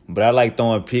active. But I like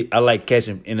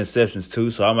catching interceptions too,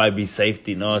 so I might be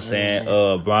safety, know what I'm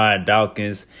saying? Brian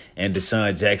Dawkins and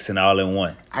Deshaun Jackson all in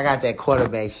one. I got that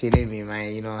quarterback shit in me,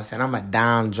 man. You know what I'm saying? I'm a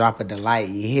dime drop of delight.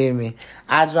 You hear me?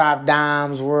 I drop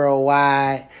dimes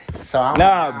worldwide. So I'm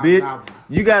bitch. dropper.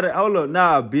 You gotta hold up.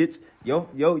 Nah, bitch.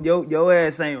 Your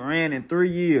ass ain't ran in 3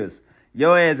 years.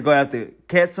 Your ass gonna have to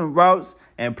catch some routes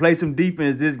and play some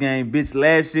defense this game, bitch.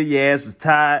 Last year your ass was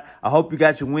tired. I hope you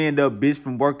got your wind up, bitch,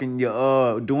 from working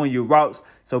your doing your routes.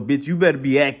 So, bitch, you better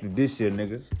be active this year,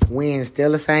 nigga. Win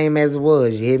still the same as it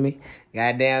was, you hear me?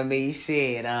 Goddamn me,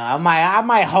 shit. I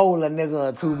might hold a nigga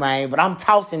or two, man, but I'm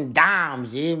tossing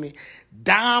dimes, you hear me?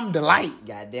 Dime delight,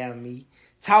 goddamn me.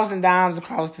 Tossing dimes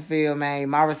across the field, man.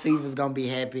 My receivers gonna be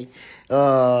happy.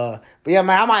 But yeah,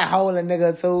 man, I might hold a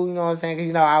nigga too, you know what I'm saying? Because,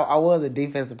 you know, I was a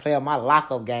defensive player. My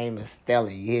lockup game is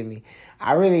stellar, you hear me?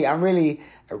 I'm really,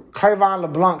 Curvon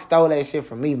LeBlanc stole that shit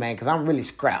from me, man, because I'm really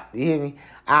scrapped, you hear me?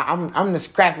 I'm the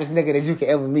scrappiest nigga that you can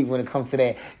ever meet when it comes to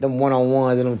that, them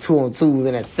 1-on-1s and them 2-on-2s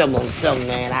and that 7-on-7,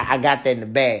 man. I got that in the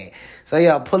bag. So,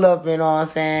 yeah, pull up, you know what I'm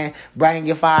saying? Bring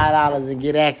your $5 and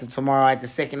get active tomorrow at the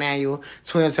second annual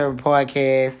Twin Turbo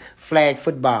Podcast flag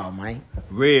football, man.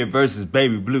 Red versus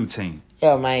baby blue team.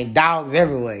 Yeah, man, dogs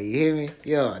everywhere, you hear me?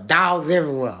 Yeah, dogs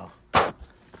everywhere.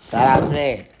 Shout out to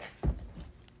that.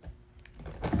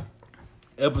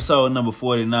 Episode number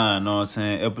 49, know what I'm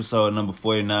saying? Episode number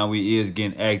 49, we is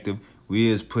getting active. We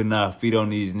is putting our feet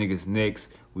on these niggas' necks.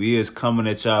 We is coming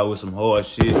at y'all with some hard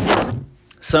shit.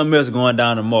 Something else going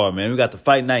down tomorrow, man. We got the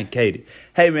Fight Night in Katy.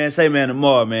 Hey, man,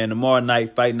 tomorrow, man. Tomorrow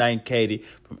night, Fight Night in Katy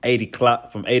from 8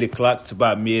 o'clock to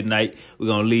about midnight. We're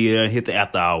going to leave there and hit the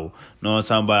after hour. Know what I'm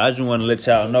talking about? I just want to let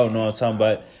y'all know what I'm talking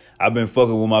about. I've been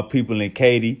fucking with my people in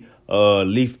Katy,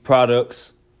 Leaf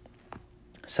Products.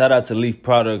 Shout out to Leaf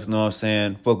Products, know what I'm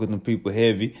saying? Fuck with them people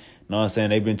heavy. Know what I'm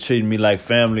saying? They've been treating me like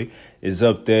family. It's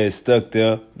up there, it's stuck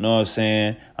there. Know what I'm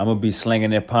saying? I'm going to be slinging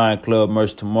that Pine Club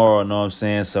merch tomorrow, know what I'm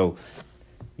saying? So,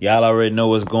 y'all already know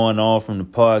what's going on from the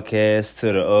podcast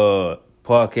to the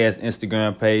podcast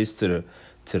Instagram page to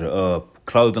the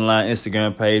clothing line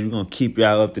Instagram page. We're going to keep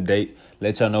y'all up to date.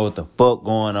 Let y'all know what the fuck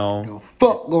going on.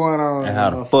 And how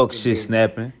the fuck shit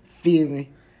snapping. Feel me?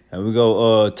 And we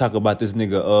go talk about this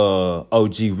nigga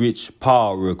OG Rich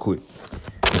Paul real quick.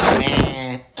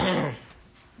 Man,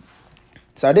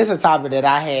 So this is a topic that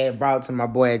I had brought to my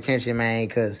boy attention, man,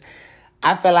 because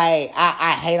I feel like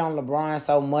I hate on LeBron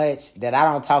so much that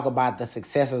I don't talk about the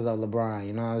successors of LeBron.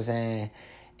 You know what I'm saying?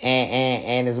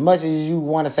 And as much as you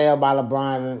want to say about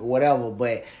LeBron, whatever,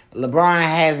 but LeBron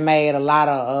has made a lot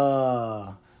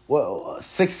of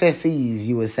successes,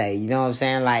 you would say. You know what I'm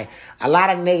saying? Like, a lot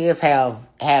of niggas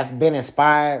have been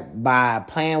inspired by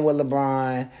playing with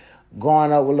LeBron,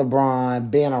 growing up with LeBron,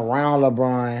 being around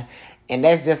LeBron. And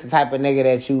that's just the type of nigga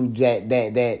that you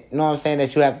know what I'm saying,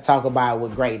 that you have to talk about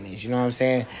with greatness. You know what I'm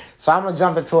saying? So I'm gonna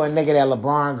jump into a nigga that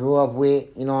LeBron grew up with,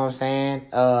 you know what I'm saying?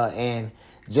 And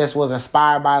just was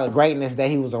inspired by the greatness that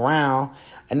he was around.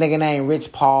 A nigga named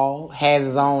Rich Paul has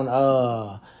his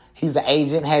own he's an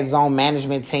agent, has his own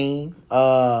management team,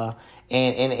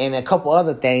 and a couple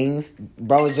other things.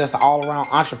 Bro is just an all-around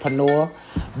entrepreneur.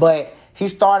 But he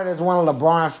started as one of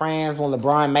LeBron's friends when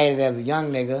LeBron made it as a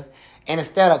young nigga. And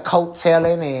instead of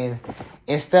coat-telling and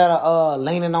instead of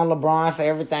leaning on LeBron for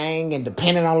everything and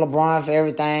depending on LeBron for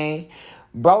everything,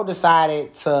 bro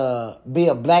decided to be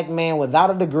a black man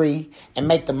without a degree and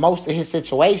make the most of his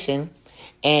situation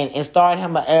and start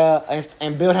him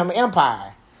and build him an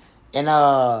empire.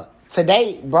 And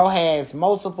today, bro has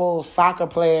multiple soccer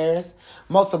players,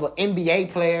 multiple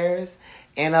NBA players,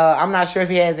 and I'm not sure if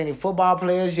he has any football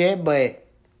players yet, but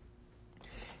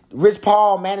Rich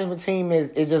Paul management team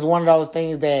is just one of those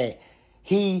things that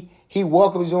he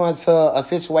welcomes you into a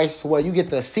situation where you get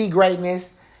to see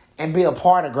greatness and be a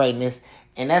part of greatness.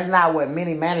 And that's not what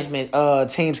many management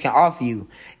teams can offer you.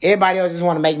 Everybody else just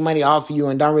want to make money off of you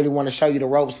and don't really want to show you the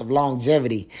ropes of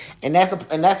longevity. And that's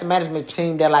a management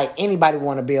team that like anybody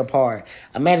want to be a part.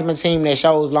 A management team that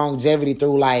shows longevity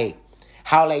through like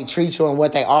how they treat you and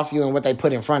what they offer you and what they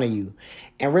put in front of you.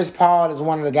 And Rich Paul is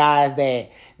one of the guys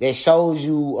that shows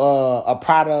you a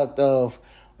product of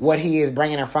what he is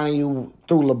bringing in front of you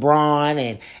through LeBron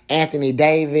and Anthony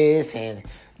Davis and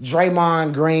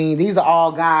Draymond Green. These are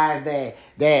all guys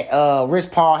that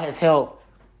Rich Paul has helped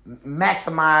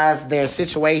maximize their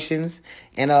situations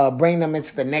and bring them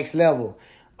into the next level.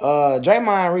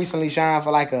 Draymond recently signed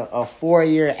for like a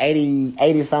 4-year,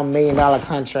 $80-something million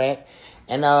contract.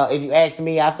 And if you ask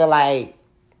me, I feel like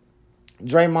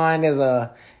Draymond is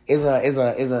a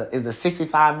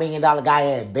 $65 million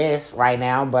guy at best right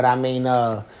now. But I mean,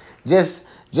 just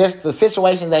the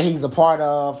situation that he's a part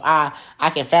of, I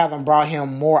can fathom brought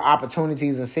him more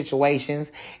opportunities and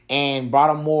situations and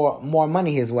brought him more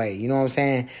money his way. You know what I'm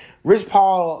saying? Rich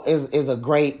Paul is a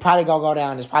great, probably gonna go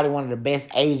down as probably one of the best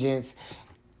agents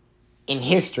in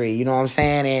history. You know what I'm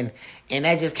saying? And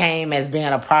that just came as being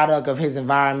a product of his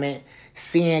environment,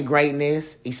 seeing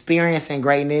greatness, experiencing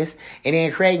greatness, and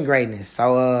then creating greatness.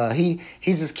 So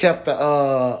he's just kept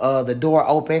the door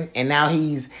open, and now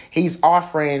he's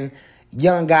offering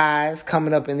young guys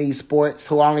coming up in these sports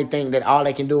who only think that all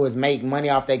they can do is make money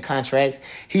off their contracts.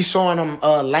 He's showing them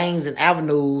lanes and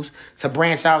avenues to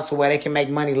branch out to where they can make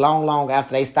money long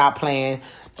after they stop playing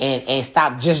and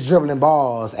stop just dribbling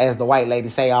balls, as the white lady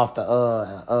say off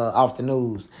the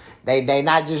news. They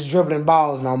not just dribbling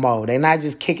balls no more. They not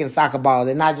just kicking soccer balls.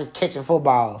 They're not just catching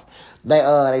footballs. They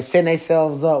setting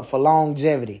themselves up for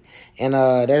longevity, and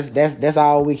that's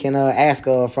all we can ask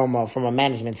from a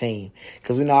management team,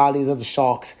 because we know all these other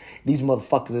sharks, these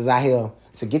motherfuckers is out here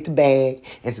to get the bag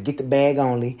and to get the bag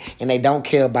only, and they don't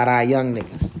care about our young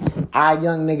niggas. Our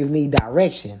young niggas need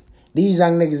direction. These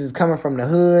young niggas is coming from the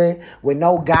hood with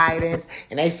no guidance,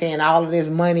 and they seeing all of this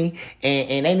money,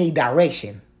 and they need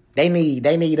direction. They need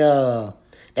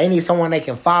someone they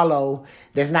can follow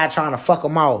that's not trying to fuck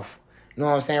them off. You know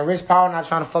what I'm saying? Rich Paul not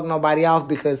trying to fuck nobody off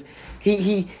because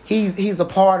he's a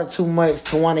part of too much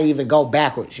to want to even go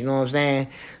backwards. You know what I'm saying?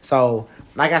 So,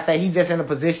 like I said, he's just in a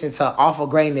position to offer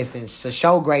greatness and to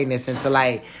show greatness and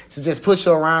to just put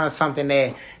you around something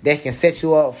that can set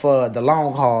you up for the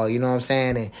long haul. You know what I'm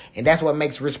saying? And that's what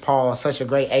makes Rich Paul such a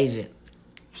great agent.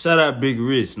 Shout out Big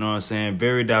Rich, you know what I'm saying?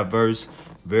 Very diverse,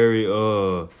 very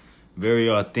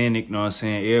authentic, you know what I'm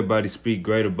saying? Everybody speak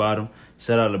great about him.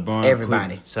 Shout out LeBron.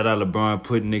 Everybody. Shout out LeBron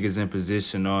putting niggas in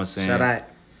position, you know what I'm saying? Shout out.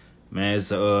 Man, it's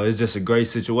just a great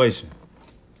situation.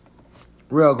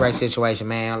 Real great situation,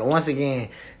 man. Once again,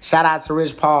 shout out to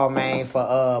Rich Paul, man,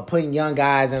 for putting young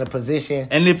guys in a position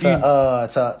to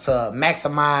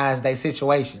maximize their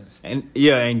situations. And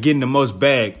getting the most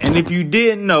bag. And if you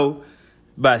didn't know,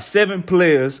 about 7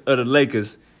 players of the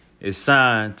Lakers is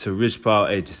signed to Rich Paul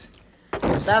agency.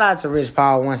 Shout out to Rich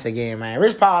Paul once again, man.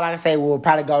 Rich Paul, like I say, will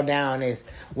probably go down as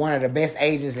one of the best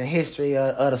agents in history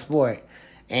of the sport.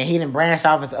 And he done branched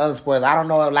off into other sports. I don't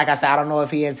know, like I said, I don't know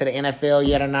if he into the NFL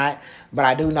yet or not, but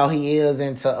I do know he is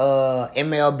into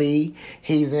MLB.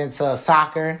 He's into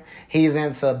soccer. He's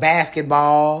into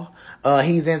basketball.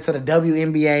 He's into the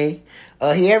WNBA.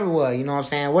 He everywhere, you know what I'm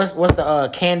saying? What's the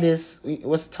Candace,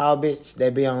 what's the tall bitch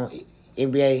that be on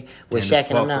NBA with Shaq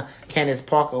and them now? Candace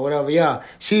Parker, whatever, yeah.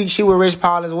 She with Rich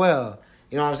Paul as well.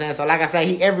 You know what I'm saying? So like I say,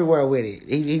 he everywhere with it.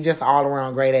 He just an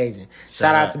all-around great agent.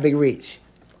 Shout out to Big Rich.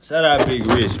 Shout out Big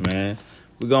Rich, man.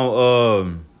 We're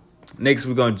gonna next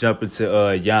we're gonna jump into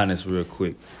Giannis real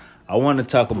quick. I want to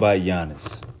talk about Giannis.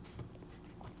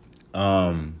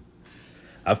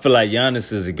 I feel like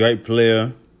Giannis is a great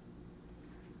player,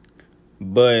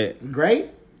 but great.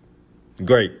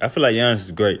 I feel like Giannis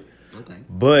is great. Okay.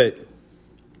 But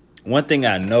one thing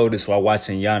I noticed while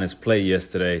watching Giannis play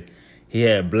yesterday, he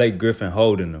had Blake Griffin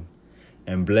holding him,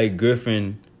 and Blake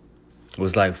Griffin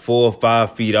was like 4 or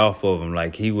 5 feet off of him.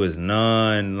 Like he was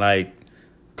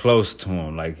close to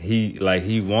him. Like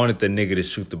he wanted the nigga to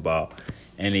shoot the ball,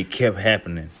 and it kept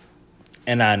happening.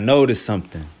 And I noticed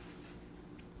something.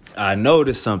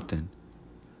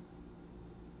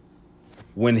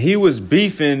 When he was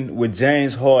beefing with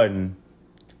James Harden,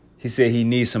 he said he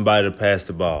needs somebody to pass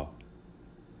the ball.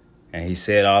 And he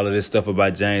said all of this stuff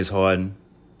about James Harden.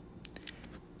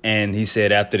 And he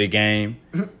said after the game,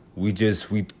 we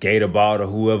gave the ball to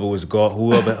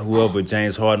whoever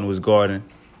James Harden was guarding.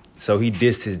 So he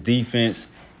dissed his defense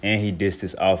and he dissed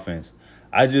his offense.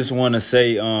 I just want to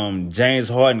say James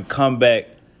Harden comeback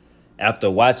after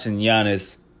watching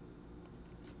Giannis.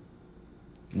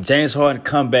 James Harden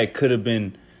comeback could have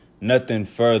been nothing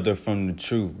further from the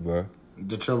truth, bro.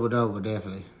 The triple-double,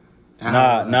 definitely.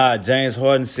 Nah. James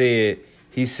Harden said,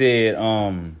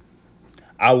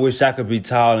 I wish I could be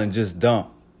tall and just dunk.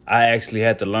 I actually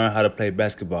had to learn how to play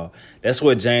basketball. That's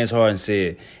what James Harden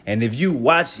said. And if you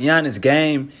watch Giannis'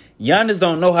 game, Giannis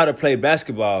don't know how to play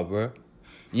basketball, bro.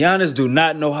 Giannis do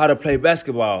not know how to play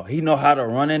basketball. He know how to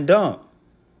run and dunk.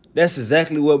 That's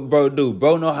exactly what bro do.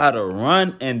 Bro know how to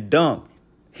run and dunk.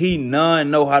 He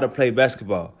know how to play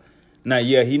basketball. Now,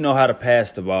 yeah, he know how to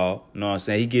pass the ball. You know what I'm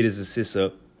saying? He get his assists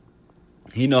up.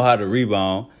 He know how to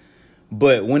rebound.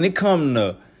 But when it come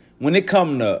to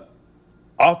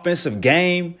offensive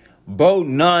game, bro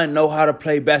none know how to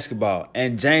play basketball.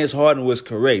 And James Harden was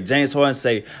correct. James Harden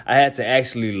say, I had to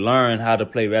actually learn how to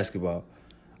play basketball.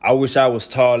 I wish I was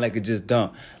tall and could just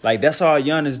dunk. Like, that's all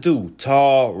Giannis do.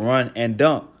 Tall, run, and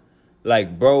dunk.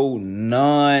 Like, bro,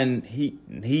 he's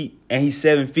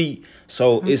 7 feet,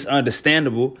 so it's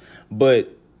understandable.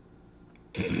 But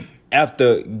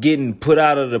after getting put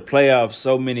out of the playoffs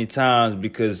so many times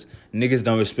because niggas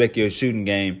don't respect your shooting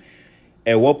game,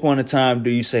 at what point in time do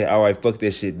you say, all right, fuck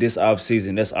that shit, this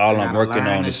offseason, that's all I'm working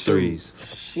on is threes?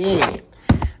 Shit.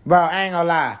 Bro, I ain't gonna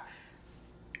lie.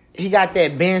 He got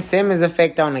that Ben Simmons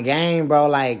effect on the game, bro.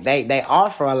 Like, they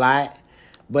offer a lot,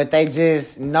 but they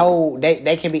just know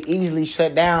they can be easily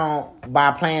shut down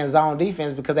by playing zone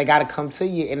defense because they got to come to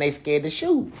you and they scared to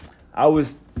shoot. I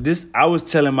was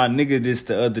telling my nigga this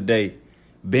the other day.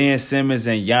 Ben Simmons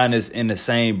and Giannis in the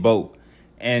same boat.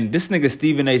 And this nigga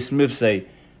Stephen A. Smith say,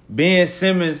 Ben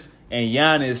Simmons and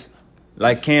Giannis,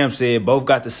 like Cam said, both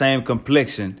got the same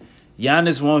complexion.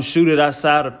 Giannis won't shoot it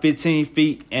outside of 15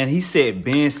 feet, and he said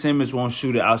Ben Simmons won't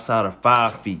shoot it outside of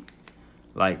 5 feet.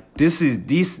 Like, this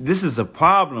is a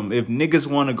problem. If niggas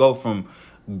want to go from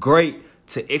great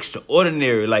to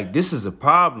extraordinary, like, this is a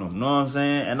problem. You know what I'm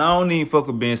saying? And I don't even fuck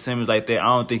with Ben Simmons like that. I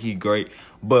don't think he great.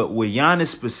 But with Giannis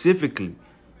specifically,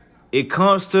 it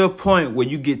comes to a point where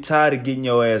you get tired of getting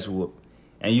your ass whooped.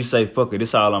 And you say, fuck it,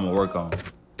 this all I'm going to work on.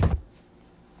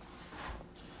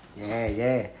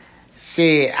 Yeah.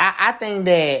 Shit, I think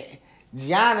that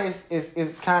Giannis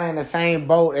is kind of in the same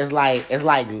boat as a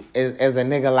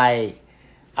nigga like,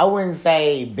 I wouldn't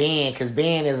say Ben, because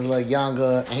Ben is a little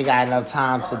younger and he got enough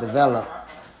time to develop.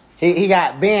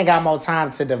 Ben got more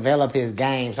time to develop his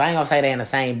game, so I ain't gonna say they in the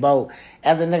same boat.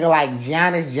 As a nigga like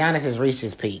Giannis has reached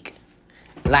his peak.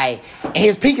 Like,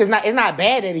 his peak it's not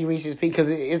bad that he reached his peak because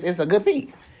it's a good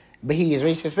peak. But he has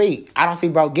reached his peak. I don't see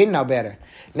bro getting no better.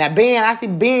 Now, Ben, I see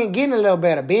Ben getting a little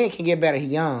better. Ben can get better. He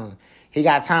young. He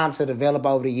got time to develop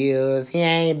over the years. He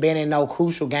ain't been in no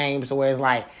crucial games where it's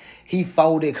like he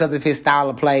folded because of his style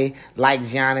of play like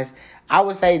Giannis. I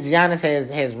would say Giannis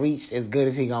has reached as good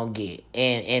as he gonna get.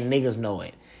 And niggas know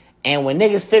it. And when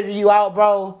niggas figure you out,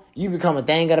 bro, you become a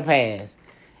thing of the past.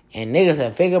 And niggas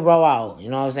have figured bro out. You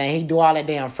know what I'm saying? He do all that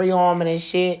damn free arming and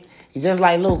shit. He's just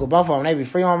like Luka. Both of them, they be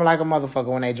free arming like a motherfucker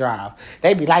when they drive.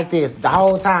 They be like this the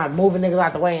whole time, moving niggas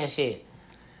out the way and shit.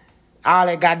 all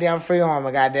that goddamn free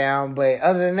armor, goddamn. But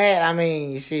other than that, I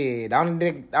mean, shit.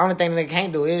 The only thing they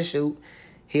can't do is shoot.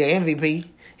 He an MVP.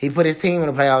 He put his team in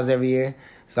the playoffs every year.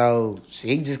 So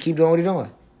he just keep doing what he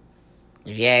doing.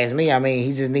 If you ask me, I mean,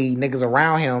 he just need niggas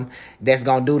around him that's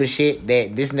gonna do the shit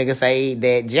that this nigga say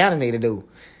that Giannis need to do.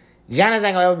 Giannis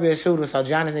ain't gonna ever be a shooter, so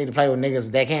Giannis need to play with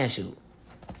niggas that can shoot.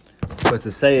 But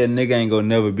to say a nigga ain't gonna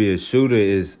never be a shooter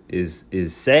is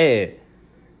sad.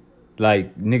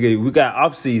 Like, nigga, we got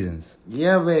off seasons.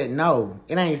 Yeah, but no,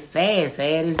 it ain't sad.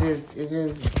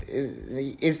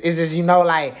 It's just you know,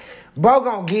 like, bro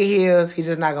gonna get his. He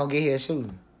just not gonna get his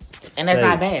shooting, and that's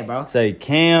not bad, bro. Say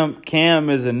Cam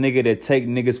is a nigga that take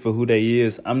niggas for who they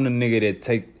is. I'm the nigga that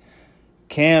take.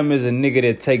 Cam is a nigga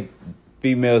that take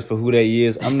females for who they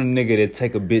is. I'm the nigga that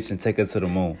take a bitch and take her to the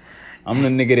moon. I'm the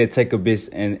nigga that take a bitch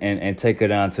and take her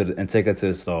down to and take her to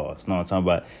the stars. Know what I'm talking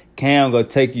about? Cam gonna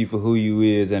take you for who you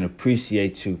is and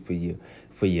appreciate you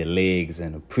for your legs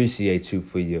and appreciate you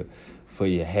for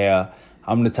your hair.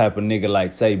 I'm the type of nigga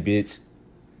like say bitch,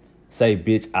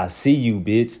 I see you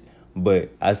bitch, but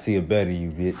I see a better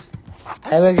you bitch.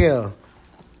 Hey, look here.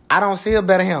 I don't see a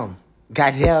better him.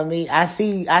 Goddamn me. I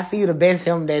see the best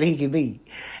him that he can be.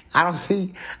 I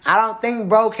don't think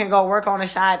bro can go work on a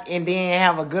shot and then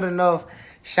have a good enough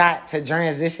shot to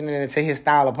transition it into his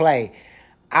style of play.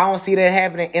 I don't see that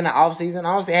happening in the offseason.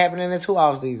 I don't see it happening in the 2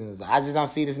 off seasons. I just don't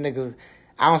see this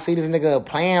nigga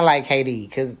playing like KD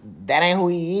because that ain't who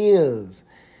he is.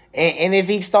 And if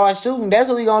he starts shooting, that's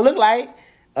what he gonna look like.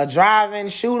 A driving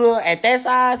shooter at that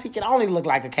size, he can only look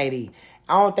like a KD.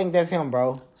 I don't think that's him,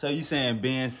 bro. So you saying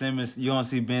Ben Simmons, you don't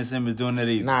see Ben Simmons doing that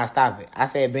either? Nah, stop it. I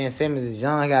said Ben Simmons is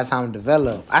young, got time to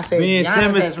develop. I said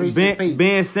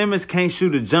Ben Simmons can't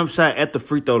shoot a jump shot at the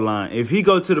free throw line. If he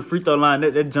go to the free throw line,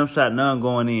 that jump shot none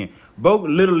going in. Bro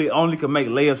literally only can make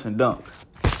layups and dunks.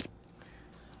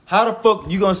 How the fuck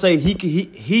you gonna say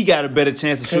he got a better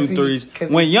chance to shoot threes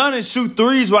when Giannis shoot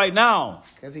threes right now?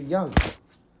 Because he young.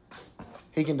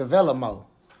 He can develop more.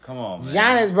 Come on, man.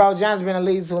 Giannis been in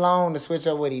the league too long to switch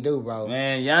up what he do, bro.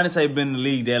 Man, Giannis ain't been in the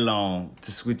league that long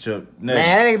to switch up. Man,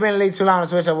 that nigga been in the league too long to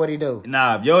switch up what he do.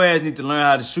 Nah, if your ass need to learn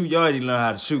how to shoot, your ass need to learn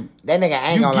how to shoot. That nigga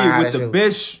ain't gonna learn how to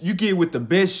shoot. You get with the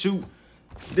best shoot.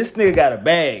 This nigga got a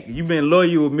bag. You been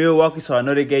loyal with Milwaukee, so I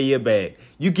know they gave you a bag.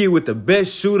 You get with the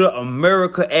best shooter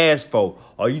America asked for.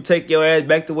 Or you take your ass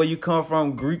back to where you come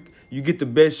from, Greek. You get the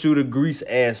best shooter Greece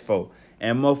asked for.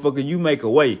 And motherfucker, you make a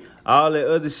way. All that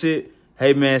other shit...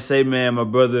 Hey, man, my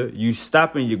brother, you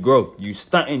stopping your growth. You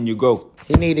stunting your growth.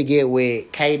 He need to get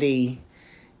with KD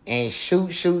and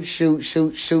shoot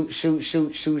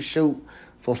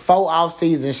for 4 off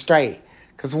seasons straight.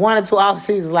 Because 1 or 2 off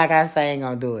seasons, like I say, ain't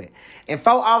going to do it. And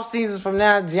 4 off seasons from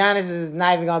now, Giannis is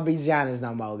not even going to be Giannis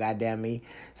no more, goddamn me.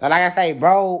 So like I say,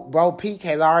 bro peak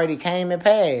has already came and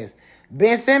passed.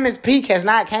 Ben Simmons' peak has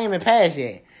not came and passed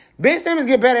yet. Ben Simmons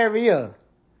get better every year.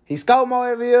 He score more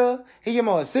every year. He get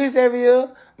more assists every year.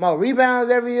 More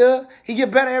rebounds every year. He get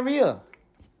better every year.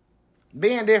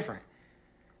 Being different.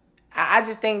 I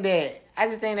just think that,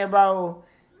 bro,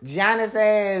 Giannis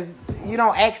says you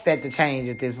don't ask that to change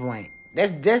at this point.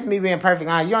 That's me being perfect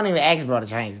honest. You don't even ask bro to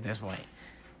change at this point.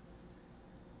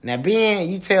 Now,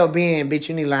 you tell Ben, bitch,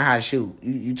 you need to learn how to shoot.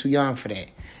 You too young for that.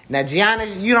 Now,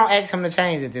 Giannis, you don't ask him to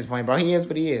change at this point, bro. He is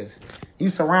what he is. You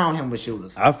surround him with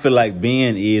shooters. I feel like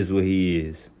Ben is what he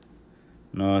is.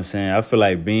 You know what I'm saying? I feel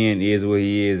like Ben is what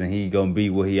he is, and he gonna be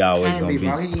what he always gonna be.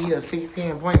 Bro. He a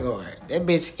 6'10" point guard. That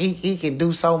bitch, he can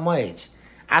do so much.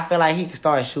 I feel like he can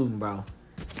start shooting, bro.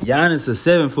 Giannis a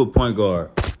 7-foot point guard.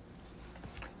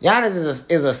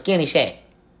 Giannis is a skinny Shaq.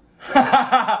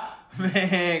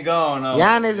 Man, go on.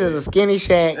 Giannis is a skinny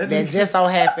Shaq that just so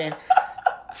happened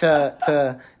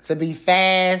to be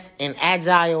fast and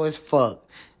agile as fuck.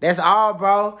 That's all,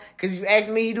 bro. Cause you ask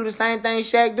me, he do the same thing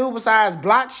Shaq do besides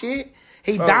block shit.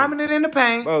 He dominant in the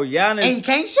paint. Bro, Giannis, and he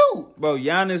can't shoot. Bro,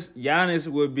 Giannis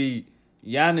would be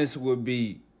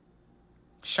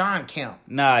Sean Kemp.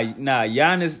 Nah,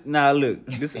 Giannis, look,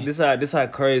 this how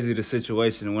crazy the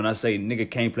situation when I say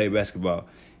nigga can't play basketball.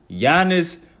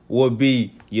 Giannis would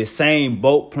be Usain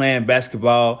Bolt playing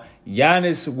basketball.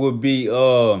 Giannis would be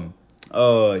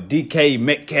DK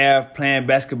Metcalf playing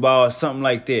basketball or something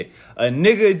like that. A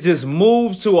nigga just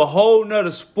moved to a whole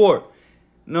nother sport.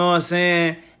 Know what I'm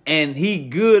saying? And he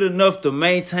good enough to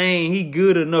maintain. He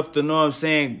good enough to, know what I'm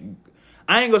saying?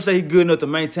 I ain't gonna say he good enough to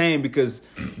maintain because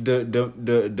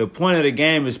the point of the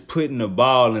game is putting the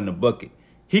ball in the bucket.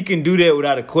 He can do that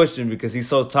without a question because he's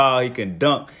so tall, he can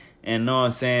dunk and, know what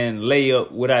I'm saying, lay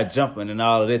up without jumping and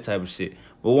all of that type of shit.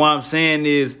 But what I'm saying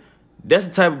is, that's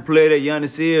the type of player that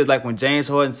Giannis is. Like when James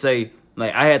Harden say,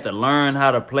 like, I had to learn how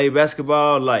to play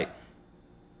basketball. Like,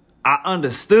 I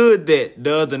understood that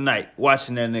the other night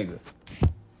watching that nigga.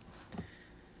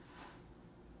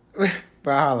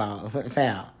 Bro, hold on,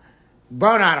 fam.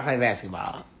 Bro know how to play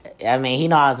basketball. I mean, he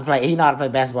know how to play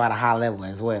basketball at a high level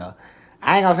as well.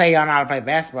 I ain't gonna say he don't know how to play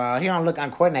basketball. He don't look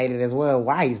uncoordinated as well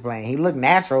while he's playing. He look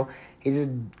natural. He just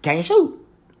can't shoot.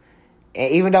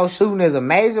 And even though shooting is a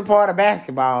major part of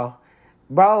basketball,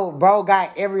 bro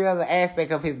got every other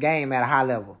aspect of his game at a high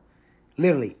level.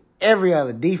 Literally, every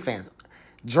other defense,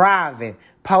 driving,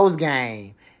 post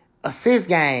game, assist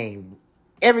game,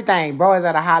 everything. Bro is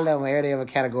at a high level in every other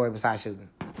category besides shooting.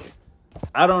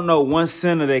 I don't know one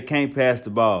center that can't pass the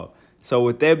ball. So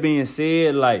with that being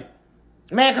said, like,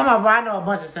 man, come on, bro. I know a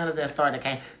bunch of centers that start that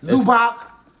can't. Zubac,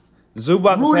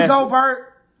 Rudy can pass. Gobert.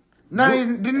 None of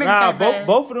these niggas can't pass.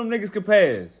 Both of them niggas can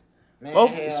pass. Man,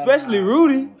 Both, especially no.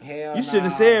 Rudy. Hell You should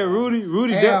have no. said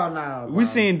Rudy. Hell no, bro. We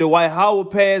seen Dwight Howard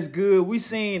pass good. We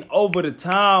seen over the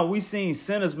time. We seen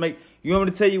centers make. You want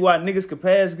me to tell you why niggas can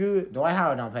pass good? Dwight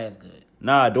Howard don't pass good.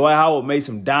 Nah, Dwight Howard made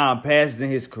some dime passes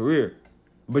in his career.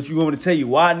 But you want me to tell you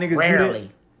why niggas Rarely. did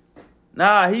it?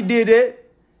 Nah, he did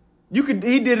it. He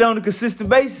did it on a consistent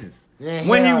basis. Yeah,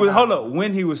 when he was no.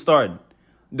 when he was starting.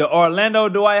 The Orlando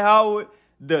Dwight Howard,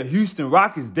 the Houston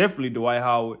Rockets definitely Dwight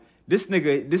Howard. This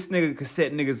nigga could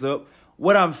set niggas up.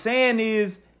 What I'm saying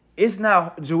is, it's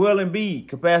not Joel Embiid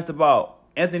can pass the ball.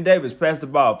 Anthony Davis pass the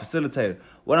ball, facilitator.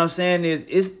 What I'm saying is,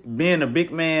 it's being a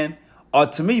big man, or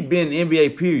to me, being in the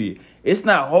NBA period. It's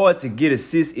not hard to get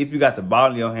assists if you got the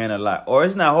ball in your hand a lot. Or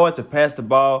it's not hard to pass the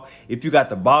ball if you got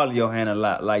the ball in your hand a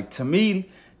lot. Like, to me,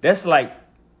 assist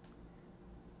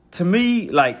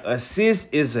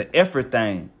is an effort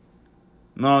thing.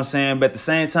 You know what I'm saying? But at the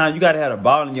same time, you got to have the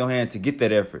ball in your hand to get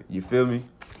that effort. You feel me?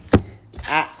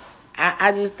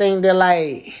 I just think that,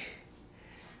 like,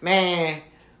 man,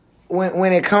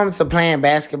 when it comes to playing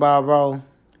basketball, bro,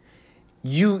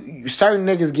 certain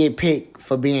niggas get picked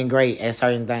for being great at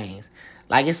certain things.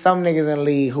 Like, it's some niggas in the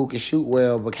league who can shoot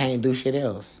well but can't do shit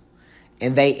else,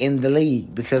 and they in the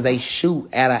league because they shoot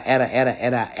at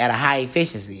a high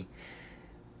efficiency.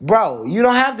 Bro, you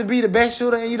don't have to be the best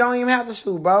shooter, and you don't even have to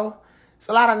shoot, bro. It's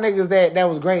a lot of niggas that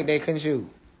was great that couldn't shoot.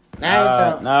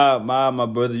 My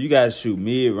brother, you gotta shoot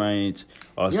mid range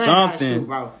or something.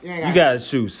 You gotta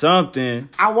shoot something.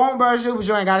 I want bro to shoot, but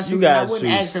you ain't gotta shoot. You gotta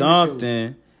shoot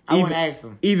something. I wouldn't ask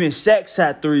him. Even Shaq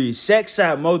shot threes. Shaq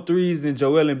shot more threes than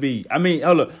Joel Embiid. I mean,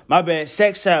 hold up, my bad.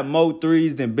 Shaq shot more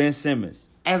threes than Ben Simmons.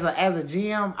 As a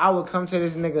GM, I would come to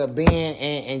this nigga Ben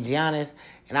and Giannis,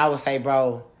 and I would say,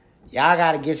 bro, y'all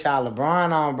got to get y'all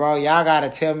LeBron on, bro. Y'all got to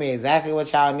tell me exactly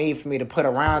what y'all need for me to put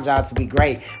around y'all to be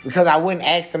great. Because I wouldn't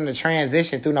ask them to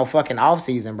transition through no fucking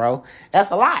offseason, bro. That's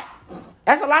a lot.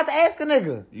 That's a lot to ask a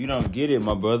nigga. You don't get it,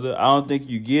 my brother. I don't think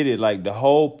you get it. Like, the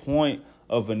whole point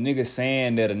of a nigga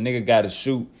saying that a nigga got to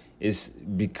shoot is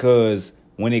because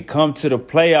when it comes to the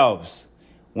playoffs,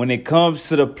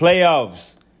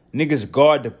 niggas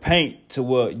guard the paint to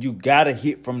where you gotta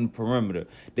hit from the perimeter.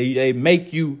 They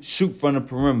make you shoot from the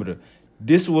perimeter.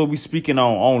 This is what we speaking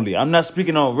on only. I'm not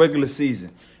speaking on regular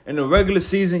season. In the regular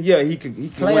season, yeah, he could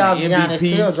playoff win the MVP. Giannis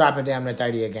still dropping damn near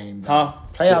 30 a game, bro. Huh?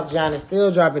 Playoff Giannis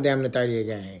still dropping damn near 30 a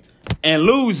game. And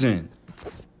losing.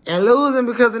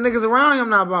 Because the niggas around him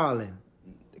not balling.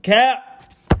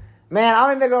 Cap. Man,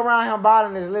 only nigga around him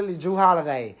balling is literally Drew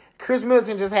Holiday. Chris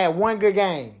Middleton just had one good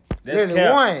game.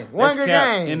 Literally one good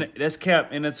game. That's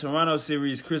cap. In the Toronto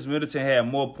series, Chris Middleton had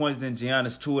more points than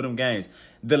Giannis 2 of them games.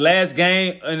 The last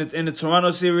game in the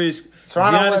Toronto series,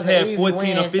 Giannis had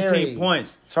 14 or 15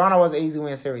 points. Toronto was an easy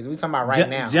win series. We talking about right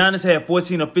now. Giannis had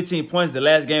 14 or 15 points the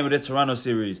last game of the Toronto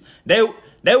series. They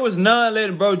was none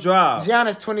letting bro drive.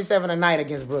 Giannis 27 a night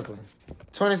against Brooklyn.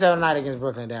 27 a night against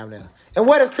Brooklyn down there. And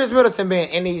what has Chris Middleton been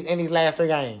in these last 3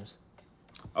 games?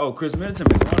 Oh, Chris Middleton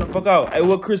been going the fuck out. Hey,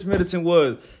 what Chris Middleton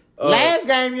was? Last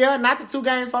game, yeah, not the 2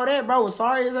 games for that, bro. Was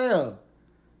sorry as hell.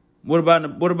 What about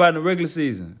in the regular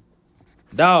season?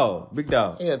 Big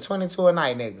dog. Yeah, 22 a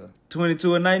night, nigga.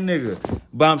 22 a night, nigga.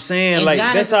 But I'm saying, and like,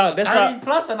 Giannis that's how 30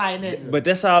 plus a night, nigga. But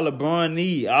that's all LeBron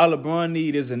need. All LeBron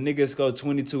need is a nigga score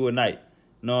 22 a night.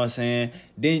 You know what I'm saying?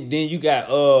 Then you got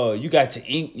your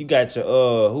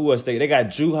who else they got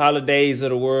Drew Holidays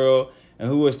of the world. And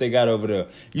who else they got over there?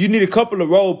 You need a couple of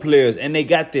role players, and they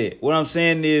got that. What I'm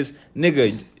saying is,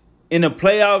 nigga, in the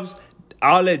playoffs,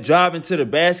 all that driving to the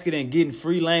basket and getting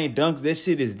free lane dunks, that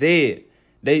shit is dead.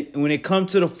 When it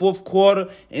comes to the fourth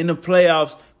quarter in the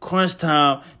playoffs, crunch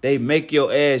time, they make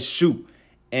your ass shoot.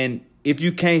 And if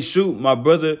you can't shoot, my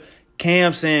brother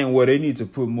Cam saying, well, they need to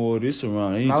put more of this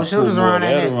around. They need more to put more of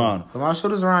that around. More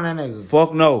shooters around that nigga.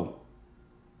 Fuck no.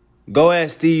 Go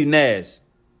ask Steve Nash.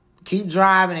 Keep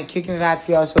driving and kicking it out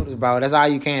to your shooters, bro. That's all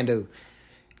you can do.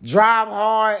 Drive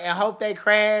hard and hope they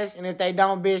crash, and if they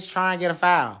don't, bitch, try and get a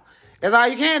foul. That's all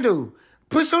you can do.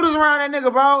 Put shooters around that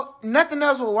nigga, bro. Nothing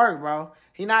else will work, bro.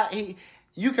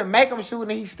 You can make him shoot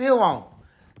and he still won't.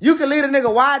 You can leave a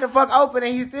nigga wide the fuck open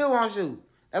and he still won't shoot.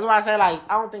 That's why I say, like,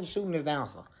 I don't think shooting is the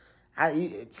answer.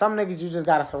 Some niggas you just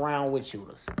gotta surround with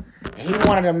shooters. And he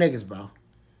one of them niggas, bro.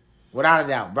 Without a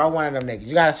doubt, bro, one of them niggas.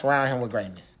 You gotta surround him with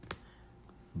greatness.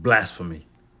 Blasphemy.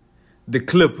 The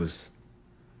Clippers.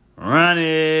 Run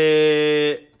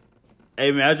it.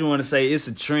 Hey, man, I just want to say it's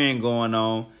a trend going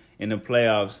on in the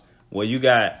playoffs where you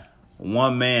got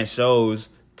one-man shows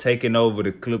taking over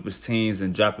the Clippers teams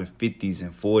and dropping 50s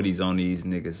and 40s on these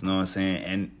niggas, you know what I'm saying?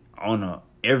 And on a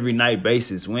every night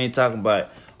basis. We ain't talking about,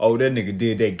 oh, that nigga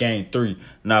did that game 3.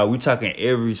 Nah, we talking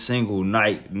every single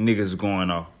night niggas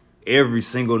going off. Every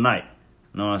single night.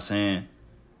 You know what I'm saying?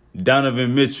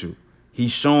 Donovan Mitchell,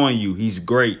 he's showing you he's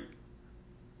great.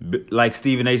 Like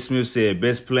Stephen A. Smith said,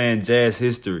 best player in Jazz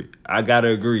history. I gotta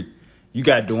agree. You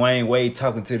got Dwayne Wade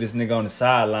talking to this nigga on the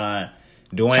sideline.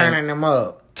 Turning him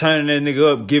up. Turning that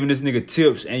nigga up, giving this nigga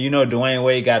tips. And you know Dwayne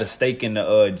Wade got a stake in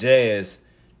the Jazz.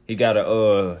 He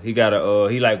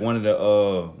like one of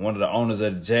the owners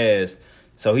of the Jazz.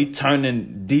 So he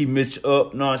turning D Mitch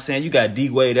up, you know what I'm saying? You got D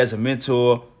Wade as a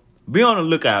mentor. Be on the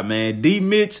lookout, man. D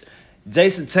Mitch,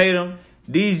 Jason Tatum,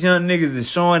 these young niggas is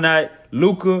showing out.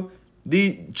 Luka,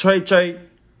 Trey,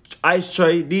 Ice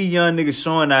Trey, these young niggas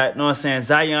showing out, you know what I'm saying?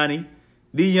 Zion,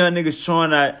 these young niggas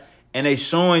showing out, and they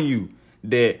showing you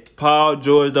that Paul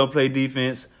George don't play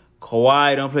defense,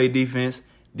 Kawhi don't play defense.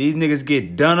 These niggas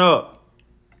get done up.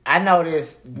 I know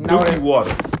this. Dookie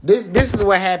water. This is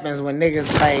what happens when niggas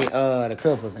play the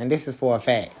Clippers, and this is for a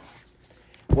fact.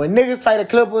 When niggas play the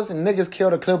Clippers and niggas kill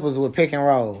the Clippers with pick and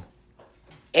roll,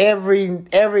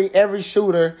 every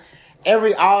shooter,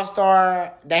 every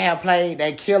all-star they have played,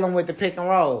 they kill them with the pick and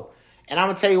roll. And I'm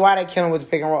going to tell you why they kill them with the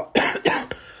pick and roll.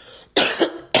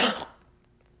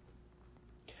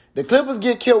 The Clippers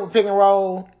get killed with pick and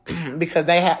roll because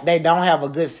they don't have a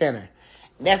good center.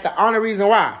 That's the only reason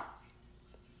why.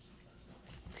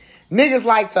 Niggas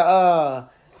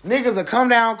will come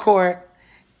down court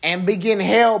and be getting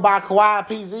held by Kawhi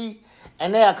PZ,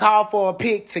 and they'll call for a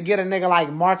pick to get a nigga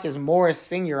like Marcus Morris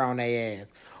Sr. on their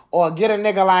ass. Or get a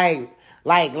nigga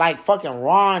like fucking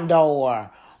Rondo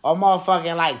or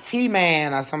motherfucking like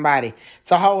T-Man or somebody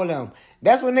to hold them.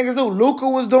 That's what niggas do. Luka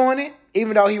was doing it,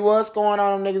 even though he was scoring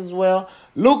on them niggas as well.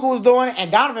 Luka was doing it, and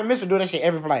Donovan Mitchell do that shit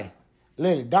every play.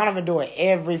 Literally, Donovan do it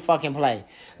every fucking play.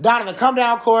 Donovan come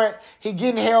down court, he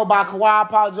getting held by Kawhi,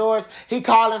 Paul George. He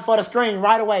calling for the screen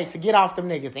right away to get off them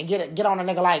niggas and get on a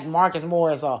nigga like Marcus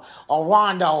Morris or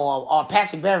Rondo or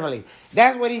Patrick Beverly.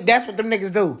 That's what them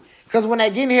niggas do. Because when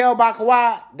they getting held by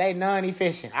Kawhi, they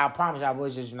non-efficient. I promise y'all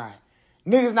boys just not.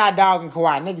 Niggas not dogging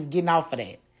Kawhi. Niggas getting off for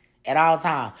that at all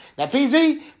times. Now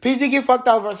PG get fucked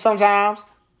over sometimes.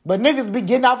 But niggas be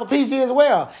getting off of PG as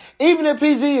well. Even if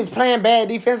PG is playing bad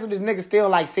defensively, the nigga still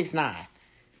like 6'9".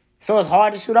 So it's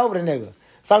hard to shoot over the nigga.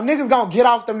 So niggas gonna get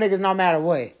off them niggas no matter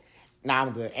what. Nah,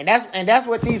 I'm good. And that's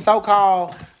what these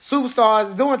so-called superstars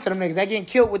is doing to them niggas. They getting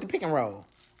killed with the pick and roll.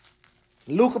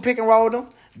 Luka pick and roll them.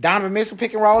 Donovan Mitchell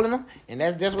pick and rolling them. And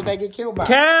that's what they get killed by.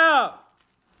 Cap.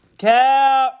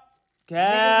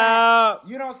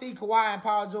 You don't see Kawhi and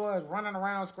Paul George running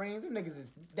around screens. Them niggas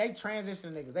they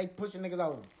transitioning niggas. They pushing niggas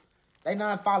over. They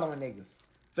non-following niggas.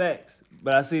 Facts.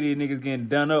 But I see these niggas getting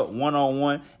done up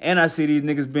one-on-one. And I see these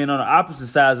niggas being on the opposite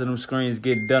sides of them screens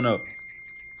getting done up.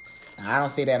 I don't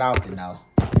see that often, though.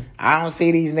 I don't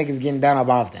see these niggas getting done up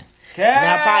often. Cap.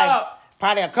 Now,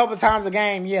 probably a couple times a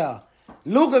game, yeah.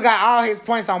 Luka got all his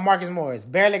points on Marcus Morris.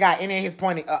 Barely got any of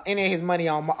his money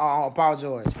on Paul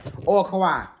George or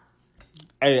Kawhi.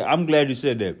 Hey, I'm glad you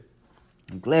said that.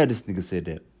 I'm glad this nigga said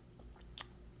that.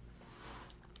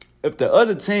 If the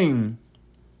other team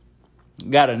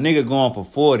got a nigga going for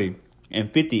 40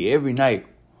 and 50 every night,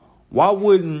 why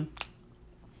wouldn't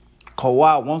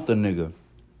Kawhi want the nigga?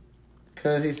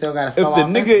 Because he still got to score. If the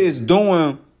nigga is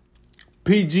doing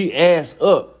PG ass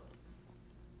up,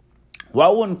 why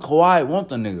wouldn't Kawhi want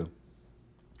the nigga?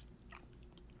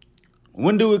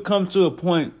 When do it come to a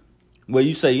point where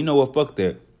you say, you know what, fuck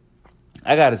that.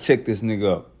 I got to check this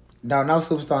nigga up. No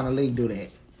superstar in the league do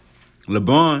that.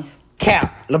 LeBron.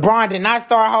 Cap. LeBron did not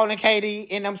start holding KD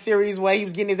in them series where he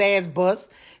was getting his ass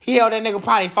bust. He held that nigga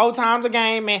probably 4 times a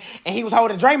game, man, and he was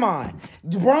holding Draymond.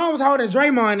 LeBron was holding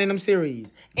Draymond in them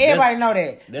series. Everybody know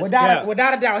that.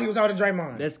 Without a doubt, he was holding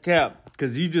Draymond. That's cap.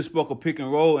 Because you just spoke a pick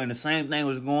and roll, and the same thing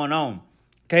was going on.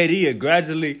 KD is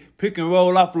gradually pick and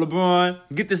roll off LeBron.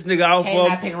 Get this nigga off KD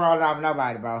not of. pick and roll off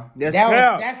nobody, bro.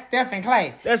 That's Steph and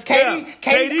Clay. That's KD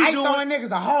cap. ice on niggas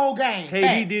the whole game.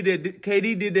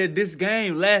 KD did that this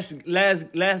game last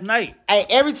night. Hey,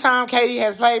 every time KD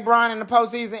has played Bron in the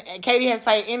postseason, and KD has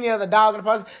played any other dog in the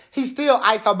postseason, he still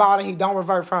ISO ball and he don't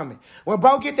revert from it. When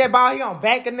bro get that ball, he gonna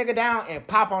back a nigga down and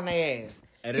pop on their ass.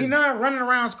 He not running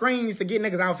around screens to get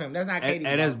niggas off him. That's not KD.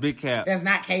 And that's big cap. That's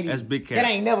not KD. That's big cap. That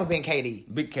ain't never been KD.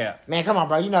 Big cap. Man, come on,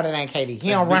 bro. You know that ain't KD.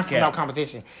 He don't run from no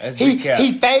competition. That's big cap.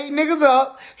 He fade niggas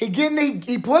up. He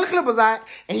pull the clippers out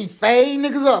and he fade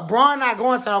niggas up. Bron not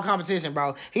going to no competition,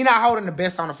 bro. He not holding the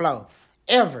best on the floor.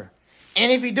 Ever.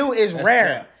 And if he do, it's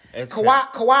rare. Cap.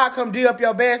 Kawhi come D up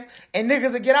your best and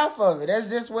niggas will get off of it.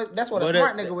 That's what a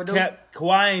smart nigga would do.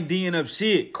 Kawhi ain't D'ing up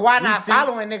shit. Kawhi not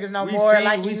following niggas no more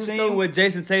like he used to. We seen what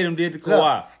Jason Tatum did to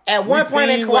Kawhi. Look, at one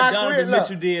point in Kawhi's career,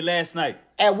 Mitchell did last night.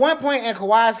 At one point in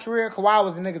Kawhi's career, Kawhi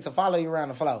was the nigga to follow you around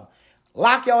the floor.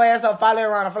 Lock your ass up, follow you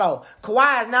around the floor.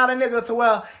 Kawhi is now the nigga to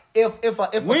When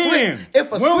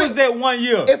was that 1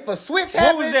 year? If a switch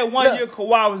happened, when was that 1 year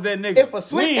Kawhi was that nigga? If a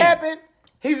switch happened,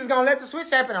 he's just gonna let the switch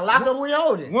happen and lock up who he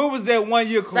holding. When was that 1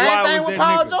 year Kawhi was that nigga? Same thing with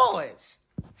Paul George.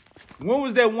 When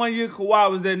was that 1 year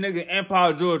Kawhi was that nigga and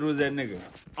Paul George was that nigga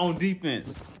on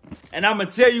defense? And I'm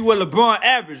gonna tell you what LeBron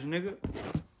averaged, nigga.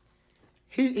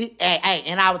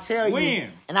 And I would tell you,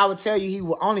 when? And I would tell you, he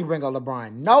will only bring up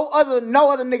LeBron. No other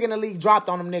nigga in the league dropped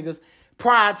on them niggas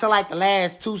prior to like the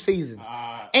last 2 seasons.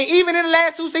 And even in the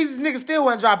last 2 seasons, niggas still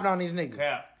wasn't dropping on these niggas.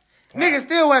 Cap. Niggas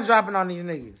still wasn't dropping on these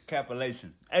niggas.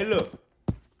 Capulation. Hey, look.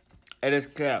 Hey, that's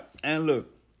cap. And look,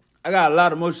 I got a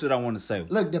lot of more shit I want to say.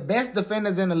 Look, the best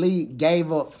defenders in the league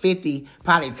gave up 50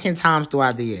 probably 10 times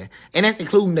throughout the year. And that's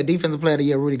including the defensive player of the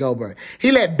year, Rudy Gobert.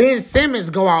 He let Ben Simmons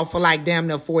go out for like damn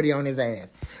near 40 on his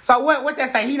ass. So what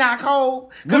that say? He not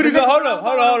cold? Hold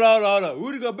up.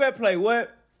 Rudy Gobert play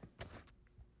what?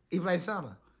 He play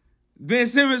center. Ben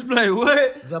Simmons play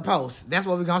what? The post. That's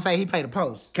what we're going to say. He played the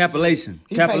post. Capulation.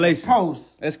 He played the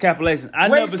post. That's capulation.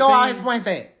 Where he score all his points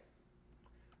at?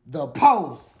 The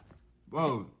post.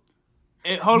 Bro.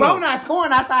 Bro not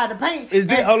scoring outside the paint. Is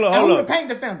this, hold on. Who the paint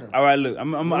defender? All right, look. I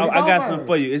got something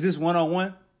for you. Is this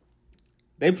one-on-one?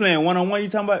 They playing one-on-one you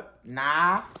talking about?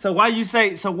 Nah. So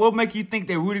what make you think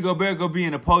that Rudy Gobert gonna be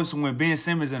in the post when Ben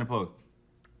Simmons in the post?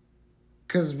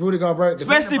 Because Rudy Gobert...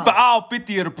 Especially for all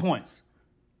 50 of the points.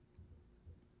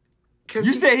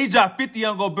 You said he dropped 50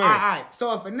 on Gobert. All right.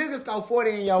 So if a nigga score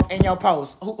 40 in your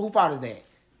post, who fault is that?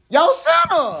 Yo,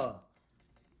 center!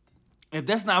 If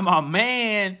that's not my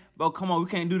man, bro, come on, we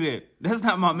can't do that. That's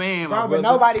not my man, bro. My brother. But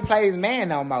nobody plays man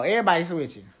no more. Everybody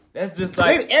switching. That's just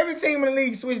like every team in the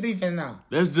league switch defense now.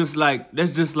 That's just like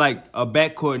a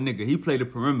backcourt nigga. He played the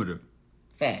perimeter.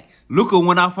 Facts. Luka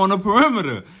went off on the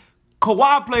perimeter.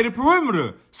 Kawhi played the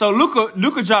perimeter. So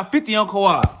Luka dropped 50 on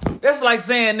Kawhi. That's like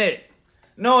saying that.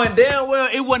 Knowing damn well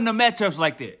it wasn't the matchups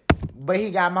like that. But he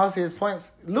got most of his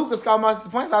points. Luka scored most of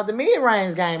his points off the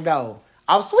mid-range game though.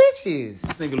 Off switches.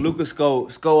 This nigga Luka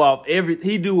score off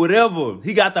he do whatever.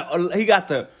 He got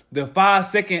the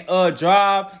 5-second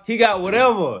drive. He got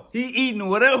whatever. He eating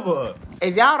whatever.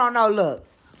 If y'all don't know, look,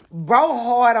 bro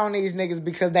hard on these niggas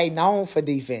because they known for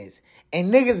defense.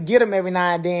 And niggas get them every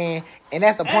now and then, and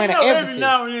that's a point of emphasis. Every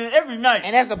now and then, every night.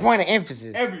 And that's a point of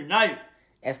emphasis. Every night.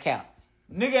 That's cap.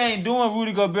 Nigga ain't doing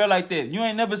Rudy Gobert like that. You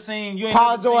ain't never seen...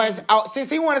 Paul George... Oh, since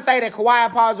he want to say that Kawhi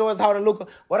and Paul George holding Luka,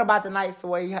 what about the nights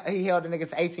where he held the niggas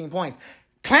to 18 points?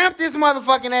 Clamp this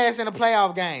motherfucking ass in a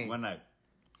playoff game. One night.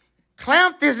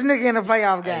 Clamp this nigga in a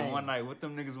playoff game. One night. What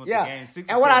them niggas went to game 6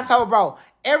 and what I told bro,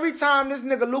 every time this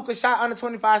nigga Luka shot under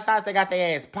 25 shots, they got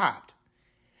their ass popped.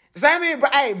 Same here,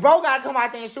 bro gotta come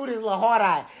out there and shoot his little hard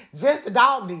eye. Just to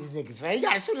dog these niggas, man. You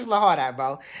gotta shoot his little hard eye,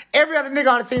 bro. Every other nigga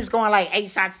on the team scoring like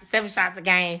 8 shots, 7 shots a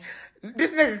game.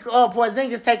 This nigga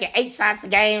Porzingis taking 8 shots a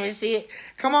game and shit.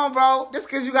 Come on, bro. This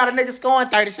cause you got a nigga scoring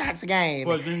 30 shots a game.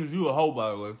 Porzingis, you a hoe,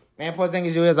 by the way. Man,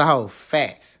 Porzingis, you is a hoe.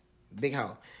 Facts. Big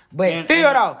hoe. But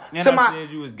still though,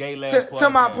 to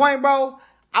my point, bro,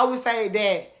 I would say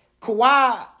that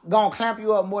Kawhi gonna clamp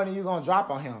you up more than you gonna drop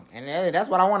on him. And that's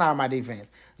what I want out of my defense.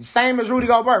 Same as Rudy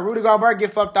Gobert. Rudy Gobert get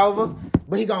fucked over,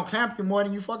 but he gonna clamp you more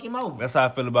than you fuck him over. That's how I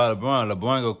feel about LeBron.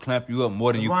 LeBron gonna clamp you up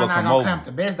more than you fuck him over. LeBron not gonna clamp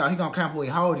the best though. He gonna clamp who he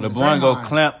holding. LeBron gonna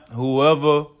clamp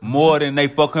whoever more than they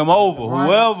fuck him over.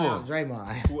 LeBron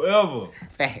Draymond. Whoever.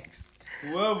 Facts.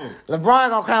 Whoever. LeBron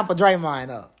gonna clamp a Draymond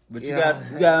up. But you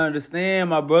gotta understand,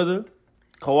 my brother.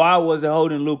 Kawhi wasn't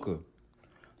holding Luka.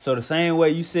 So the same way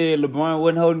you said LeBron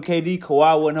wasn't holding KD,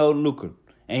 Kawhi wasn't holding Luka.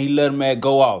 And he let him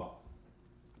go off.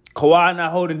 Kawhi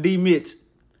not holding D. Mitch.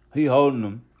 He holding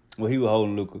him. Well, he was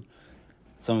holding Luka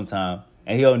sometime.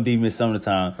 and he on defense some of the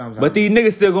time. But these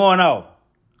niggas still going off.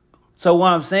 So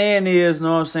what I'm saying is, you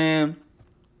know what I'm saying?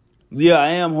 Yeah, I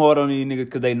am hard on these niggas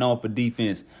because they known for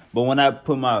defense. But when I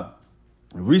put my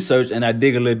research and I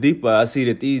dig a little deeper, I see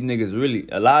that these niggas really,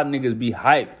 a lot of niggas be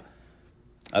hype.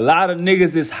 A lot of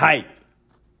niggas is hype.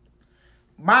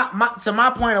 To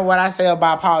my point of what I say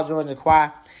about Paul George and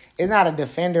Kawhi, it's not a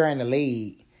defender in the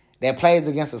league that plays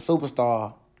against a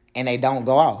superstar and they don't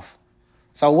go off.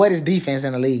 So what is defense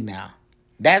in the league now?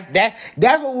 That's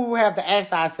what we will have to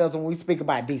ask ourselves when we speak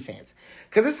about defense.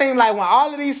 Because it seems like when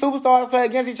all of these superstars play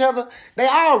against each other, they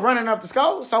all running up the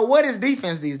score. So what is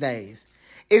defense these days?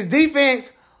 Is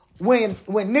defense when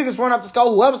niggas run up the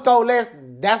score, whoever score less,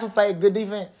 that's who play good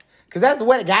defense? Because that's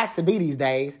what it got to be these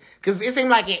days. Because it seems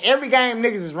like in every game,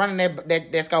 niggas is running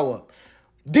that score up.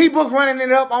 D-Book running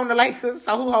it up on the Lakers,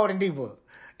 so who holding D-Book?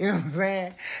 You know what I'm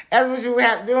saying? That's what you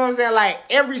have. You know what I'm saying? Like,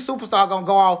 every superstar gonna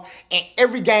go off in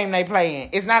every game they play in.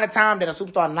 It's not a time that a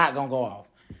superstar not gonna go off.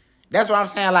 That's what I'm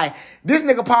saying. Like, this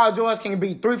nigga Paul George can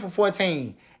be 3 for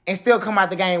 14 and still come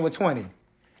out the game with 20.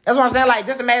 That's what I'm saying. Like,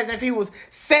 just imagine if he was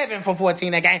 7 for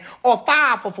 14 that game or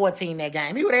 5 for 14 that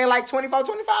game. He would have like 24,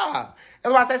 25.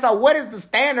 That's why I say, so what is the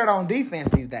standard on defense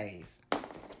these days?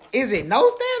 Is it no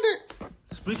standard?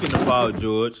 Speaking of Paul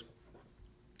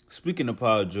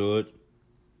George,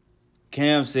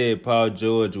 Cam said Paul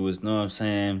George was, you know what I'm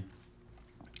saying,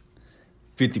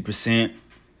 50%.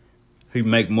 He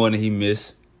make more than he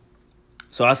miss.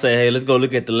 So I say, hey, let's go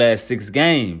look at the last 6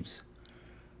 games.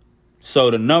 So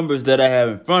the numbers that I have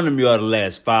in front of me are the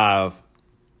last 5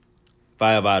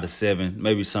 out of 7,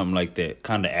 maybe something like that,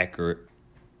 kind of accurate.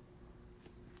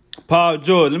 Paul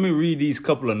George, let me read these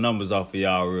couple of numbers off of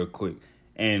y'all real quick.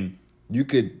 And you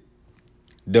could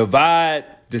divide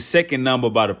the second number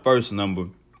by the first number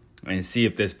and see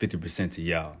if that's 50% to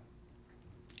y'all.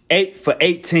 8 for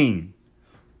 18,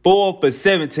 4 for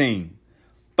 17,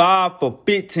 5 for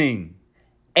 15,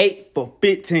 8 for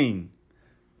 15,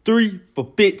 3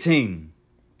 for 15.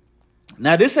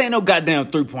 Now, this ain't no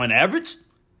goddamn 3-point average.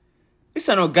 This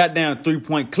ain't no goddamn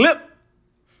 3-point clip.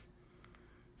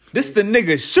 This the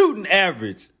nigga shooting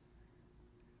average.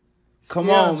 Come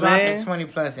on, man. 20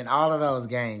 plus in all of those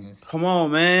games. Come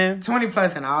on, man. 20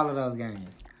 plus in all of those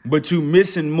games. But you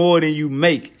missing more than you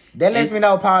make. That lets me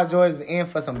know Paul George is in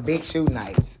for some big shoot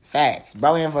nights. Facts.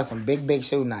 Bro in for some big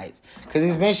shoot nights. Because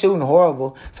he's been shooting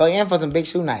horrible. So he in for some big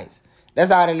shoot nights.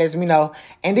 That's all that lets me know.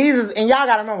 And y'all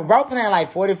got to remember, bro playing like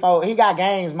 44. He got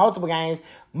games, multiple games,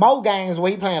 more games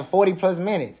where he playing 40 plus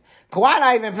minutes. Kawhi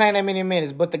not even playing that many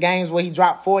minutes, but the games where he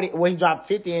dropped 40, where he dropped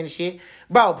 50 and shit.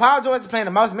 Bro, Paul George is playing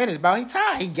the most minutes, bro. He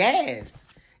tired. He gassed.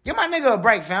 Give my nigga a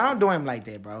break, fam. Don't do him like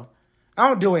that, bro.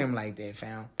 Don't do him like that,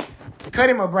 fam. Cut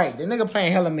him a break. The nigga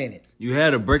playing hella minutes. You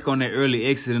had a break on that early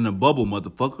exit in the bubble,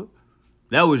 motherfucker.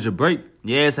 That was your break.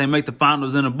 Your ass ain't make the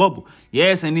finals in the bubble. Your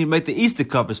ass ain't even make the Eastern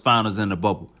Conference finals in the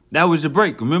bubble. That was your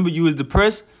break. Remember, you was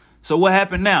depressed? So what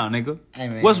happened now, nigga? Hey,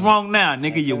 man, what's wrong now,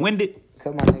 nigga? You winded?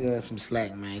 Cut my nigga some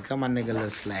slack, man. Cut my nigga a little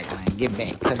slack, man. Get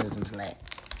back. Cut him some slack.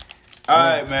 All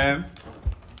right, man.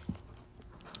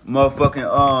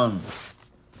 Motherfucking,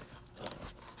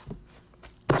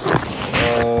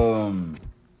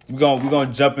 we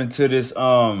gonna jump into this,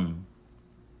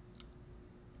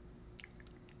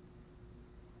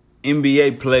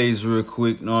 NBA plays real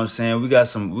quick, you know what I'm saying? We got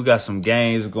some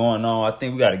games going on. I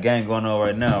think we got a game going on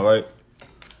right now, right?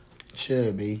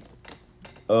 Should be.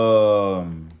 Let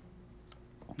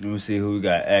me see who we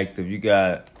got active. You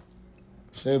got...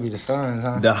 Should be the Suns,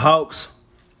 huh? The Hawks.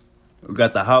 We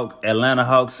got the Atlanta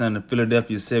Hawks and the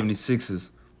Philadelphia 76ers.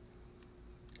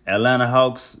 Atlanta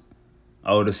Hawks...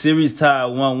 Oh, the series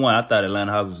tied 1-1. I thought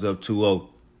Atlanta Hawks was up 2-0.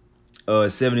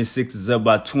 76ers is up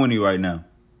by 20 right now.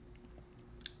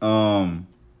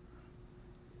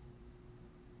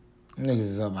 Niggas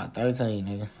is up by 13,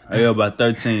 nigga. They up by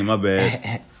 13, my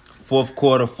bad. Fourth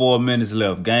quarter, 4 minutes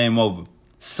left. Game over.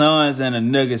 Suns and the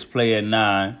Nuggets play at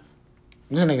 9.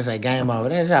 This nigga say game over.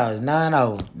 That was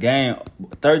 9-0. Game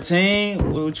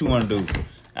 13? What you want to do?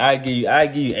 I give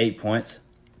you 8 points.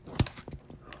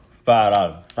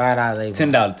 $5. $5, 8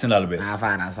 $10 bet. Nah,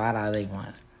 $5, 8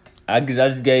 points. I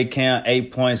just gave Cam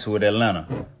 8 points with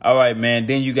Atlanta. All right, man.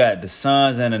 Then you got the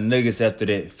Suns and the Nuggets after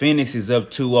that. Phoenix is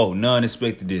up 2-0. None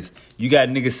expected this. You got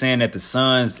niggas saying that the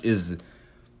Suns is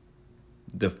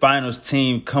the finals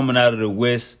team coming out of the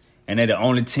West, and they're the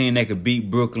only team that could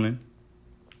beat Brooklyn.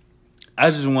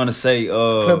 I just want to say...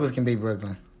 Clippers can beat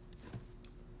Brooklyn.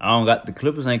 The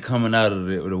Clippers ain't coming out of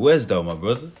the West, though, my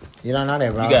brother. You don't know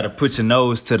that, bro. You got to put your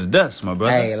nose to the dust, my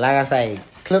brother. Hey, like I say,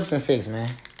 Clips and 6, man.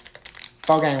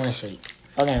 4-game win streak.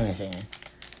 4-game win streak, man.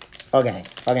 4 game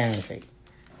win streak.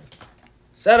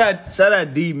 Shout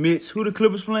out D Mitch. Who the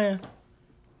Clippers playing?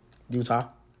 Utah.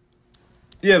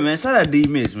 Yeah, man. Shout out D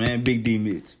Mitch, man. Big D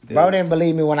Mitch. Yeah. Bro didn't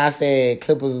believe me when I said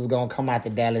Clippers was gonna come out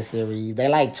the Dallas series. They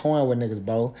like toying with niggas,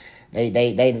 bro. They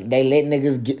let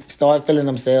niggas start feeling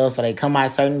themselves, so they come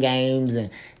out certain games and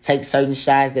take certain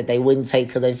shots that they wouldn't take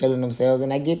because they feeling themselves,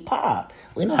 and they get popped.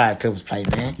 We know how the Clippers play,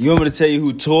 man. You want me to tell you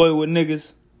who toy with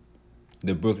niggas?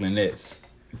 The Brooklyn Nets.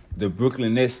 The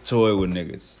Brooklyn Nets toy with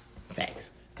niggas.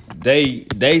 Facts.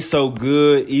 They so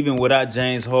good even without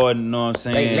James Harden. You know what I'm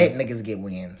saying? They let niggas get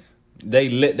wins. They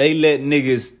let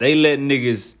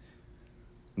niggas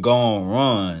go on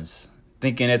runs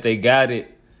thinking that they got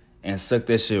it and suck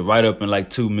that shit right up in like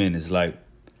 2 minutes. Like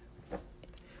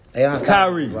they unstoppable,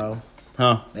 Kyrie, bro.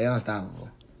 Huh? They unstoppable.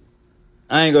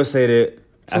 I ain't gonna say that.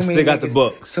 I still got the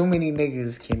Bucks. Too many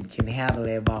niggas can handle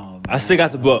that ball, bro. I still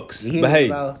got the Bucks. But hey,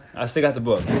 bro? I still got the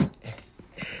Bucks.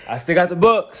 I still got the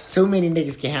Bucks. Too many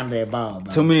niggas can handle that ball, bro.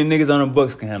 Too many niggas on the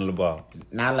Bucks can handle the ball.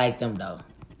 Not like them though.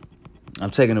 I'm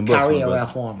taking the Bucks. Kyrie in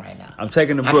rap form right now. I'm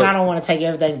taking the Bucks. I kind of want to take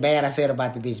everything bad I said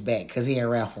about the bitch back because he in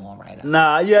rap form right now.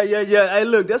 Nah, yeah. Hey,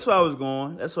 look, that's where I was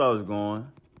going. You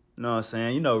know what I'm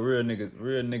saying? You know, real niggas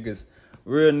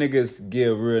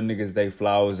give real niggas they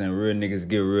flowers and real niggas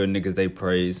give real niggas they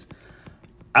praise.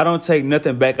 I don't take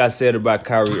nothing back I said about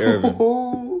Kyrie Irving.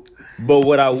 But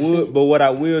what I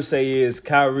will say is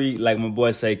Kyrie, like my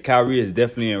boy say, Kyrie is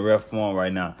definitely in rep form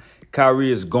right now.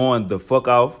 Kyrie is going the fuck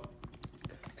off.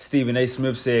 Stephen A.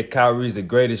 Smith said Kyrie is the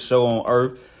greatest show on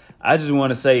earth. I just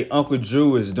want to say Uncle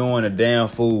Drew is doing a damn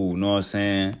fool. You know what I'm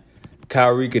saying?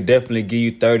 Kyrie could definitely give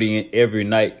you 30 every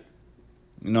night.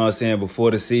 You know what I'm saying? Before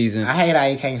the season. I hate how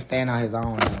he can't stand on his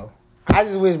own, though. I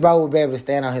just wish bro would be able to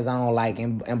stand on his own, like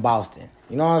in Boston.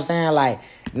 You know what I'm saying? Like,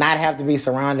 not have to be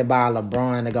surrounded by a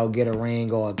LeBron to go get a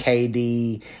ring or a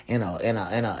KD and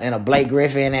a Blake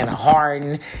Griffin and a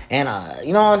Harden and a,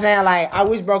 you know what I'm saying? Like, I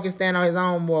wish bro could stand on his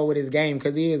own more with his game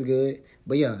because he is good.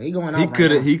 But yeah, he going off right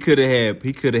now. He could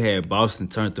have had Boston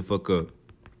turned the fuck up.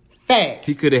 Facts.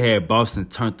 He could have had Boston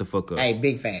turned the fuck up. Hey,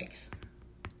 big facts.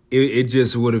 It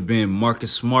just would have been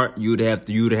Marcus Smart. You'd have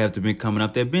to been coming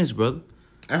off that bench, brother.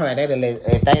 I feel like they'd have let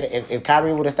if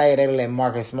Kyrie would have stayed, they'd have let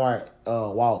Marcus Smart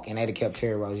walk, and they'd have kept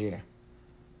Terry Rozier.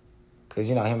 Cause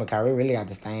you know him and Kyrie really got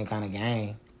the same kind of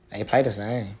game. They play the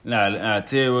same. Nah,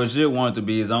 Terry Rozier wanted to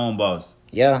be his own boss.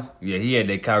 Yeah. Yeah, he had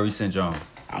that Kyrie syndrome.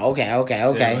 Okay. Terry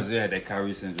Rozier had that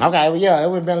Kyrie syndrome. Okay, well yeah, it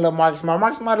would have been a little Marcus Smart.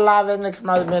 Marcus Smart alive as nigga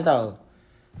coming out the bench though.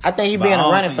 I think he be in a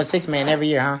running for 6 man every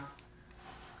year, huh?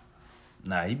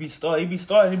 Nah, he been starting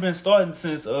since he been starting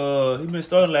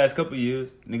the last couple of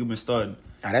years. Nigga been starting.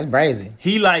 Oh, that's crazy.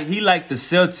 He like the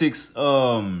Celtics.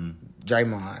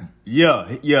 Draymond.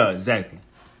 Yeah, exactly.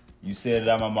 You said it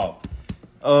out my mouth.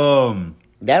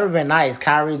 That would have been nice.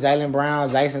 Kyrie, Jaylen Brown,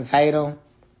 Jason Tatum.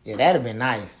 Yeah, that'd have been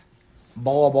nice.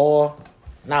 Taco.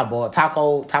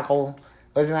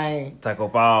 What's his name? Taco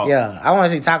Fall. Yeah, I want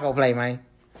to see Taco play, man.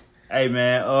 Hey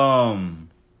man,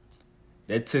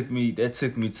 that took me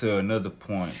to another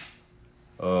point.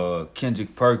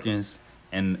 Kendrick Perkins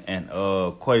and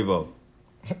Quavo.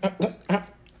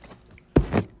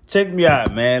 Check me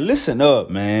out, man. Listen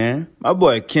up, man. My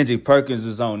boy Kendrick Perkins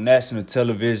was on national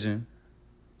television.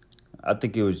 I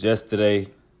think it was yesterday.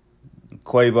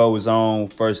 Quavo was on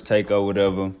First Take or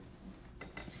whatever.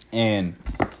 And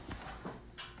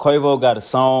Quavo got a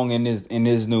song in his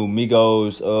new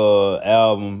Migos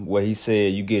album where he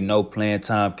said you get no playing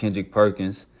time, Kendrick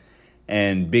Perkins.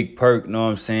 And Big Perk, know what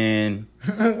I'm saying?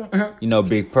 You know,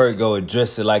 Big Perk go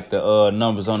address it like the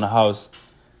numbers on the house.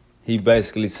 He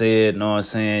basically said, know what I'm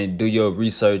saying, do your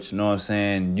research, know what I'm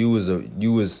saying?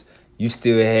 You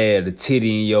still had a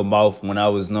titty in your mouth when I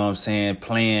was, know what I'm saying,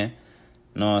 playing.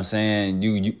 Know what I'm saying?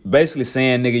 You basically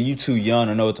saying, nigga, you too young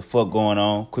to know what the fuck going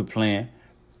on. Quit playing.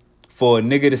 For a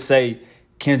nigga to say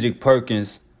Kendrick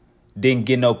Perkins didn't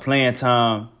get no playing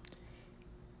time,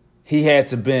 he had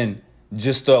to been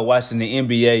just start watching the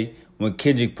NBA when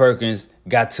Kendrick Perkins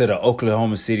got to the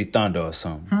Oklahoma City Thunder or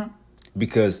something.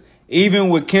 Because even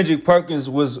when Kendrick Perkins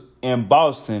was in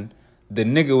Boston, the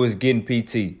nigga was getting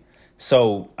PT.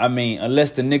 So, I mean,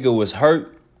 unless the nigga was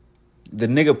hurt, the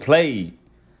nigga played.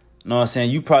 You know what I'm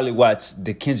saying? You probably watched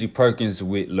the Kendrick Perkins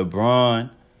with LeBron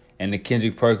and the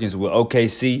Kendrick Perkins with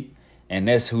OKC. And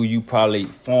that's who you probably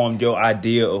formed your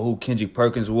idea of who Kendrick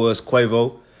Perkins was,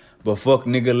 Quavo. But fuck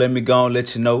nigga, let me go and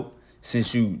let you know.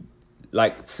 Since you,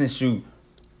 I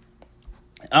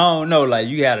don't know, like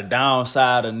you had a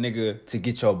downside of nigga to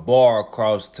get your bar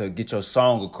across, to get your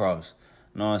song across.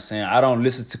 You know what I'm saying? I don't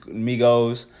listen to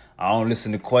Migos. I don't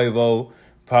listen to Quavo.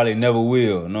 Probably never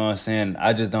will. You know what I'm saying?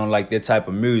 I just don't like that type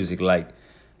of music. Like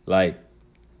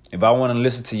if I want to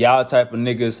listen to y'all type of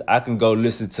niggas, I can go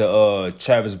listen to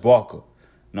Travis Barker.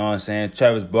 Know what I'm saying?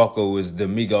 Travis Barker was the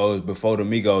Migos before the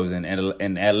Migos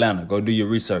in Atlanta. Go do your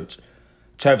research.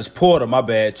 Travis Porter, my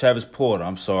bad. Travis Porter.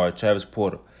 I'm sorry, Travis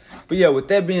Porter. But yeah, with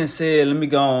that being said, let me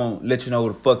go on let you know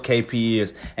who the fuck KP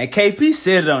is. And KP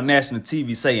said it on national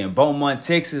TV saying, Beaumont,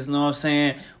 Texas, know what I'm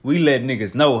saying? We let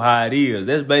niggas know how it is.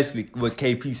 That's basically what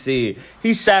KP said.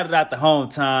 He shouted out the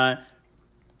hometown.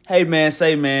 Hey, man,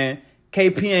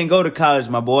 KP ain't go to college,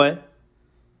 my boy.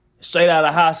 Straight out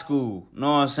of high school, know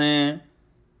what I'm saying?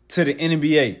 To the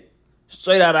NBA.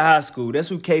 Straight out of high school. That's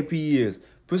who KP is.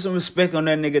 Put some respect on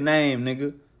that nigga name,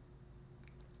 nigga.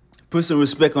 Put some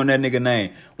respect on that nigga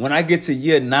name. When I get to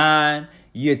year 9,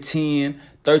 year 10,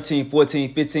 13,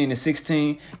 14, 15, and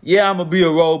 16, yeah, I'm going to be a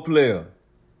role player.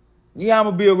 But,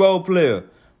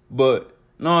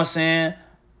 know what I'm saying?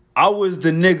 I was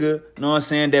the nigga, know what I'm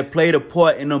saying, that played a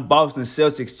part in them Boston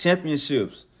Celtics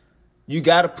championships. You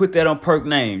got to put that on Perk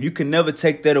name. You can never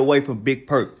take that away from Big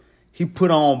Perk. He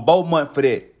put on Beaumont for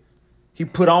that.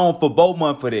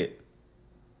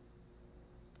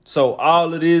 So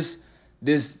all of this,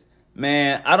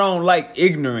 man, I don't like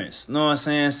ignorance. Know what I'm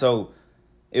saying? So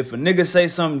if a nigga say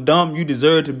something dumb, you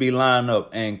deserve to be lined up.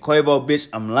 And Quavo, bitch,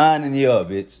 I'm lining you up,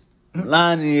 bitch.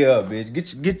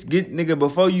 Get nigga,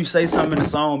 before you say something in the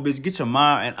song, bitch, get your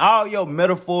mind. And all your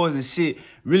metaphors and shit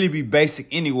really be basic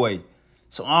anyway.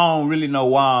 So I don't really know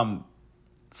why I'm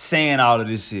saying all of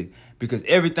this shit. Because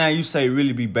everything you say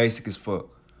really be basic as fuck.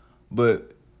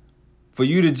 But for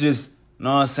you to just,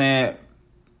 know what I'm saying,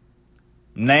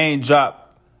 name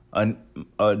drop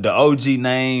the OG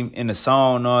name in the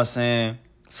song, know what I'm saying,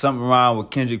 something wrong with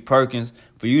Kendrick Perkins,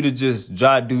 for you to just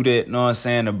try to do that, know what I'm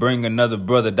saying, to bring another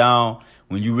brother down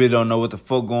when you really don't know what the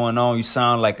fuck going on, you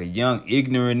sound like a young,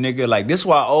 ignorant nigga. Like, this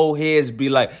why old heads be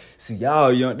like, see,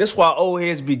 y'all young. This why old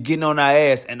heads be getting on our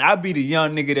ass. And I be the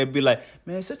young nigga that be like,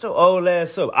 man, shut your old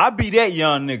ass up. I be that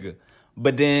young nigga.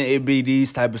 But then it be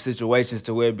these type of situations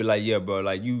to where it be like, yeah, bro,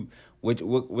 like you,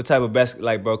 what type of basketball,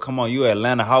 like, bro, come on, you an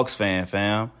Atlanta Hawks fan,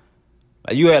 fam.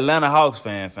 Like, you an Atlanta Hawks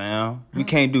fan, fam. We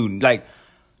can't do, like,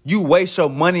 you waste your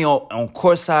money on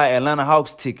courtside Atlanta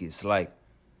Hawks tickets, like,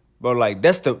 bro, like,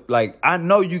 that's the, like, I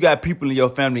know you got people in your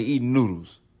family eating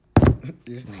noodles.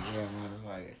 This nigga,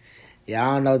 motherfucker. Yeah,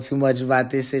 I don't know too much about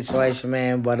this situation,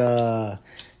 man, but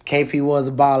KP was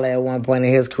a baller at one point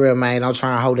in his career, man. Don't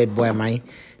try and hold that boy, man.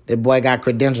 That boy got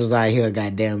credentials out here,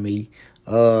 goddamn me.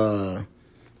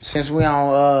 Since we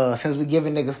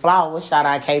giving niggas flowers, shout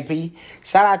out KP.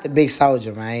 Shout out to Big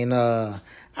Soulja, man.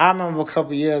 I remember a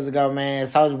couple years ago, man,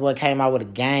 Soulja Boy came out with a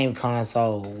game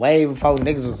console way before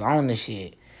niggas was on the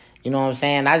shit. You know what I'm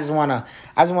saying? I just wanna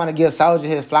give Soulja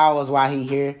his flowers while he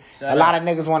here. A lot of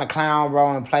niggas wanna clown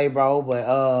bro and play bro,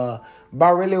 but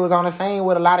bro really was on the scene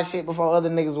with a lot of shit before other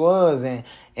niggas was, and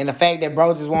the fact that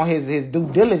bro just want his due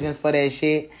diligence for that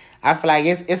shit, I feel like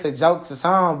it's a joke to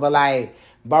some, but like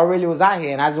bro really was out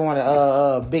here, and I just want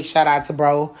to big shout out to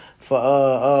bro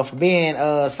for being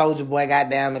Soulja Boy,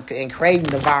 goddamn, and creating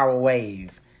the viral wave.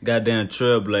 Goddamn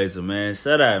trailblazer, man.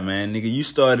 Shout out, man, nigga. You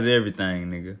started everything,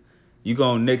 nigga. You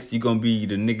gonna be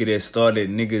the nigga that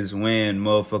started niggas wearing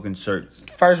motherfucking shirts.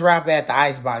 First rapper at the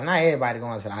Icebox. Not everybody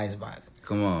going to the Icebox.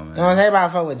 Come on, man. You know what I'm saying?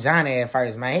 Everybody fuck with Johnny at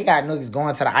first, man. He got niggas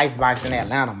going to the Icebox in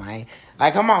Atlanta, man.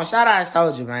 Like, come on, shout out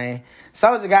Soulja, man.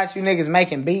 Soulja got you niggas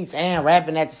making beats and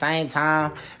rapping at the same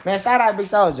time. Man, shout out Big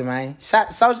Soulja, man.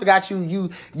 Soulja got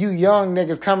you young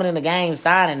niggas coming in the game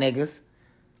signing niggas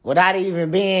without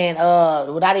even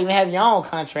having your own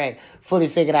contract fully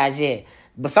figured out yet.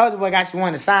 But Soulja Boy got you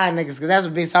wanting to sign niggas because that's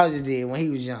what Big Soulja did when he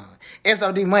was young.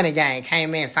 SOD Money Gang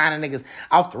came in signing niggas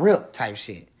off the rip type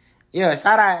shit. Yeah,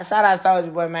 shout out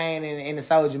Soulja Boy, man, in the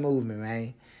Soulja movement,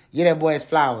 man. Get that boy his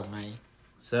flowers, man.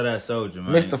 Shout out Soulja,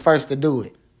 man. Mr. First to do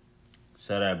it.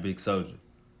 Shout out Big Soulja.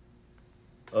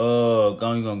 You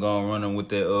gonna go running with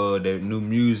that new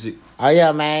music. Oh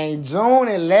yeah, man. June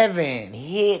 11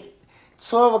 hit.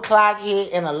 12 o'clock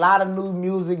hit and a lot of new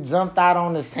music jumped out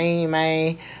on the scene,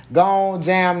 man. Go on,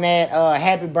 jam that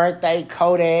Happy Birthday,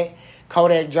 Kodak.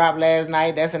 Kodak dropped last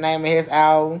night. That's the name of his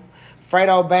album.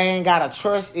 Fredo Bang got a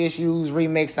Trust Issues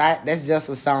remix out. That's just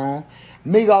a song.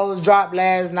 Migos dropped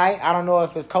last night. I don't know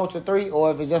if it's Culture 3 or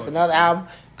if it's just another album.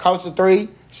 Culture 3.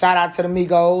 Shout out to the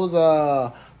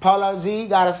Migos. Polo G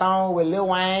got a song with Lil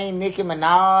Wayne, Nicki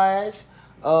Minaj,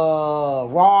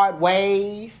 Rod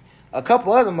Wave. A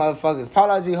couple other motherfuckers.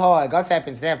 Polo G hard. Go tap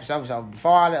into that for sure.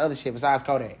 Before all the other shit besides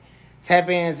Kodak. Tap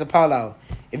into Polo.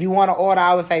 If you want to order,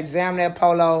 I would say jam that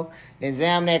Polo, then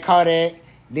jam that Kodak,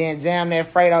 then jam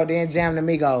that Fredo, then jam the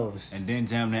Migos. And then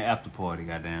jam that after party,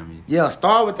 goddamn you. Yeah,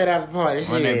 start with that after party.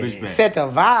 Run that bitch back. Set the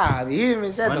vibe. You hear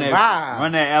me? Set the vibe.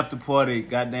 Run that after party,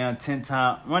 goddamn 10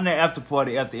 times. Run that after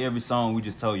party after every song we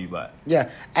just told you about. Yeah.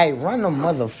 Hey, run the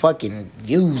motherfucking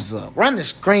views up. Run the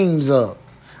screams up.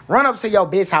 Run up to your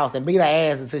bitch house and beat her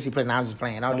ass until she play. Nah, I'm just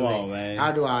playing. Don't do that. Man.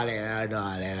 I'll do all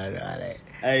that.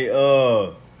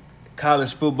 Hey,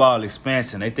 college football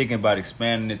expansion. They thinking about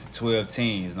expanding it to 12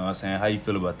 teams. You know what I'm saying? How you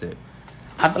feel about that?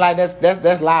 I feel like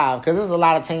that's live because there's a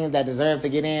lot of teams that deserve to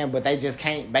get in, but they just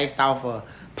can't based off of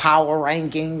power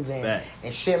rankings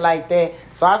and shit like that.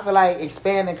 So I feel like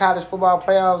expanding college football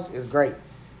playoffs is great.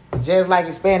 Just like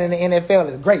expanding the NFL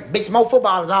is great. Bitch, more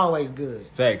football is always good.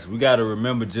 Facts. We got to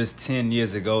remember just 10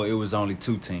 years ago, it was only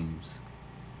 2 teams.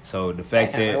 So the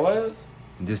fact that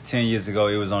just 10 years ago,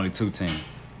 it was only 2 teams.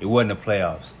 It wasn't the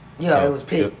playoffs. Yeah, so it was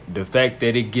picked. The fact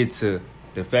that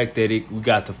we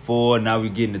got to 4, now we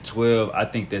getting to 12, I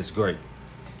think that's great.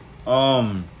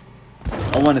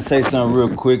 I want to say something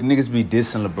real quick. Niggas be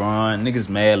dissing LeBron. Niggas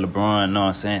mad LeBron, know what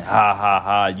I'm saying? Ha, ha,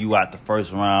 ha. You out the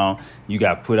first round. You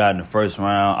got put out in the first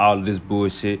round. All of this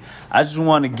bullshit. I just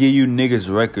want to give you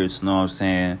niggas records, know what I'm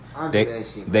saying?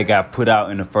 They got put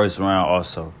out in the first round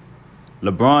also.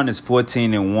 LeBron is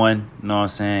 14-1, know what I'm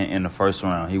saying, in the first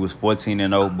round. He was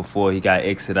 14-0 before he got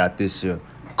exited out this year.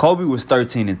 Kobe was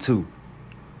 13-2.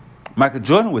 Michael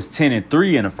Jordan was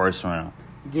 10-3 in the first round.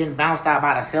 Getting bounced out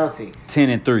by the Celtics.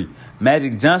 10-3.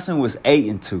 Magic Johnson was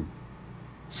 8-2.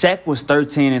 Shaq was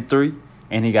 13-3,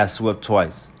 and he got swept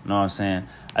twice. Know what I'm saying?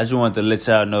 I just wanted to let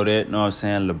y'all know that. Know what I'm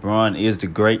saying? LeBron is the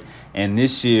GREAT, and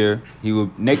next year he will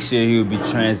be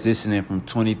transitioning from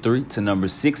 23 to number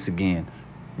 6 again.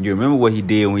 You remember what he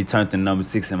did when he turned to number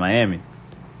 6 in Miami?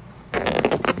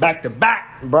 Back to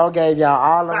back. Bro gave y'all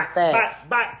all them stats.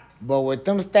 Back. But with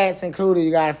them stats included,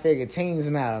 you gotta figure teams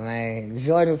matter, man.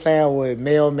 Jordan playing with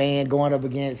Mailman going up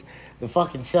against the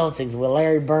fucking Celtics with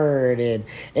Larry Bird, and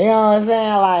you know what I'm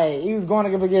saying? Like, he was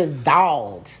going up against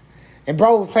dogs. And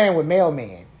bro was playing with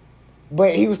Mailman.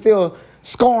 But he was still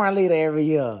scoring leader every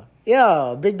year.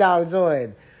 Yeah, big dog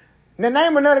Jordan. Now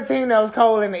name another team that was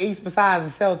cold in the East besides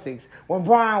the Celtics when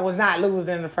Bron was not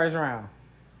losing in the first round.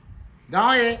 Go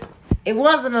ahead. It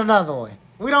wasn't another one.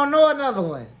 We don't know another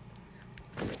one.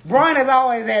 Bron has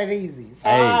always had it easy. So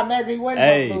I imagine he wasn't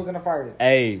going to lose in the first.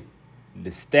 Hey, the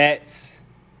stats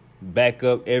back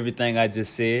up everything I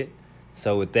just said.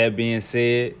 So with that being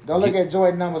said, go look at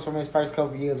Jordan numbers from his first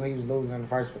couple years when he was losing in the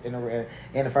first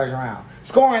round.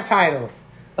 Scoring titles.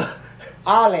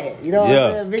 All that. You know what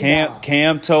I'm saying? Big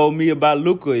Cam told me about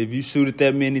Luka. If you shoot it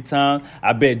that many times,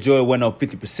 I bet Jordan went on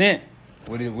 50%.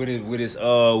 With his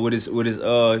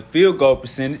field goal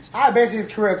percentage. I bet his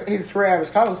career was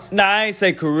close. Nah, I ain't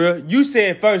say career. You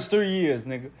said first 3 years,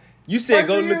 nigga. You said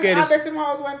go look at it. I bet him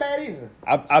hoes wasn't bad either.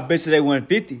 I bet you they went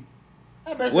 50.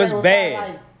 I bet you what's they was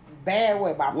bad? Bad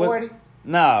what, about 40?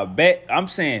 Nah, I'm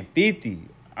saying 50.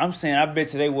 I'm saying I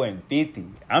bet you they wasn't 50.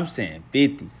 I'm saying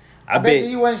 50. I bet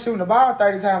you wasn't shooting the ball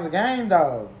 30 times a game,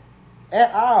 though.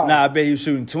 At all. Nah, I bet he was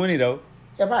shooting 20, though.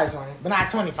 Yeah, probably 20. But not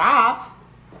 25.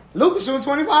 Luka shooting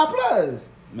 25 plus.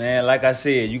 Man, like I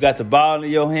said, you got the ball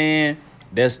in your hand.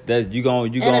 That's you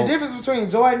going. And the difference between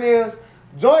Jordan is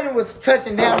Jordan was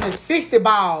touching down to 60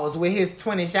 balls with his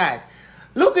 20 shots.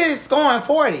 Luka is scoring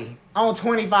 40 on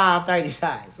 25, 30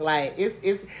 shots. Like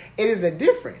it is a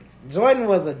difference. Jordan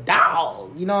was a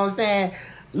dog. You know what I'm saying?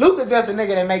 Luka's just a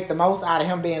nigga that make the most out of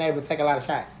him being able to take a lot of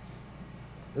shots.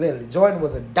 Literally, Jordan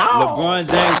was a dog. LeBron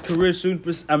James career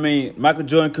shooting Michael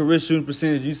Jordan career shooting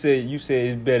percentage. You said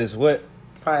his bet is what?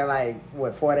 Probably like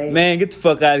what 48. Man, get the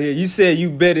fuck out of here. You said you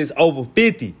bet it's over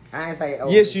 50. I ain't say over.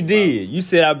 Yes, you did. You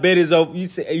said I bet it's over. I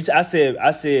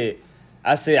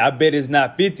said I bet it's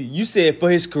not 50. You said for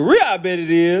his career I bet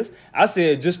it is. I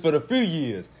said just for the few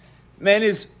years. Man,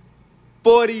 it's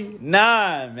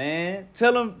 49, man.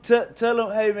 Tell him,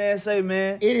 hey, man, say,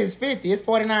 man. It is 50. It's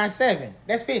 49.7.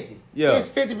 That's 50. Yeah. It's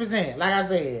 50%, like I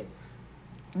said.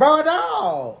 Bro,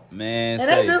 dog. Man, and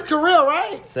that's his career,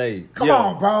 right? Come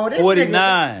on, bro. This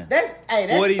 49. Nigga, that's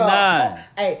 49.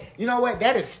 Hey, you know what?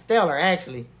 That is stellar,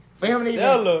 actually. For him to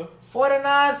stellar. Even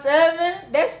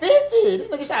 49.7, that's 50. This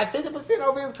nigga shot 50%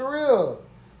 over his career.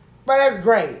 But that's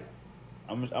great.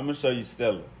 I'm going to show you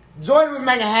stellar. Jordan was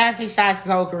making half his shots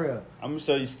his whole career. I'm going to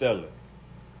show you stellar.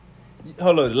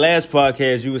 Hold on, the last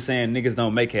podcast you were saying niggas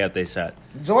don't make half their shot.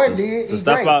 Jordan did. So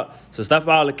stop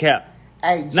all the cap.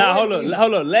 Hey, now hold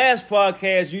on. Last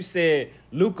podcast you said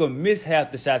Luka missed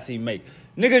half the shots he make.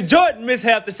 Nigga, Jordan missed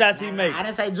half the shots he make. I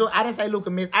didn't say Luka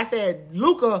missed. I said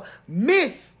Luka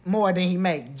missed more than he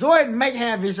make. Jordan make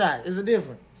half his shots. It's a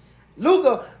difference.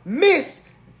 Luka missed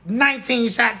 19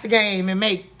 shots a game and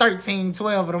make 13,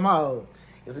 12 of them all.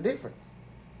 It's a difference.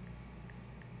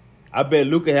 I bet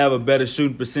Luka have a better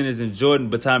shooting percentage than Jordan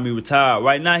by the time he retired.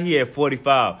 Right now, he at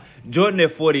 45. Jordan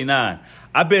at 49.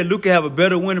 I bet Luka have a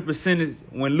better winning percentage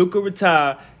when Luka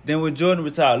retired than when Jordan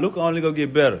retired. Luka only gonna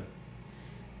get better.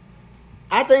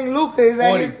 I think Luka is at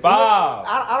 45.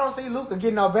 I don't see Luka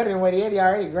getting no better than what he is. He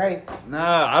already great.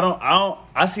 Nah, I don't.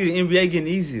 I see the NBA getting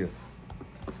easier.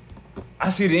 I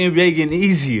see the NBA getting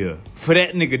easier for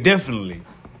that nigga, definitely.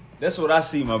 That's what I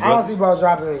see, my brother. I don't see bro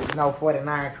dropping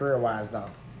 49 career-wise, though.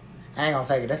 I ain't gonna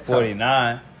fake it. That's tough.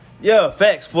 49. Yeah,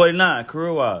 facts. 49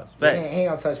 career-wise. Facts. He ain't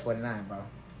gonna touch 49, bro.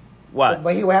 Why?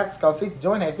 But he would have to score 50.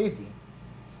 Jordan had 50.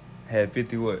 Had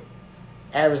 50 what?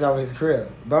 Average over his career.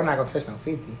 Bro not gonna touch no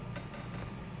 50.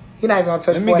 He not even gonna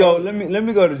touch 40. Let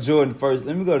me go to Jordan first.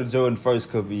 Let me go to Jordan first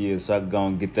couple of years so I can go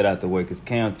and get that out the way. Because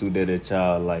Cam threw that at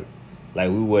y'all like we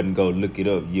wouldn't go look it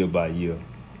up year by year.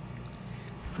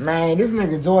 Man, this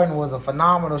nigga Jordan was a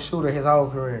phenomenal shooter his whole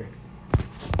career.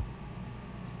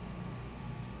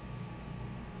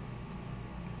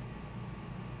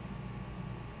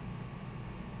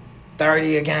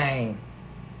 $30 a game.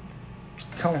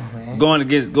 Come on, man. Going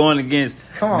against Come on, the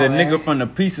man. nigga from the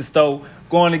pizza store.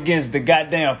 Going against the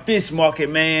goddamn fish market,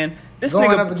 man. This Going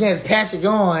nigga up against Patrick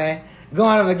Ewing.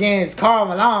 Going up against Karl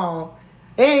Malone.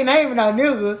 They ain't naming no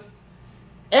niggas.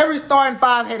 Every starting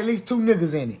five had at least 2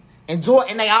 niggas in it. And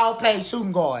Jordan, they all played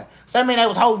shooting guard. So that mean they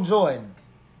was holding Jordan.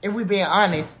 If we being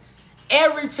honest.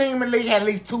 Every team in the league had at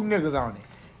least 2 niggas on it.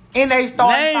 And they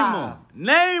starting five.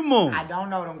 Name them. I don't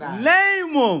know them guys.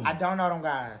 Name them. I don't know them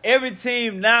guys. Every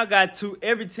team now got 2.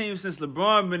 Every team since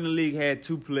LeBron been in the league had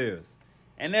 2 players.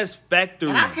 And that's factory.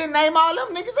 And I couldn't name all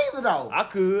them niggas either, though. I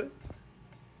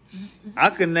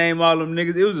could name all them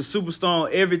niggas. It was a superstar on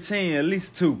every team, at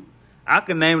least 2. I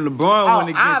could name LeBron went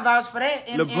against. I vouch for that.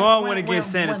 LeBron went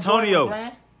against San Antonio.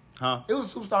 Huh? It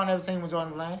was a superstar on every team with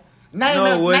Jordan playing.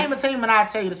 Name a team and I'll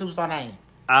tell you the superstar name.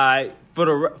 All right,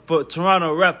 for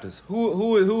Toronto Raptors,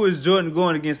 who is Jordan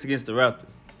going against the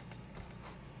Raptors?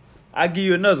 I give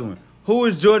you another one. Who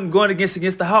is Jordan going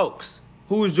against the Hawks?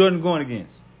 Who is Jordan going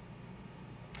against?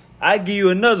 I give you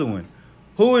another one.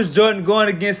 Who is Jordan going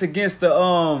against the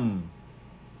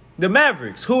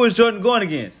Mavericks? Who is Jordan going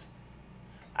against?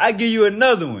 I give you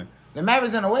another one. The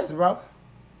Mavericks in the West, bro.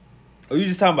 Are you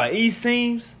just talking about East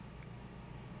teams?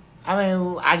 I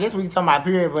mean, I guess we can talk about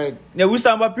period, but Yeah, we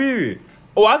talking about period.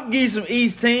 Oh, I can give you some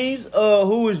East teams.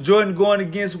 Who is Jordan going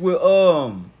against with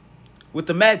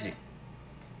the Magic?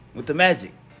 With the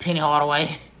Magic. Penny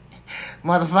Hardaway,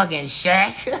 motherfucking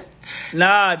Shaq.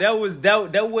 Nah, that wasn't That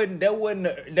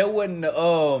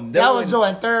was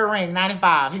Jordan third ring,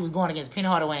 95. He was going against Penny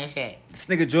Hardaway and Shaq. This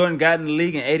nigga Jordan got in the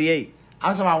league in 88.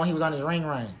 I'm talking about when he was on his ring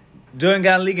run. Jordan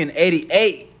got in the league in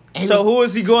 88. So who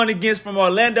is he going against from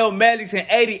Orlando Magic in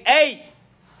 88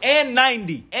 and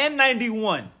 90 and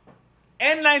 91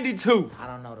 and 92? I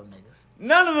don't know them niggas.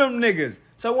 None of them niggas.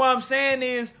 So what I'm saying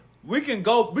is we can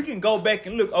go back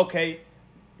and look. Okay,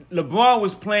 LeBron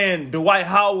was playing Dwight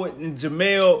Howard and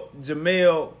Jamil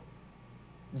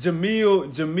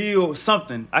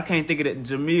something. I can't think of that.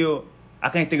 Jamil. I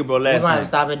can't think of her last name. We're going to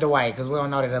stop at Dwight because we don't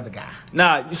know that other guy.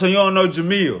 Nah, so you don't know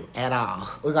Jamil At all.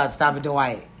 We're going to stop at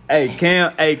Dwight. Hey,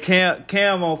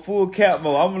 Cam on full cap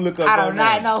mode. I'm gonna look up. I do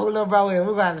not know who little bro is.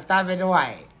 We're going to stop at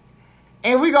Dwight.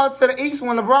 And we go to the East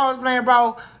when LeBron was playing,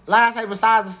 bro. Last night,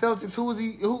 besides the Celtics, who was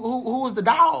the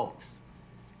dogs?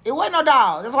 It wasn't no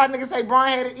dogs. That's why niggas say Bron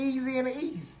had it easy in the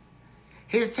East.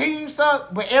 His team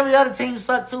sucked, but every other team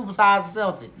sucked too besides the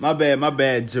Celtics. My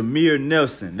bad. Jameer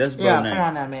Nelson. That's bro name. Come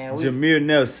on now, man. Jameer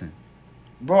Nelson.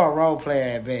 Bro, a role player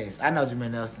at best. I know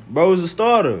Jameer Nelson. Bro was a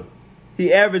starter.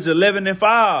 He averaged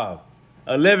 11-5.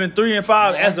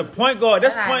 11-3-5 as a point guard.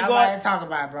 That's point guard. Talk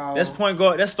about, bro. That's point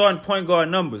guard. That's starting point guard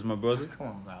numbers, my brother. Come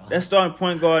on, bro. That's starting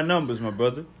point guard numbers, my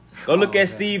brother. Go look at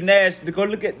Steve Nash. Go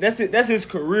look at that's his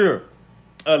career.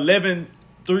 11-3-5.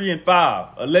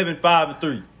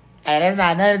 11-5-3. Hey, that's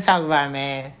not nothing to talk about,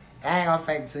 man. I ain't gonna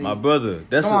fake it to you. My brother.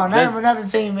 Come on, name another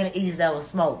team in the East that was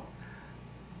smoke.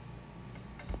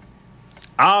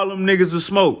 All them niggas was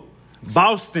smoke.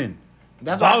 Boston.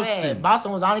 That's what I said.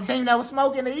 Boston was the only team that was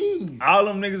smoke in the East. All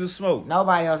them niggas was smoke.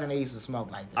 Nobody else in the East was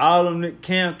smoke like that. All them niggas,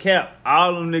 Cam Cap,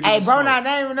 all them niggas. Hey, was bro, smoke. not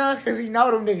naming none because he know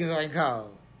them niggas ain't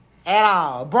cold at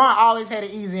all. Bron always had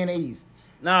it easy in the East.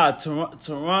 Nah,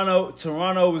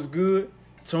 Toronto was good.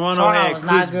 Toronto was had not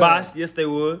Chris good. Bosh. Yes, they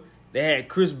would. They had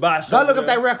Chris Bosh. Go over look up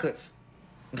there. their records.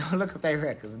 Go look up their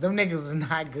records. Them niggas was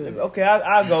not good. Okay,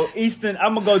 I'll go Eastern.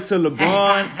 I'm gonna go to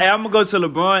LeBron. Hey, I'm gonna go to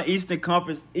LeBron Eastern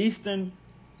Conference. Eastern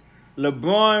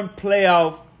LeBron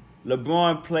playoff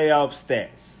stats.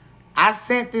 I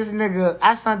sent this nigga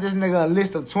a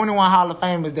list of 21 Hall of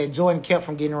Famers that Jordan kept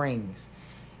from getting rings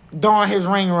during his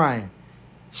ring run.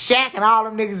 Shaq and all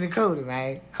them niggas included,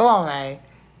 man. Come on, man.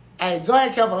 Hey,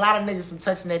 Jordan kept a lot of niggas from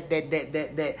touching that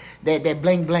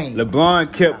bling bling.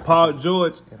 LeBron kept Paul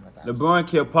George. LeBron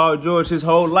kept Paul George his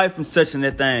whole life from touching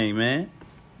that thing, man.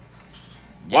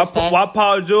 Why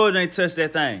Paul George ain't touched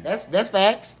that thing? That's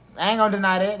facts. I ain't gonna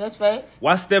deny that. That's facts.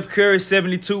 Why Steph Curry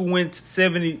 73 win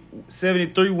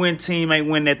team ain't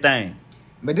win that thing?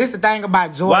 But this the thing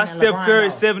about Jordan. Why and Steph LeBron, Curry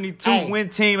though. 72 win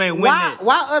team ain't win that?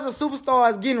 Why other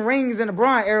superstars getting rings in the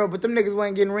Bron era, but them niggas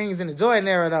wasn't getting rings in the Jordan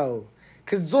era though?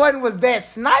 Cause Jordan was that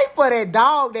sniper, that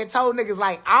dog that told niggas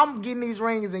like, I'm getting these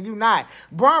rings and you not.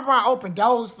 Bron opened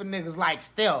doors for niggas like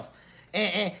Steph.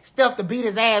 And Steph to beat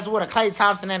his ass with a Klay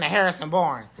Thompson and a Harrison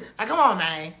Barnes. Like, come on,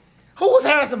 man. Who was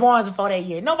Harrison Barnes before that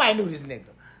year? Nobody knew this nigga.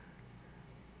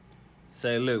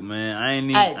 Say, look, man, I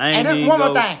ain't and this one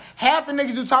more thing. Half the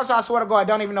niggas who talk to, I swear to God,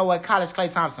 don't even know what college Klay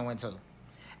Thompson went to.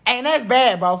 And that's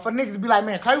bad, bro. For niggas to be like,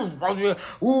 man, Klay was bro,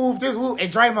 whoop, this, whoop,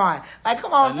 and Draymond. Like,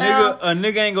 come on, man. A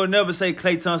nigga ain't gonna never say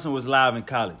Klay Thompson was live in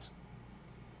college.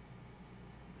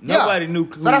 Nobody knew.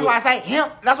 So that's why I say him.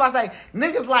 That's why I say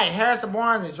niggas like Harrison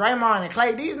Barnes and Draymond and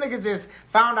Klay. These niggas just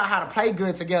found out how to play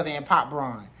good together in Pop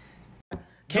Bron.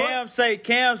 Cam say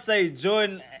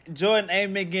Jordan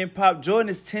ain't been getting popped. Jordan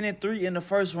is 10-3 in the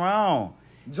first round.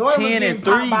 Jordan was getting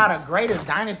popped by the greatest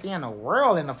dynasty in the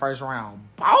world in the first round,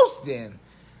 Boston.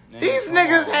 Man, these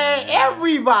niggas had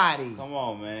everybody. Come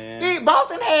on, man.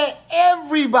 Boston had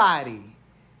everybody.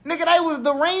 Nigga, they was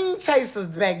the ring chasers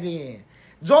back then.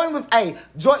 Jordan was,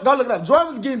 go look it up. Jordan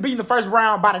was getting beat in the first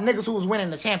round by the niggas who was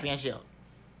winning the championship.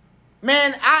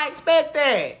 Man, I expect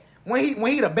that. When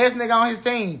he the best nigga on his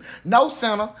team. No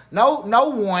center, no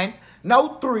 1,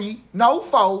 no 3, no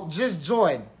 4, just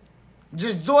Jordan.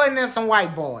 Just Jordan and some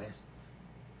white boys.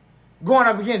 Going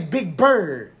up against Big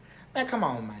Bird. Man, come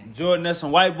on, man. Jordan and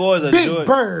some white boys or Big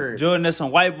Bird. Jordan and some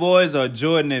white boys or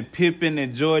Jordan and Pippen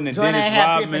and Jordan and Dennis ain't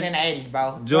had Rodman. Pippen in the 80s,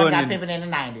 bro. Jordan got Pippen in the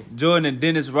 90s. Jordan and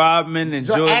Dennis Rodman and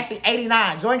Jordan. Actually,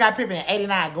 89. Jordan got Pippen in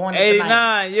 89 going into 89,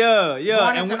 90. yeah.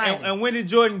 Going into 90. And when did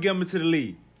Jordan get him into the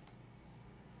league?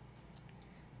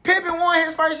 Pippen won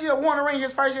his first year, won the ring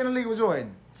his first year in the league with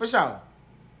Jordan. For sure.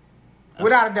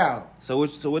 Without a doubt. So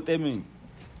what that mean?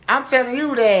 I'm telling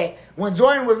you that when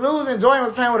Jordan was losing, Jordan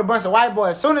was playing with a bunch of white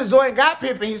boys. As soon as Jordan got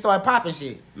Pippen, he started popping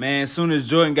shit. Man, as soon as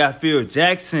Jordan got Phil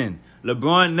Jackson,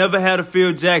 LeBron never had a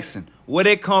Phil Jackson. Where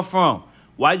that come from?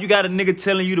 Why you got a nigga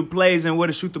telling you the plays and where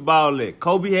to shoot the ball at?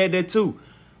 Kobe had that too.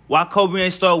 Why Kobe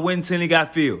ain't start winning till he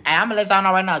got Phil? Hey, I'm going to let y'all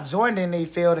know right now, Jordan didn't need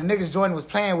Phil. The niggas Jordan was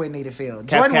playing with needed Phil.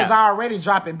 Jordan was already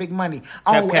dropping big money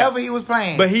on whoever he was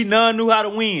playing. But he none knew how to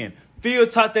win. Phil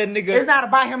taught that nigga. It's not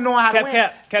about him knowing how to win.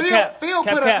 Phil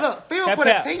put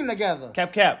a team together.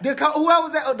 Whoever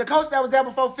was that, the coach that was there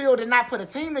before Phil did not put a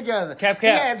team together. He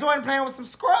had Jordan playing with some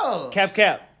scrubs.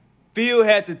 Phil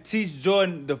had to teach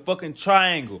Jordan the fucking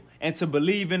triangle and to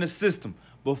believe in the system.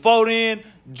 Before then,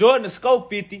 Jordan would score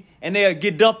 50 and they'll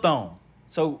get dumped on.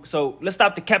 So let's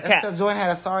stop the cap. That's because Jordan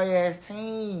had a sorry ass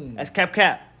team. That's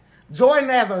cap. Jordan,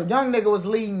 as a young nigga, was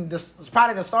leading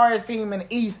probably the sorriest team in the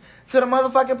East to the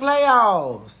motherfucking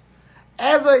playoffs.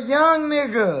 As a young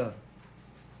nigga.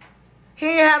 He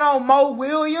ain't had no Mo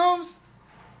Williams.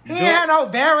 He ain't had no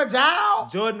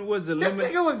Varejao. Jordan was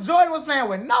eliminated. Jordan was playing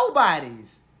with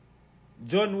nobodies.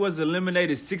 Jordan was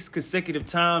eliminated 6 consecutive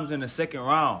times in the second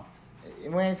round.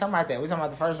 We ain't talking about that. We talking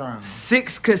about the first round.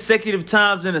 6 consecutive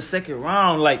times in the second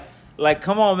round. Like,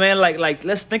 come on, man. Like,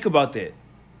 let's think about that.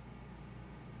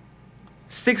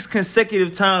 6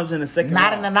 consecutive times in the second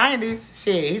round. Not in the 90s.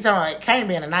 Shit, he's talking about, can't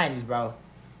be in the 90s, bro.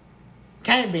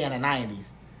 Can't be in the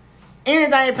 90s.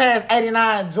 Anything past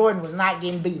 89, Jordan was not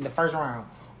getting beat in the first round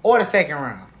or the second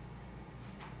round.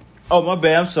 Oh, my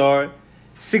bad. I'm sorry.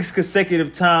 6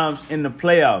 consecutive times in the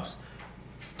playoffs.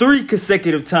 3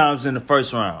 consecutive times in the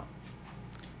first round.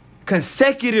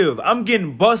 Consecutive. I'm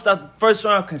getting bust out the first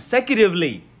round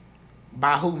consecutively.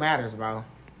 By who matters, bro?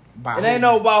 It ain't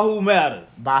no about who matters.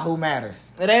 By who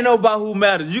matters. It ain't no about who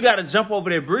matters. You got to jump over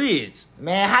that bridge.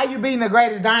 Man, how you beating the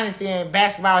greatest dynasty in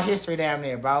basketball history down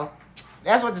there, bro?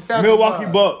 That's what the Celtics Milwaukee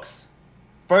Bucks.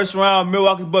 First round,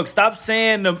 Milwaukee Bucks. Stop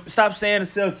saying the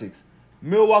Celtics.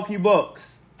 Milwaukee Bucks.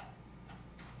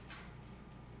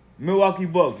 Milwaukee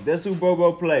Bucks. That's who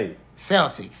Bobo played.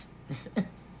 Celtics.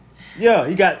 Yeah,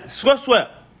 he got swept.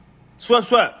 Second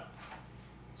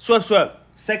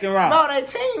round. Bro, that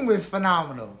team was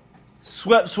phenomenal.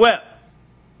 Swept.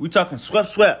 We talking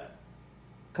swept.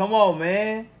 Come on,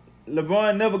 man.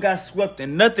 LeBron never got swept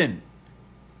in nothing.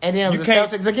 And then it was the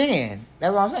Celtics again.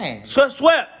 That's what I'm saying.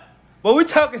 Swept. But we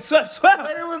talking swept.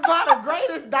 But it was by the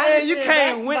greatest Man, dynasty you in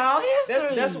can't win. basketball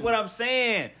history. That's what I'm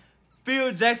saying.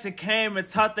 Phil Jackson came and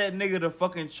taught that nigga the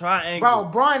fucking triangle.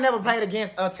 Bro, Bron never played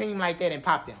against a team like that and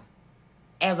popped them.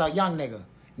 As a young nigga.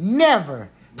 Never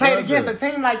played Brother. against a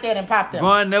team like that and popped them.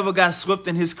 Bron never got swept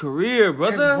in his career,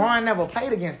 brother. Bron never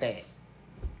played against that.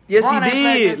 Yes, LeBron ain't he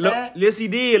played did. against that. Yes, he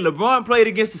did. LeBron played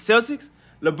against the Celtics.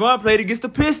 LeBron played against the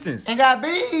Pistons. And got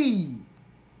beat.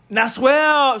 Not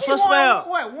swept. He Swept. won,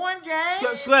 what, one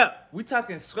game? Swept. We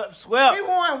talking swept. He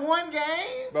won one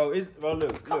game? Bro,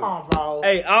 look. Come on, bro.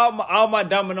 Hey, all my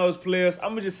Domino's players, I'm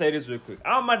going to just say this real quick.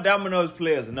 All my Domino's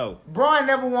players know. Bron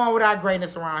never won without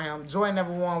greatness around him. Jordan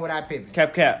never won without Pippen.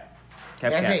 Cap.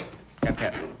 That's it.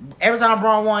 Cap. Every time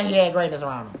Bron won, he had greatness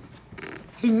around him.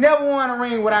 He never won a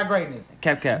ring without greatness.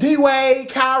 Cap. D-Wade,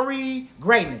 Kyrie,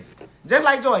 greatness. Just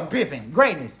like Jordan, Pippen,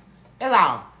 greatness. That's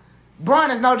all.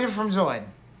 Bron is no different from Jordan.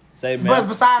 Say, man. But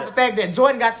besides the fact that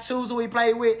Jordan got to choose who he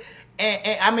played with,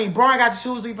 and Bron got to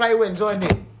choose who he played with, and Jordan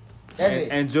didn't. That's it.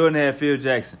 And Jordan had Phil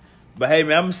Jackson. But hey,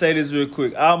 man, I'm going to say this real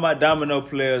quick. All my Domino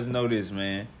players know this,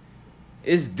 man.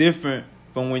 It's different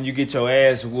from when you get your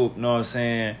ass whooped, know what I'm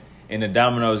saying, in the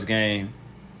Domino's game.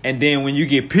 And then when you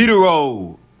get Peter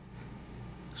rolled.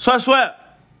 Swept.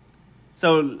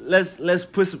 So let's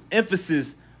put some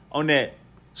emphasis on that.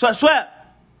 Swept.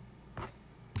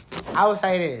 I would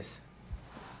say this.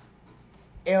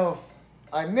 If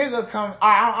a nigga come... All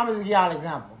right, I'm going to give y'all an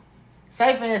example.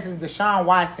 Say, for instance, Deshaun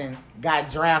Watson got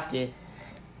drafted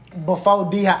before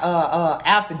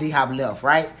after D-Hop left,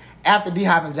 right? After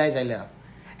D-Hop and JJ left.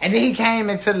 And then he came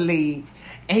into the league,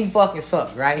 and he fucking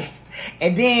sucked, right?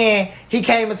 And then he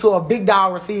came into a big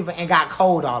dog receiver and got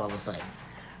cold all of a sudden.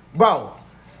 Bro,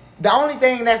 the only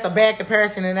thing that's a bad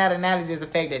comparison in that analogy is the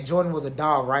fact that Jordan was a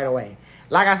dog right away.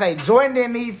 Like I say, Jordan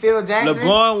didn't need Phil Jackson.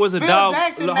 LeBron was a dog.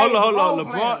 Jackson Hold made on. role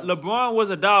players. LeBron was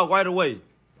a dog right away.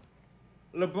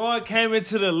 LeBron came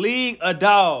into the league a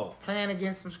dog. Playing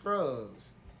against some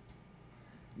scrubs.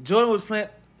 Jordan was playing.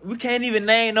 We can't even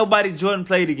name nobody Jordan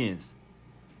played against.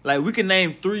 Like we can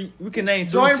name three. We can name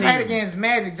Jordan three played teams. against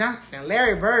Magic Johnson,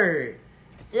 Larry Bird.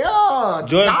 Yeah,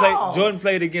 Jordan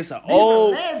played against an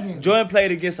old. legends. Jordan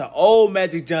played against an old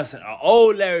Magic Johnson, an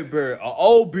old Larry Bird, an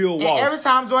old Bill And Walsh. every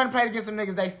time Jordan played against some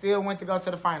niggas, they still went to go to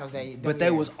the finals. But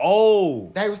they was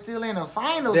old. They were still in the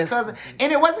finals That's- and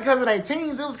it wasn't because of their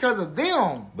teams. It was because of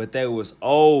them. But they was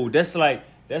old. That's like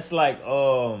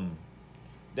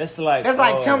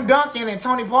Tim Duncan and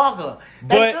Tony Parker.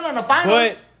 They still in the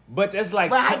finals. But that's like.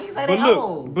 But how can you say they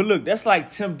old? But look, that's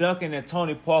like Tim Duncan and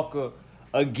Tony Parker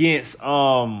against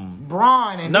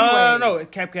Bron and No,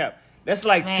 cap. That's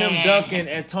like Man. Tim Duncan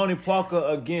and Tony Parker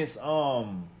against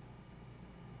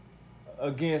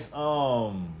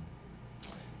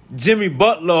Jimmy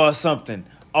Butler or something.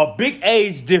 A big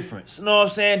age difference. You know what I'm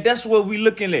saying? That's what we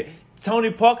looking at.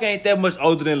 Tony Parker ain't that much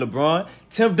older than LeBron.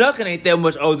 Tim Duncan ain't that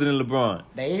much older than LeBron.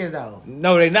 They is though.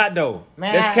 No, they not though.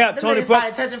 Man, That's cap. them Tony niggas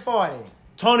probably Parker. touching 40.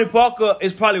 Tony Parker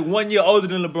is probably 1 year older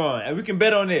than LeBron, and we can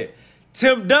bet on that.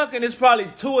 Tim Duncan is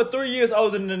probably 2 or 3 years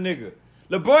older than the nigga.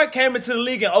 LeBron came into the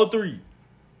league in 03.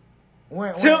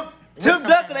 Tim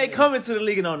Duncan ain't coming to the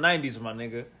league in the 90s, my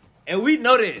nigga. And we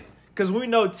know that. Because we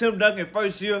know Tim Duncan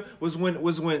first year was when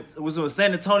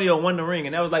San Antonio won the ring.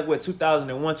 And that was like, what,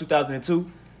 2001,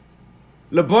 2002?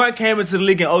 LeBron came into the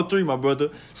league in 03, my brother.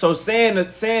 So saying the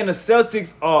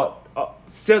Celtics are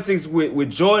Celtics with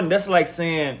Jordan, that's like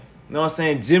saying, you know what I'm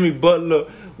saying, Jimmy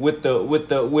Butler with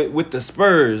the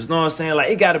Spurs. You know what I'm saying? Like,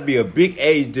 it got to be a big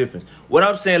age difference. What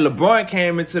I'm saying, LeBron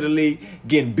came into the league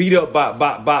getting beat up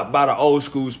by the old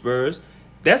school Spurs.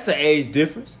 That's the age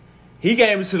difference. He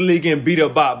came into the league getting beat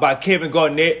up by Kevin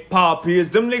Garnett, Paul Pierce.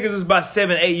 Them niggas is about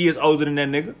 7-8 years older than that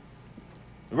nigga.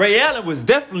 Ray Allen was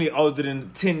definitely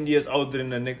 10 years older than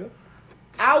that nigga.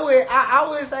 I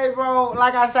would say, bro,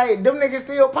 like I say, them niggas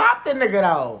still pop the nigga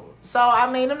though. So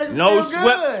I mean, them niggas still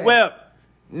good.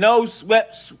 No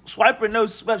swiper, no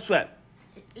swept.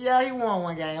 Yeah, he won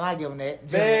one game. I give him that.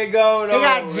 There you go, though, He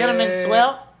got gentleman man.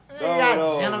 swept.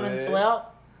 Swept.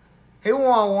 He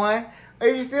won one.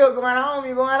 If you still going home,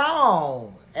 you going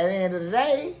home. At the end of the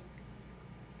day.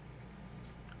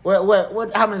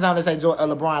 What? How many times they say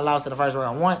LeBron lost in the first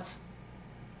round? Once.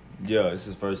 Yeah, it's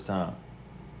his first time.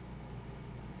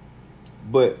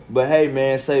 But hey,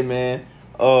 man,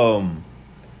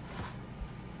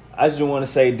 I just want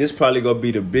to say this probably gonna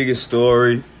be the biggest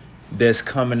story that's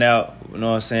coming out. You know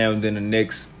what I'm saying? Within the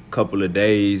next couple of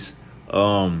days,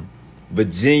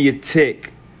 Virginia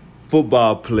Tech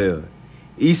football player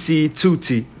EC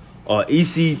Tutti or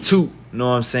EC Toot, you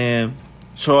know what I'm saying?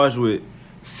 Charged with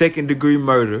 2nd-degree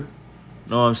murder.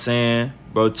 You know what I'm saying?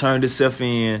 Bro turned himself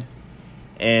in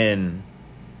And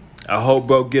I hope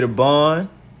bro get a bond.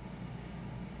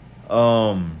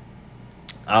 I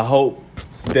hope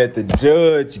that the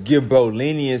judge give bro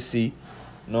leniency.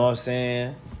 You know what I'm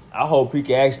saying? I hope he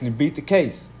can actually beat the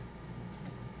case.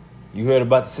 You heard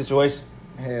about the situation?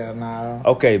 Hell no.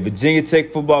 Okay, Virginia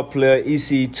Tech football player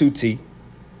EC Tutti.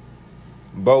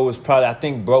 Bro was probably, I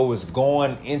think bro was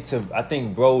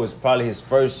probably his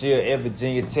first year at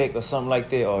Virginia Tech or something like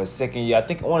that, or his second year.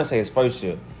 I want to say his first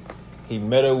year. He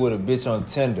met her with a bitch on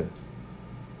Tinder.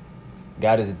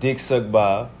 Got his dick sucked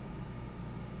by her.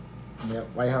 Yep,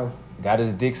 white hoe. Got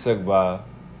his dick sucked by her.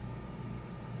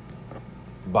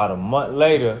 About a month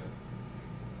later,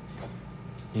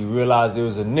 he realized it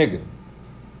was a nigga.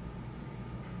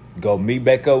 Go meet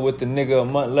back up with the nigga a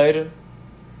month later.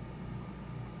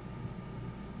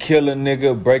 Kill a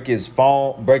nigga, break his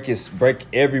phone, break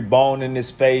every bone in his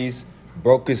face,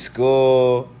 broke his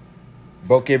skull,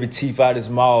 broke every teeth out his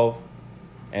mouth,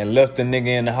 and left the nigga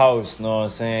in the house, know what I'm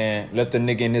saying? Left the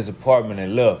nigga in his apartment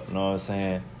and left, know what I'm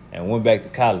saying? And went back to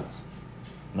college.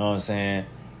 Know what I'm saying?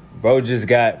 Bro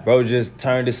just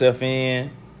turned himself in.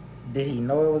 Did he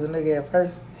know it was a nigga at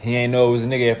first? He ain't know it was a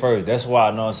nigga at first. That's why,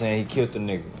 know what I'm saying, he killed the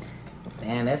nigga.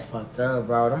 Man, that's fucked up,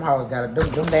 bro. Them hoes gotta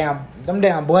them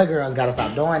damn boy girls gotta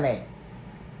stop doing that.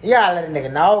 You gotta let a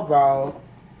nigga know, bro.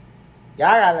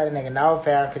 Y'all gotta let a nigga know,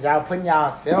 fam, cause y'all putting y'all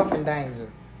self in danger.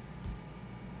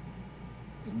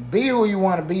 Be who you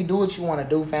wanna be, do what you wanna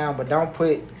do, fam, but don't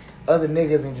put other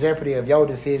niggas in jeopardy of your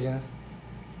decisions.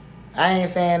 I ain't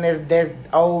saying that's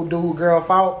old dude girl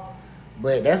fault,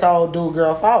 but that's old dude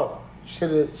girl fault.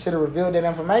 Shoulda revealed that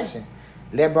information.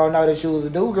 Let bro know that she was a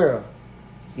dude girl.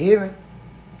 You hear me?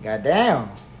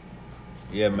 Goddamn.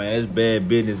 Yeah, man, it's bad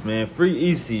business, man.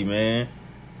 Free EC, man.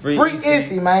 Free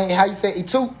EC, man. How you say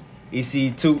E2?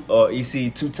 EC2 or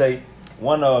EC2 tape.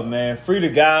 One of them, man. Free the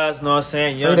guys, know what I'm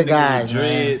saying? Young Free the nigga guys, with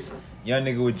dreads. Man. Young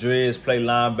nigga with dreads, play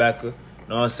linebacker.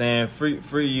 Know what I'm saying?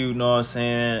 Free you, know what I'm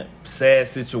saying? Sad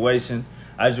situation.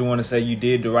 I just want to say you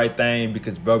did the right thing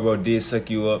because bro did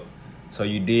suck you up. So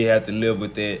you did have to live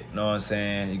with that, know what I'm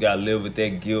saying? You got to live with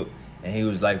that guilt. And he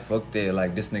was like, fuck that.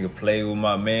 Like, this nigga played with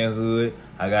my manhood.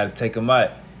 I got to take him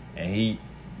out. And he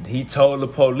told the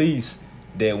police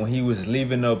that when he was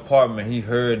leaving the apartment, he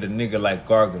heard the nigga, like,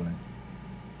 gargling.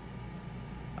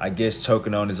 I guess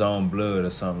choking on his own blood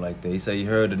or something like that. He said he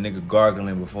heard the nigga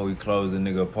gargling before he closed the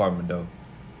nigga apartment door.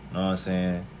 Know what I'm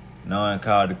saying? No one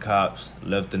called the cops,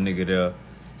 left the nigga there.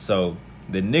 So,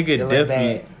 the nigga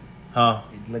definitely... Huh?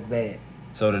 It looked bad.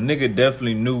 So the nigga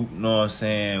definitely knew, know what I'm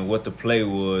saying, what the play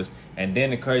was. And then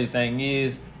the crazy thing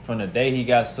is, from the day he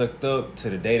got sucked up to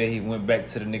the day that he went back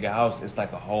to the nigga house, it's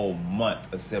like a whole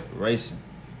month of separation.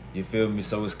 You feel me?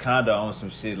 So it's kind of on some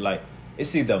shit like,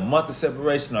 it's either a month of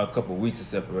separation or a couple weeks of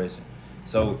separation.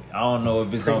 So I don't know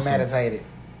if it's premeditated.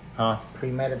 On some... Huh?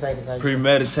 Premeditated type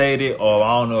Premeditated, or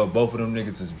I don't know if both of them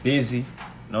niggas was busy.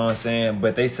 Know what I'm saying?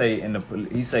 But they say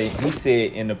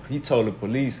he told the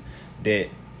police that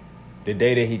the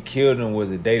day that he killed him was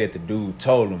the day that the dude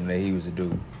told him that he was a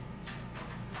dude.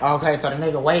 Okay, so the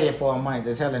nigga waited for a month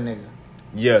to tell the nigga.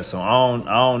 Yeah, so I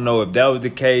don't know if that was the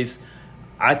case.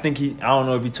 I don't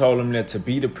know if he told him that to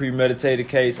be the premeditated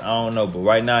case. I don't know, but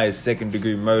right now it's 2nd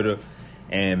degree murder,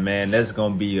 and man, that's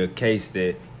gonna be a case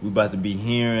that we about to be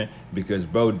hearing because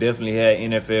bro definitely had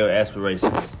NFL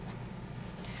aspirations.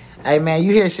 Hey man,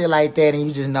 you hear shit like that and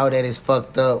you just know that it's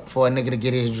fucked up for a nigga to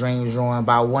get his dreams ruined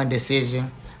by one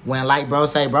decision. When like bro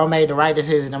say, bro made the right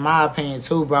decision in my opinion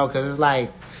too, bro, because it's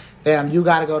like, fam, you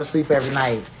gotta go to sleep every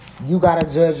night. You gotta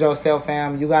judge yourself,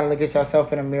 fam. You gotta look at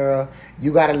yourself in the mirror.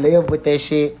 You gotta live with that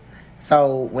shit.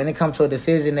 So when it comes to a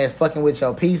decision that's fucking with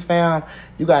your peace, fam,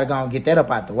 you gotta go and get that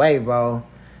up out the way, bro.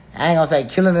 I ain't gonna say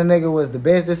killing a nigga was the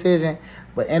best decision,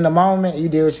 but in the moment you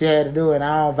did what you had to do, and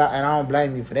I don't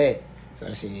blame you for that.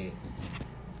 So shit.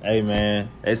 Hey man,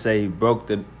 they say he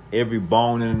broke every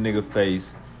bone in the nigga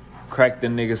face, cracked the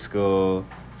nigga skull,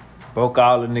 broke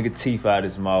all the nigga teeth out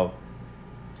his mouth.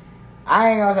 I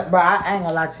ain't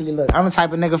gonna lie to you. Look, I'm the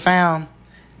type of nigga, fam,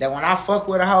 that when I fuck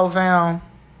with a hoe, fam,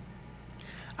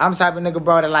 I'm the type of nigga,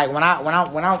 bro, that like when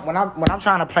I'm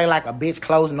trying to play like a bitch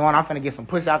close, knowing I'm finna get some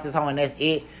pussy off this hoe and that's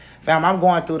it, fam, I'm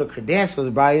going through the credentials,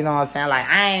 bro. You know what I'm saying? Like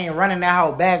I ain't running that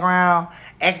whole background,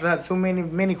 asking her too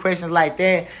many questions like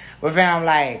that. But fam,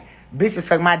 like bitches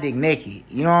suck my dick naked.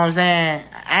 You know what I'm saying?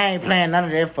 I ain't playing none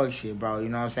of that fuck shit, bro. You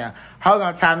know what I'm saying? Hoe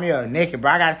gonna tie me up naked,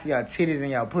 bro. I gotta see your titties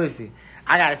and your pussy.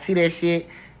 I gotta see that shit,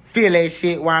 feel that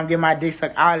shit while I'm getting my dick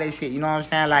sucked, all that shit. You know what I'm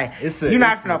saying? Like, you're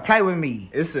not gonna play with me.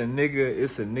 It's a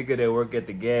nigga that work at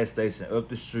the gas station up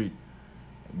the street.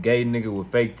 Gay nigga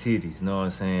with fake titties, know what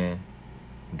I'm saying?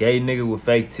 Gay nigga with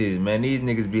fake titties, man. These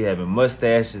niggas be having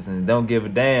mustaches and don't give a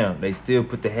damn. They still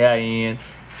put the hair in.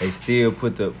 They still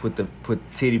put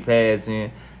titty pads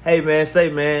in. Hey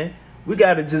man, man, we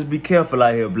gotta just be careful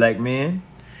out here, black men.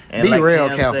 And be like real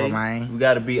Cam careful, say, man. We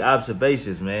gotta be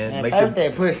observacious, man. Make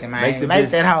that pussy, man. Make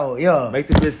bitch, that hoe, yo. Make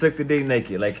the bitch suck the dick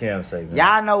naked, like Cam say, man.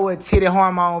 Y'all know what titty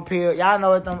hormone pill. Y'all know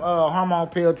what them hormone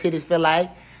pill titties feel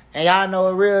like. And y'all know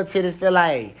what real titties feel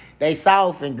like. They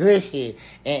soft and good shit.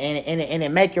 And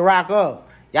it make you rock up.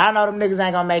 Y'all know them niggas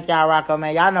ain't gonna make y'all rock up,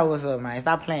 man. Y'all know what's up, man.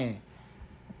 Stop playing.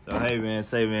 So, hey,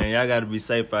 man, y'all gotta be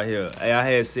safe out here. Hey, I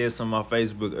had said something on my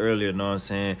Facebook earlier, know what I'm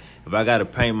saying? If I gotta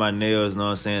paint my nails, know what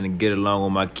I'm saying, and get along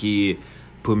with my kid,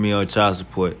 put me on child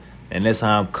support. And that's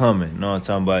how I'm coming, know what I'm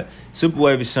talking about? Super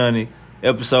Wavy Shunny,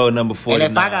 episode number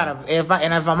 49.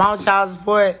 And if I'm on child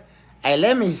support, hey,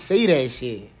 let me see that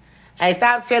shit. Hey,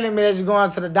 stop telling me that you're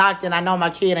going to the doctor and I know my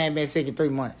kid ain't been sick in 3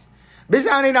 months. Bitch,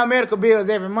 I don't need no medical bills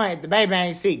every month. The baby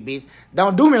ain't sick, bitch.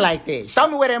 Don't do me like that. Show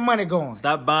me where that money going.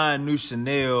 Stop buying new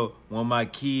Chanel when my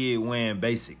kid wearing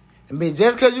basic. And bitch,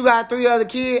 just because you got 3 other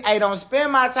kids, hey, don't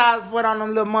spend my child support on them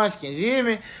little munchkins. You hear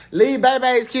me? Leave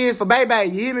baby's kids for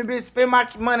baby. You hear me, bitch? Spend my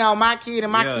money on my kid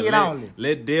and my kid only.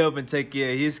 Let Delvin take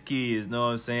care of his kids, know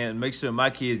what I'm saying? Make sure my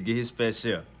kids get his fair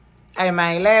share. Hey,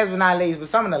 man, last but not least, but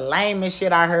some of the lamest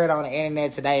shit I heard on the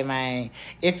internet today, man.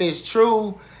 If it's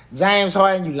true, James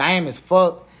Harden, you lame as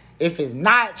fuck. If it's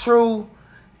not true,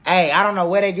 hey, I don't know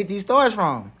where they get these stories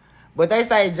from. But they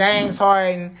say James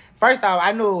Harden, first off,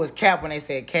 I knew it was cap when they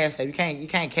said cash up. You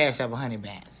can't cash up 100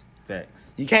 bands.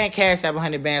 Facts. You can't cash up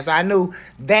 100 bands. So I knew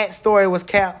that story was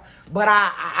cap. But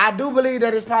I do believe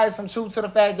that there's probably some truth to the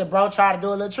fact that bro tried to do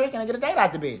a little trick and get a date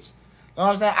out the bitch. You know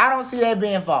what I'm saying? I don't see that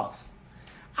being false.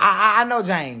 I know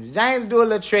James. James do a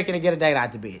little trick and get a date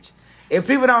out the bitch. If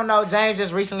people don't know, James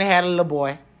just recently had a little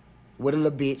boy with a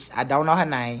little bitch. I don't know her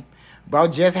name. Bro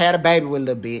just had a baby with a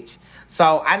little bitch.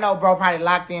 So I know bro probably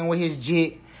locked in with his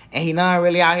jit. And he not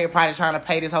really out here probably trying to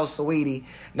pay this whole sweetie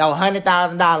no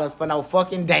 $100,000 for no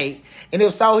fucking date. And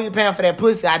if so, he paying for that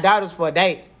pussy. I doubt it was for a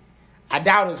date.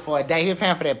 He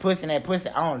paying for that pussy and that pussy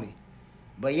only.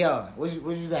 But yeah, what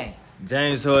you think?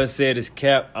 James Harden said it's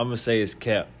cap. I'm gonna say it's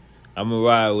cap. I'm gonna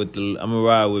ride with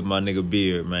my nigga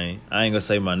Beard, man. I ain't gonna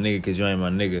say my nigga because you ain't my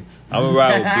nigga. I'm gonna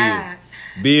ride with Beard.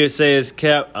 Beard say it's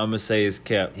cap. I'm gonna say it's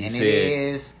cap. It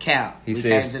is cap. We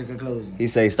came to the conclusion. He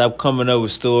say stop coming up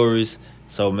with stories.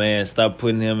 So man, stop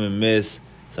putting him in mess.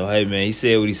 So hey man, he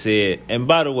said what he said. And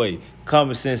by the way,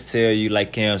 common sense tell you,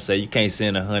 like Cam say, you can't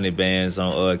send 100 bands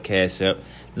on Cash App.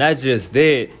 Not just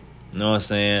that. You know what I'm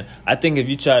saying? I think if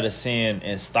you try to send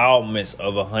installments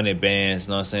of 100 bands, you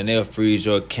know what I'm saying, they'll freeze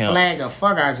your account. Flag the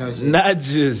fuck out your shit. Not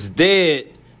just that.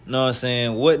 You know what I'm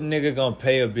saying? What nigga gonna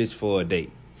pay a bitch for a date?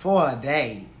 For a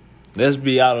date. Let's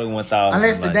be all the way 1,000.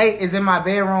 Unless the date is in my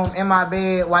bedroom, in my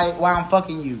bed, while I'm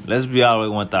fucking you. Let's be all the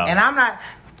way 1,000. And I'm not.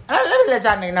 Let me let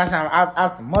y'all niggas know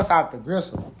something. Off the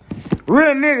gristle.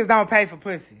 Real niggas don't pay for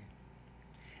pussy.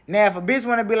 Now, if a bitch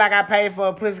wanna be like I paid for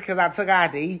a pussy because I took her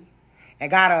out to eat and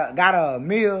got a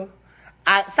meal,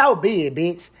 so be it,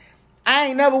 bitch. I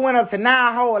ain't never went up to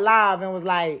 9 Hole Alive and was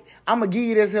like, I'm gonna give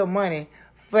you this here money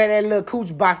for that little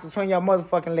cooch box between your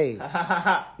motherfucking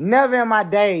legs. Never in my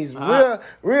days.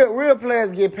 Real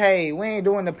players get paid. We ain't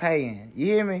doing the paying. You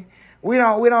hear me? We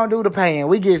don't do the paying.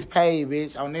 We get paid,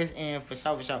 bitch, on this end for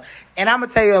sure. And I'm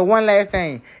gonna tell you one last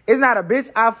thing. It's not a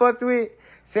bitch I fucked with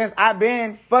since I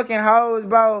been fucking hoes,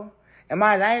 bro. And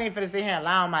mind you, I ain't even finna sit here and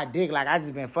lie on my dick like I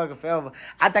just been fucking forever.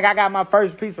 I think I got my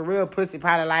first piece of real pussy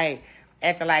probably like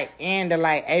at the end of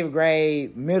 8th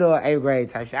grade, middle of 8th grade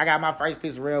type shit. I got my first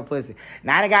piece of real pussy.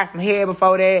 Now I done got some head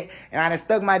before that, and I done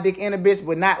stuck my dick in a bitch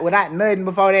without nothing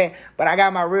before that. But I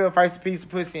got my real first piece of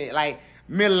pussy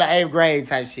middle of 8th grade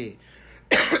type shit.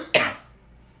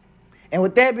 And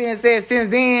with that being said,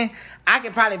 since then, I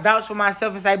can probably vouch for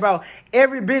myself and say, bro,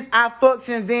 every bitch I fucked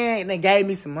since then, they gave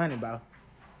me some money, bro.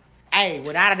 Hey,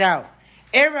 without a doubt.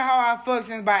 Every hoe I fucked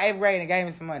since about 8th grade and gave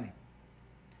me some money.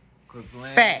 Quit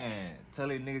playing. Facts. Tell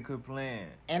that nigga quit playing.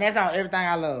 And that's on everything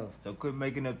I love. So quit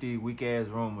making up these weak ass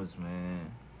rumors,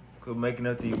 man. Quit making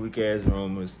up these weak ass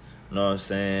rumors. Know what I'm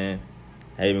saying?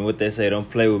 Hey man, what they say, don't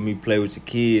play with me, play with your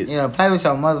kids. Yeah, play with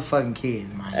your motherfucking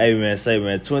kids, man. Hey man,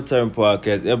 Twin Turn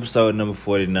Podcast, episode number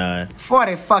 49.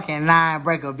 40-9,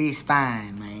 break a bitch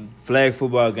spine, man. Flag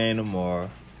football game tomorrow.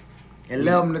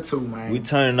 11-2, man. We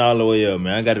turning all the way up,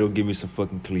 man. I gotta go get me some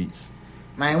fucking cleats.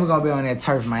 Man, we're gonna be on that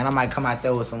turf, man. I might come out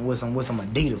there with some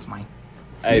Adidas, man.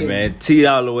 Hey, man, teed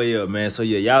all the way up, man. So,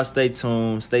 yeah, y'all stay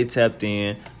tuned, stay tapped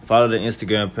in. Follow the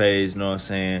Instagram page, you know what I'm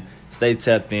saying? Stay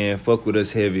tapped in. Fuck with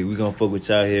us heavy. We gonna fuck with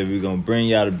y'all heavy. We gonna bring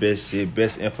y'all the best shit,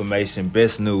 best information,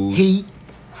 best news. Heat.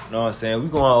 You know what I'm saying? We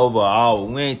going over an hour.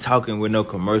 We ain't talking with no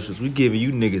commercials. We giving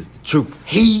you niggas the truth.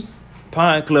 Heat.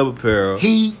 Pine Club Apparel.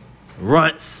 Heat.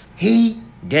 Runts. Heat.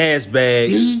 Gas bag.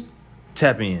 Heat.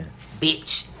 Tap in.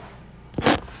 Bitch.